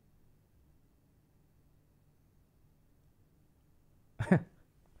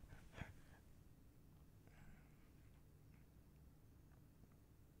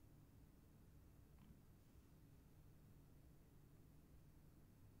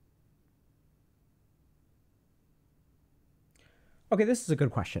 Okay, this is a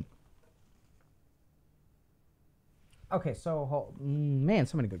good question. Okay, so, man,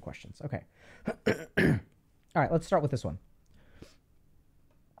 so many good questions. Okay. All right, let's start with this one.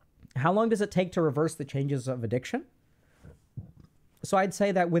 How long does it take to reverse the changes of addiction? So I'd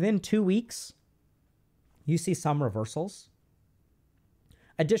say that within 2 weeks, you see some reversals.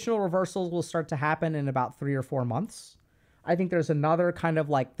 Additional reversals will start to happen in about 3 or 4 months. I think there's another kind of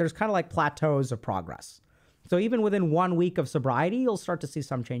like plateaus of progress. So even within 1 week of sobriety, you'll start to see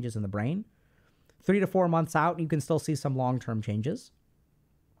some changes in the brain. 3 to 4 months out, you can still see some long-term changes.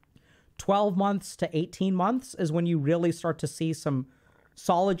 12 months to 18 months is when you really start to see some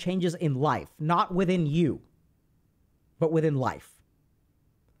solid changes in life, not within you, but within life.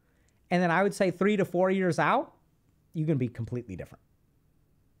 And then I would say 3 to 4 years out, you can be completely different.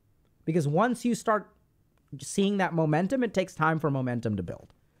 Because once you start seeing that momentum, it takes time for momentum to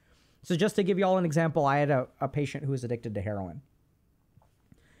build. So just to give you all an example, I had a patient who was addicted to heroin.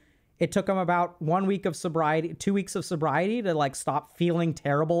 It took them about 1 week of sobriety, 2 weeks of sobriety to like stop feeling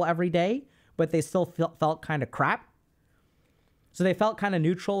terrible every day, but they still felt kind of crap. So they felt kind of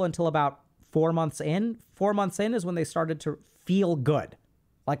neutral until about 4 months in. 4 months in is when they started to feel good,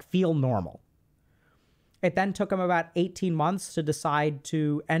 like feel normal. It then took them about 18 months to decide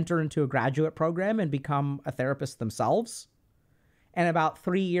to enter into a graduate program and become a therapist themselves. And about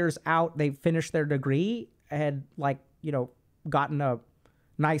 3 years out, they finished their degree, had like, gotten a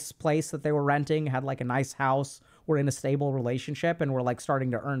nice place that they were renting, had like a nice house, were in a stable relationship and were like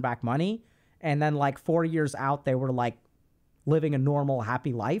starting to earn back money. And then like 4 years out, they were like living a normal,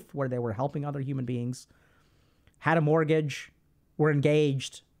 happy life where they were helping other human beings, had a mortgage, were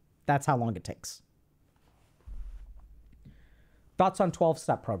engaged. That's how long it takes. Thoughts on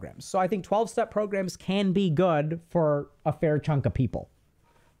 12-step programs. So I think 12-step programs can be good for a fair chunk of people.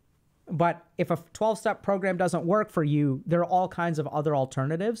 But if a 12-step program doesn't work for you, there are all kinds of other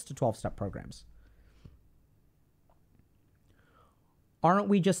alternatives to 12-step programs. Aren't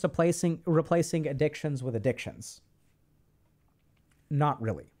we just replacing addictions with addictions? Not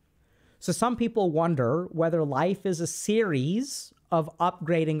really. So some people wonder whether life is a series of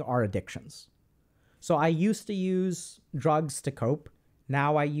upgrading our addictions. So I used to use drugs to cope.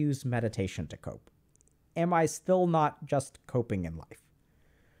 Now I use meditation to cope. Am I still not just coping in life?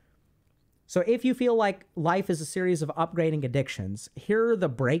 So if you feel like life is a series of upgrading addictions, here are the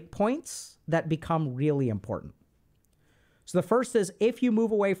break points that become really important. So the first is, if you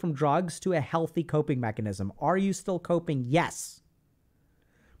move away from drugs to a healthy coping mechanism, are you still coping? Yes.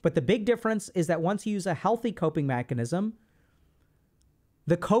 But the big difference is that once you use a healthy coping mechanism,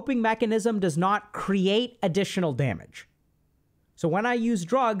 the coping mechanism does not create additional damage. So when I use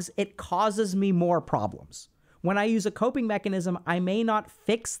drugs, it causes me more problems. When I use a coping mechanism, I may not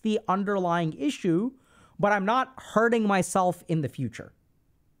fix the underlying issue, but I'm not hurting myself in the future.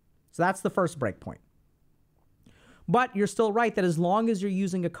 So that's the first break point. But you're still right that as long as you're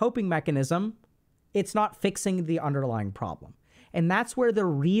using a coping mechanism, it's not fixing the underlying problem. And that's where the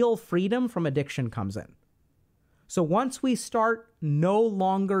real freedom from addiction comes in. So once we start no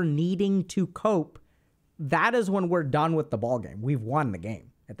longer needing to cope, that is when we're done with the ballgame. We've won the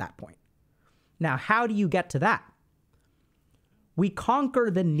game at that point. Now, how do you get to that? We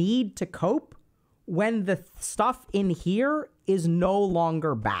conquer the need to cope when the stuff in here is no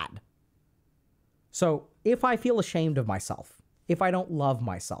longer bad. So if I feel ashamed of myself, if I don't love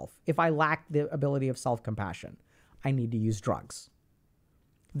myself, if I lack the ability of self-compassion, I need to use drugs.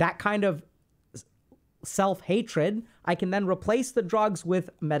 That kind of self-hatred, I can then replace the drugs with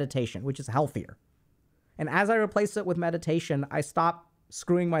meditation, which is healthier. And as I replace it with meditation, I stop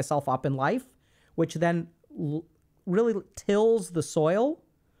screwing myself up in life, which then really tills the soil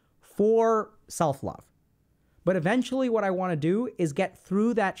for self-love. But eventually what I want to do is get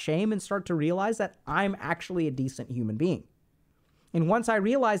through that shame and start to realize that I'm actually a decent human being. And once I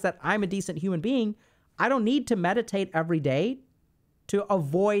realize that I'm a decent human being, I don't need to meditate every day to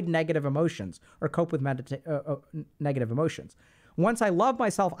avoid negative emotions or cope with negative emotions. Once I love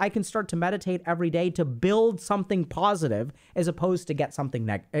myself, I can start to meditate every day to build something positive as opposed to get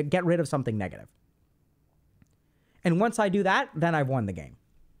rid of something negative. And once I do that, then I've won the game.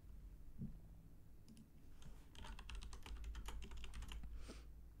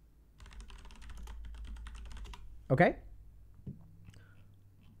 Okay?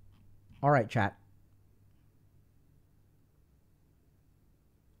 All right, chat.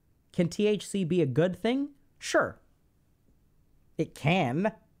 Can THC be a good thing? Sure. It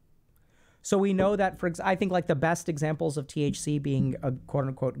can. So we know that, I think like the best examples of THC being a quote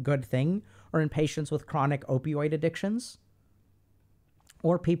unquote good thing are in patients with chronic opioid addictions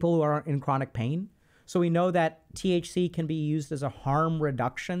or people who are in chronic pain. So we know that THC can be used as a harm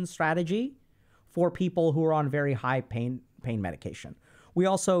reduction strategy for people who are on very high pain medication. We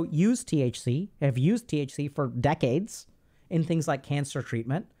also have used THC for decades in things like cancer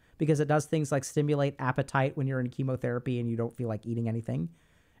treatment, because it does things like stimulate appetite when you're in chemotherapy and you don't feel like eating anything.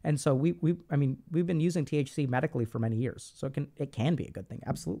 And so we've been using THC medically for many years. So it can be a good thing.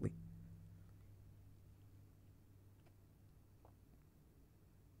 Absolutely.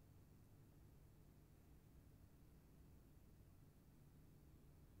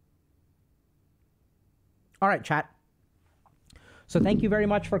 All right, chat. So thank you very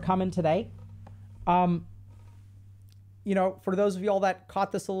much for coming today. For those of y'all that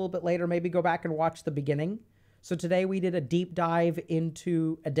caught this a little bit later, maybe go back and watch the beginning. So today we did a deep dive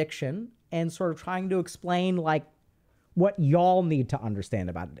into addiction and sort of trying to explain like what y'all need to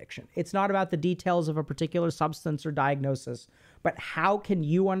understand about addiction. It's not about the details of a particular substance or diagnosis, but how can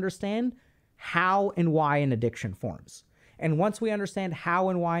you understand how and why an addiction forms? And once we understand how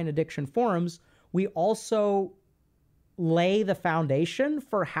and why an addiction forms, we also lay the foundation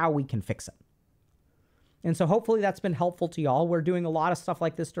for how we can fix it. And so hopefully that's been helpful to y'all. We're doing a lot of stuff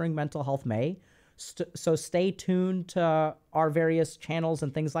like this during Mental Health May. So stay tuned to our various channels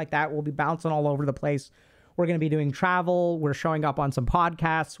and things like that. We'll be bouncing all over the place. We're going to be doing travel. We're showing up on some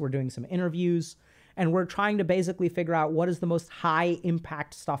podcasts. We're doing some interviews. And we're trying to basically figure out what is the most high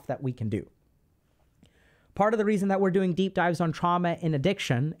impact stuff that we can do. part of the reason that we're doing deep dives on trauma and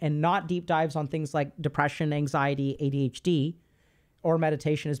addiction and not deep dives on things like depression, anxiety, ADHD, or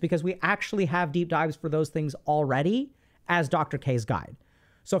meditation is because we actually have deep dives for those things already as Dr. K's guide.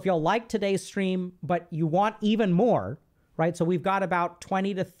 So if y'all like today's stream, but you want even more, right? So we've got about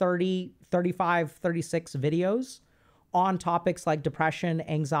 20 to 30, 35, 36 videos on topics like depression,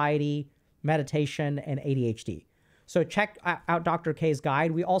 anxiety, meditation, and ADHD. So check out Dr. K's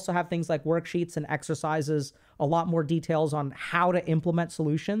guide. We also have things like worksheets and exercises, a lot more details on how to implement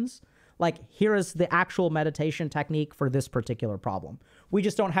solutions. Like, here is the actual meditation technique for this particular problem. We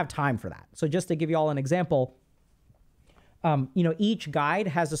just don't have time for that. So just to give you all an example, each guide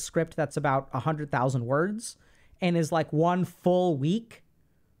has a script that's about 100,000 words and is like one full week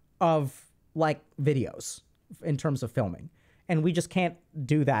of like videos in terms of filming. And we just can't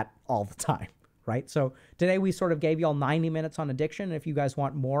do that all the time, right? So today we sort of gave you all 90 minutes on addiction. And if you guys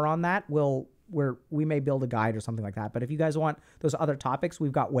want more on that, we may build a guide or something like that. But if you guys want those other topics,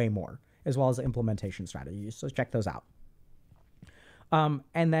 we've got way more, as well as implementation strategies. So check those out.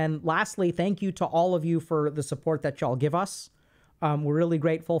 And then lastly, thank you to all of you for the support that y'all give us. We're really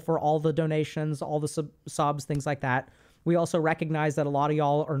grateful for all the donations, all the subs, things like that. We also recognize that a lot of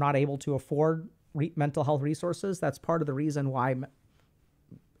y'all are not able to afford mental health resources. That's part of the reason why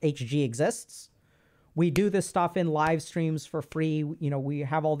HG exists. We do this stuff in live streams for free. We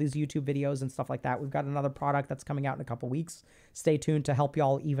have all these YouTube videos and stuff like that. We've got another product that's coming out in a couple weeks. Stay tuned to help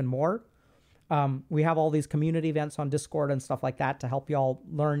y'all even more. We have all these community events on Discord and stuff like that to help y'all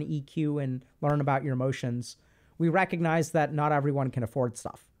learn EQ and learn about your emotions. We recognize that not everyone can afford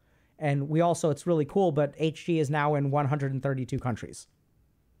stuff. And we also, it's really cool, but HG is now in 132 countries.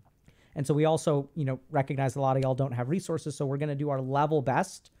 And so we also, recognize a lot of y'all don't have resources. So we're going to do our level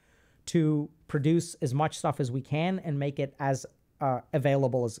best to produce as much stuff as we can and make it as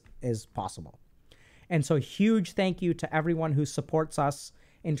available as possible. And so huge thank you to everyone who supports us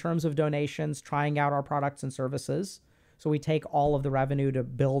in terms of donations, trying out our products and services. So we take all of the revenue to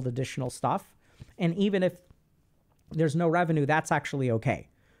build additional stuff. And even if there's no revenue, that's actually okay.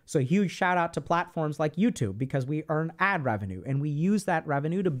 So huge shout out to platforms like YouTube because we earn ad revenue and we use that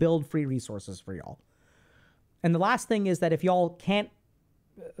revenue to build free resources for y'all. And the last thing is that if y'all can't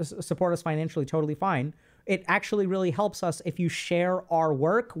support us financially, totally fine. It actually really helps us if you share our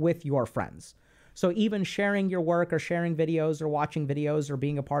work with your friends. So even sharing your work or sharing videos or watching videos or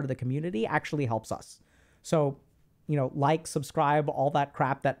being a part of the community actually helps us. So, like, subscribe, all that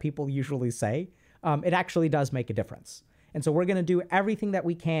crap that people usually say, it actually does make a difference. And so we're going to do everything that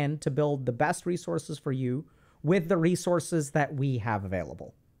we can to build the best resources for you with the resources that we have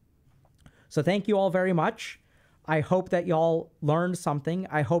available. So thank you all very much. I hope that y'all learned something.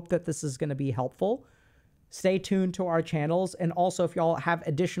 I hope that this is going to be helpful. Stay tuned to our channels. And also, if y'all have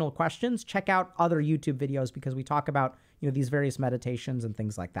additional questions, check out other YouTube videos because we talk about, these various meditations and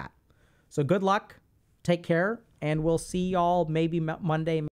things like that. So good luck. Take care. And we'll see y'all maybe Monday.